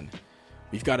plan.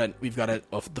 We've got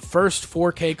the first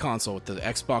 4K console with the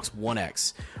Xbox One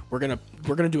X. We're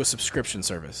gonna do a subscription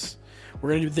service. We're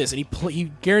gonna do this, and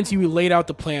he guarantee he laid out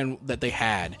the plan that they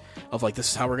had of like, this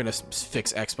is how we're gonna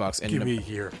fix Xbox. And give me a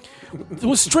year. It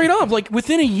was straight up like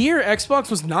within a year,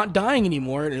 Xbox was not dying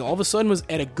anymore, and all of a sudden was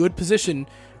at a good position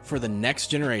for the next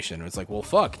generation. It's like, well,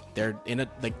 fuck, they're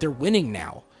winning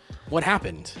now. What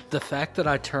happened? The fact that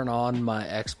I turn on my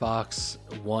Xbox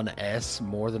One S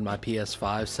more than my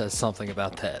PS5 says something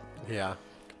about that. Yeah.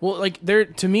 Well, like,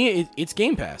 to me, it's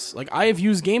Game Pass. Like, I have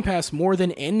used Game Pass more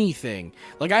than anything.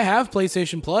 Like, I have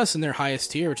PlayStation Plus in their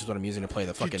highest tier, which is what I'm using to play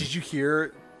the fucking... Did you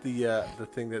hear the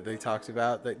thing that they talked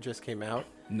about that just came out?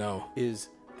 No. Is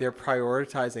they're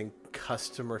prioritizing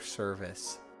customer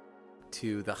service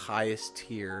to the highest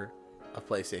tier of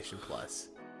PlayStation Plus.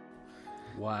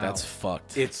 Wow. That's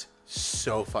fucked. It's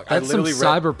so fucked. That's some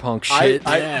cyberpunk shit.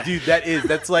 Dude,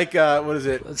 that's like, what is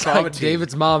it? It's Trauma like Team.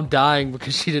 David's mom dying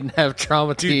because she didn't have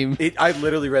Trauma Team. I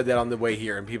literally read that on the way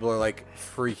here, and people are like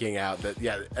freaking out.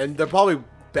 And they're probably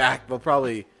back.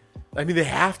 I mean, they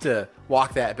have to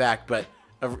walk that back, but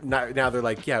now they're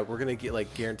like, yeah, we're gonna get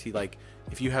like guaranteed, like,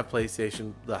 if you have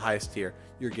PlayStation, the highest tier,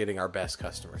 you're getting our best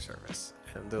customer service.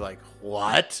 And they're like,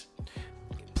 what?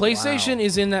 PlayStation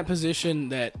is in that position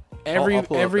that every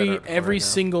now.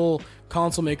 single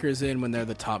console maker is in when they're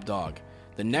the top dog.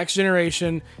 The next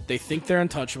generation, they think they're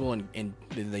untouchable and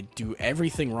they do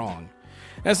everything wrong.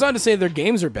 That's not to say their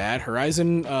games are bad.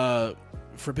 Horizon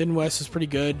Forbidden West is pretty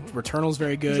good. Returnal's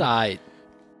very good. It's aight.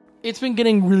 It's been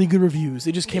getting really good reviews.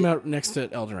 It just came out next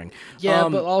to Elden Ring. Yeah,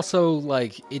 but also,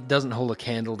 like, it doesn't hold a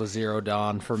candle to Zero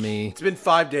Dawn for me. It's been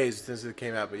 5 days since it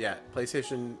came out, but yeah,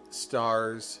 PlayStation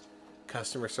stars,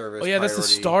 customer service. Oh yeah, that's the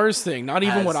stars thing. Not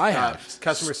even what I have.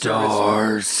 Customer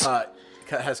Stars. service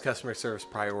has customer service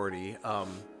priority.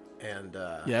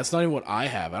 Yeah, that's not even what I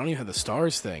have. I don't even have the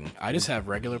stars thing. I just have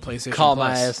regular PlayStation Call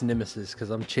Plus. my ass Nemesis,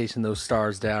 because I'm chasing those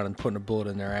stars down and putting a bullet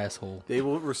in their asshole. They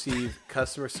will receive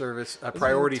customer service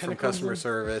priority from tentacles customer in?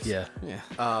 service.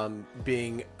 Yeah.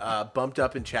 Being bumped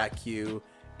up in chat queue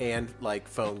and like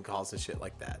phone calls and shit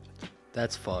like that.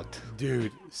 That's fucked.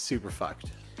 Dude, super fucked.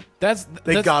 That's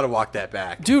Gotta walk that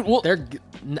back. dude. Well,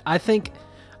 I think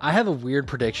I have a weird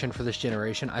prediction for this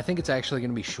generation. I think it's actually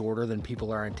going to be shorter than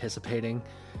people are anticipating,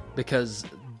 because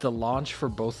the launch for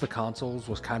both the consoles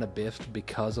was kind of biffed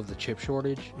because of the chip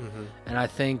shortage. And I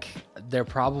think they're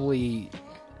probably,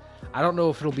 I don't know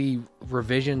if it'll be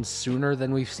revisions sooner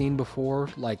than we've seen before,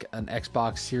 like an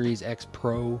Xbox Series X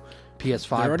Pro, PS5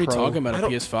 they're already Pro. talking about a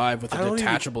PS5 with a don't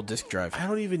detachable disc drive.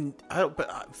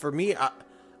 But for me,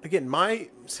 again, my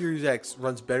Series X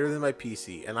runs better than my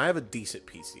PC, and I have a decent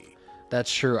PC.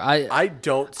 That's true. I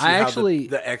don't see how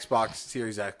the Xbox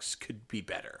Series X could be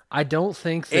better. I don't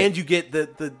think that... And you get the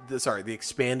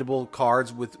expandable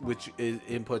cards with which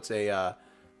inputs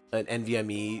an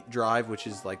NVMe drive, which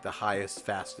is like the highest,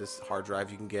 fastest hard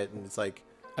drive you can get, and it's like,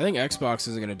 I think Xbox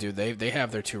is going to do. They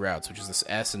have their two routes, which is this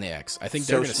S and the X. I think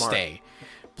So they're going to smart. stay.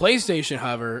 PlayStation,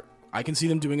 however, I can see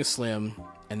them doing a Slim,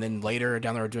 and then later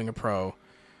down the road doing a Pro,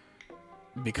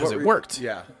 because it worked.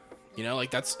 Yeah. You know,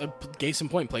 like that's a case in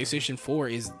point. PlayStation 4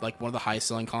 is like one of the highest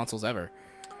selling consoles ever.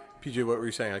 PJ, what were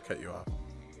you saying? I cut you off.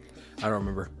 I don't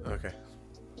remember. Okay.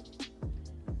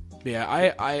 But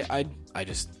yeah, I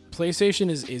just PlayStation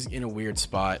is in a weird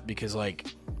spot because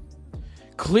like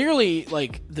clearly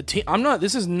like the team.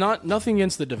 This is nothing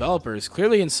against the developers.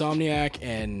 Clearly, Insomniac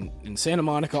and Santa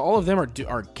Monica, all of them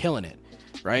are killing it.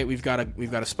 Right? We've got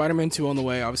a Spider-Man 2 on the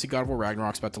way. Obviously, God of War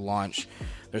Ragnarok's about to launch.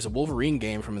 There's a Wolverine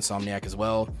game from Insomniac as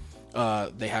well.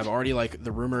 They have already like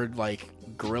the rumored like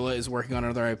Guerrilla is working on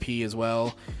another IP as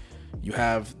well. You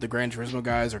have the Gran Turismo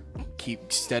guys are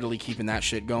steadily keeping that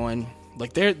shit going.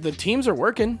 Like the teams are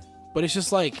working, but it's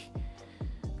just like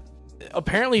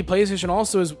apparently PlayStation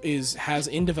also has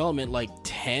in development like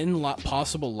 10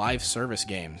 possible live service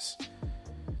games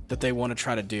that they want to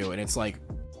try to do, and it's like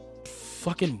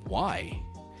fucking why?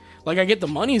 Like I get the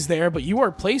money's there, but you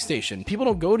are PlayStation. People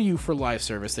don't go to you for live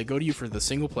service; they go to you for the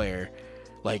single player.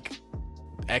 Like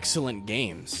excellent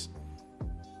games.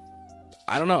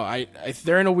 I don't know.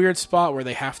 They're in a weird spot where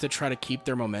they have to try to keep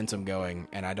their momentum going,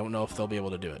 and I don't know if they'll be able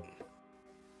to do it.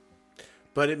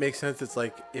 But it makes sense. It's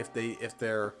like if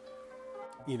they're,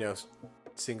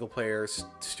 single player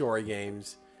story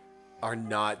games are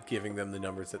not giving them the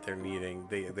numbers that they're needing,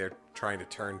 they're trying to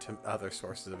turn to other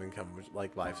sources of income,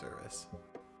 like live service.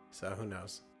 So who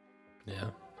knows?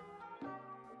 Yeah.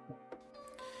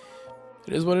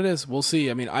 It is what it is. We'll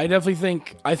see. I mean, I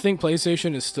think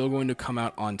PlayStation is still going to come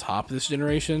out on top this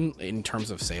generation in terms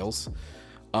of sales.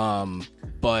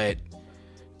 But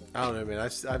I don't know, man.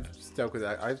 I've stuck with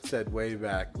that. I've said way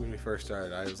back when we first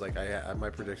started, I was like, I had my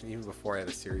prediction even before I had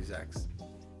a Series X.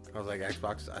 I was like,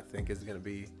 Xbox, I think is going to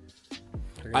be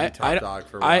top dog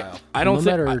for a while. I don't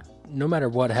think no matter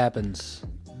what happens,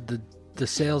 the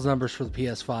sales numbers for the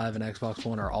PS5 and Xbox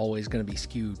One are always going to be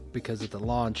skewed because at the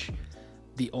launch,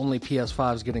 the only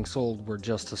PS5s getting sold were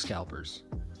just to scalpers.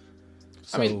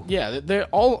 So, I mean, yeah, they're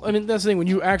all. I mean, that's the thing. When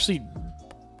you actually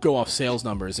go off sales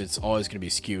numbers, it's always going to be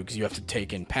skewed because you have to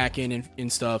take in pack-in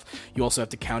and stuff. You also have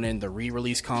to count in the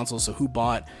re-release consoles. So who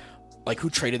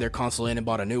traded their console in and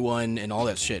bought a new one and all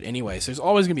that shit. Anyway, so there's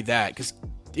always going to be that because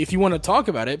if you want to talk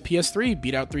about it, PS3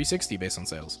 beat out 360 based on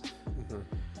sales. Mm-hmm.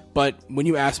 But when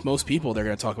you ask most people, they're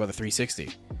going to talk about the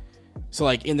 360. So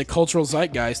like in the cultural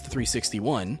zeitgeist, the 360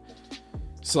 won.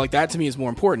 So like that to me is more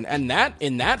important. And that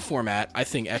in that format, I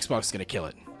think Xbox is going to kill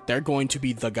it. They're going to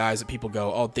be the guys that people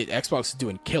go, oh, the Xbox is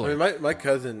doing killer. I mean, my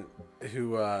cousin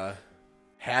who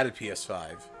had a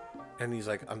PS5, and he's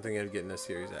like, I'm thinking of getting a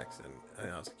Series X,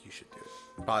 and I was like, you should do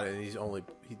it. Bought it, and he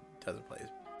doesn't play his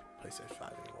PlayStation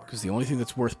 5 anymore. Because the only thing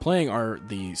that's worth playing are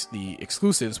the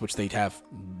exclusives, which they have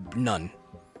none.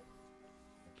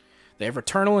 They have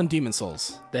Returnal and Demon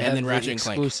Souls. They and have then Ratchet and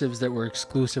Clank. Exclusives that were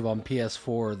exclusive on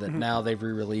PS4 that now they've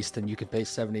re-released and you can pay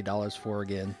 $70 for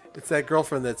again. It's that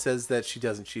girlfriend that says that she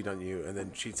doesn't cheat on you and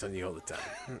then cheats on you all the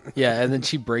time. Yeah, and then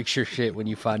she breaks your shit when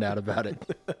you find out about it.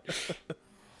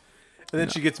 And then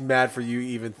she gets mad for you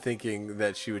even thinking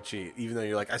that she would cheat, even though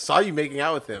you're like, I saw you making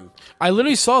out with him. I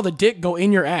literally saw the dick go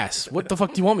in your ass. What the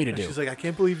fuck do you want me to do? She's like, I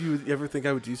can't believe you would ever think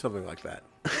I would do something like that.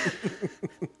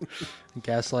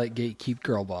 Gaslight, gatekeep,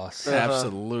 girl boss.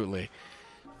 Absolutely.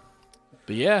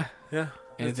 But yeah. Yeah.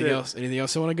 Anything else? Anything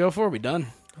else you want to go for? We done?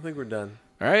 I think we're done.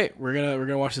 All right, we're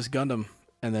gonna watch this Gundam,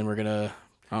 and then we're gonna,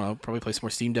 I don't know, probably play some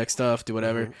more Steam Deck stuff, do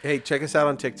whatever. Hey, check us out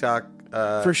on TikTok.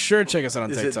 For sure, check us out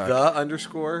on Is TikTok. it the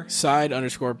 _ side_podcast. Side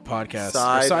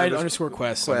 _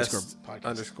 quest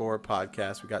 _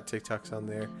 podcast. We got TikToks on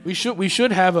there. We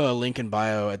should have a link in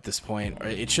bio at this point.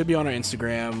 It should be on our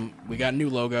Instagram. We got new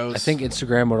logos. I think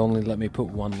Instagram would only let me put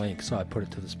one link, so I put it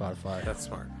to the Spotify. That's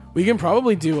smart. we can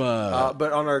probably do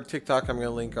But on our TikTok, I'm going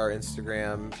to link our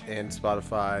Instagram and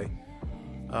Spotify.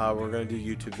 We're going to do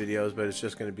YouTube videos, but it's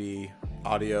just going to be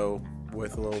audio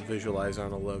with a little visualizer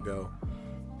on a logo.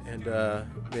 And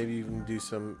maybe even do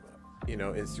some,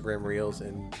 Instagram Reels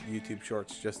and YouTube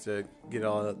Shorts just to get it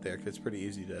all out there, because it's pretty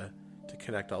easy to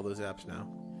connect all those apps now.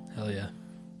 Hell yeah.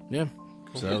 Yeah.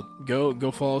 So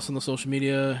go follow us on the social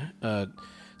media.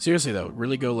 Seriously though,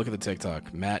 really go look at the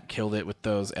TikTok. Matt killed it with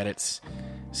those edits.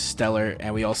 Stellar.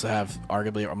 And we also have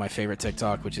arguably my favorite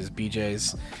TikTok, which is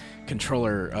BJ's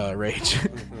controller rage.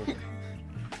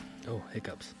 Oh,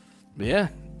 hiccups. But yeah,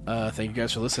 thank you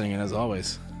guys for listening, and as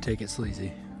always, Take it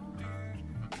sleazy.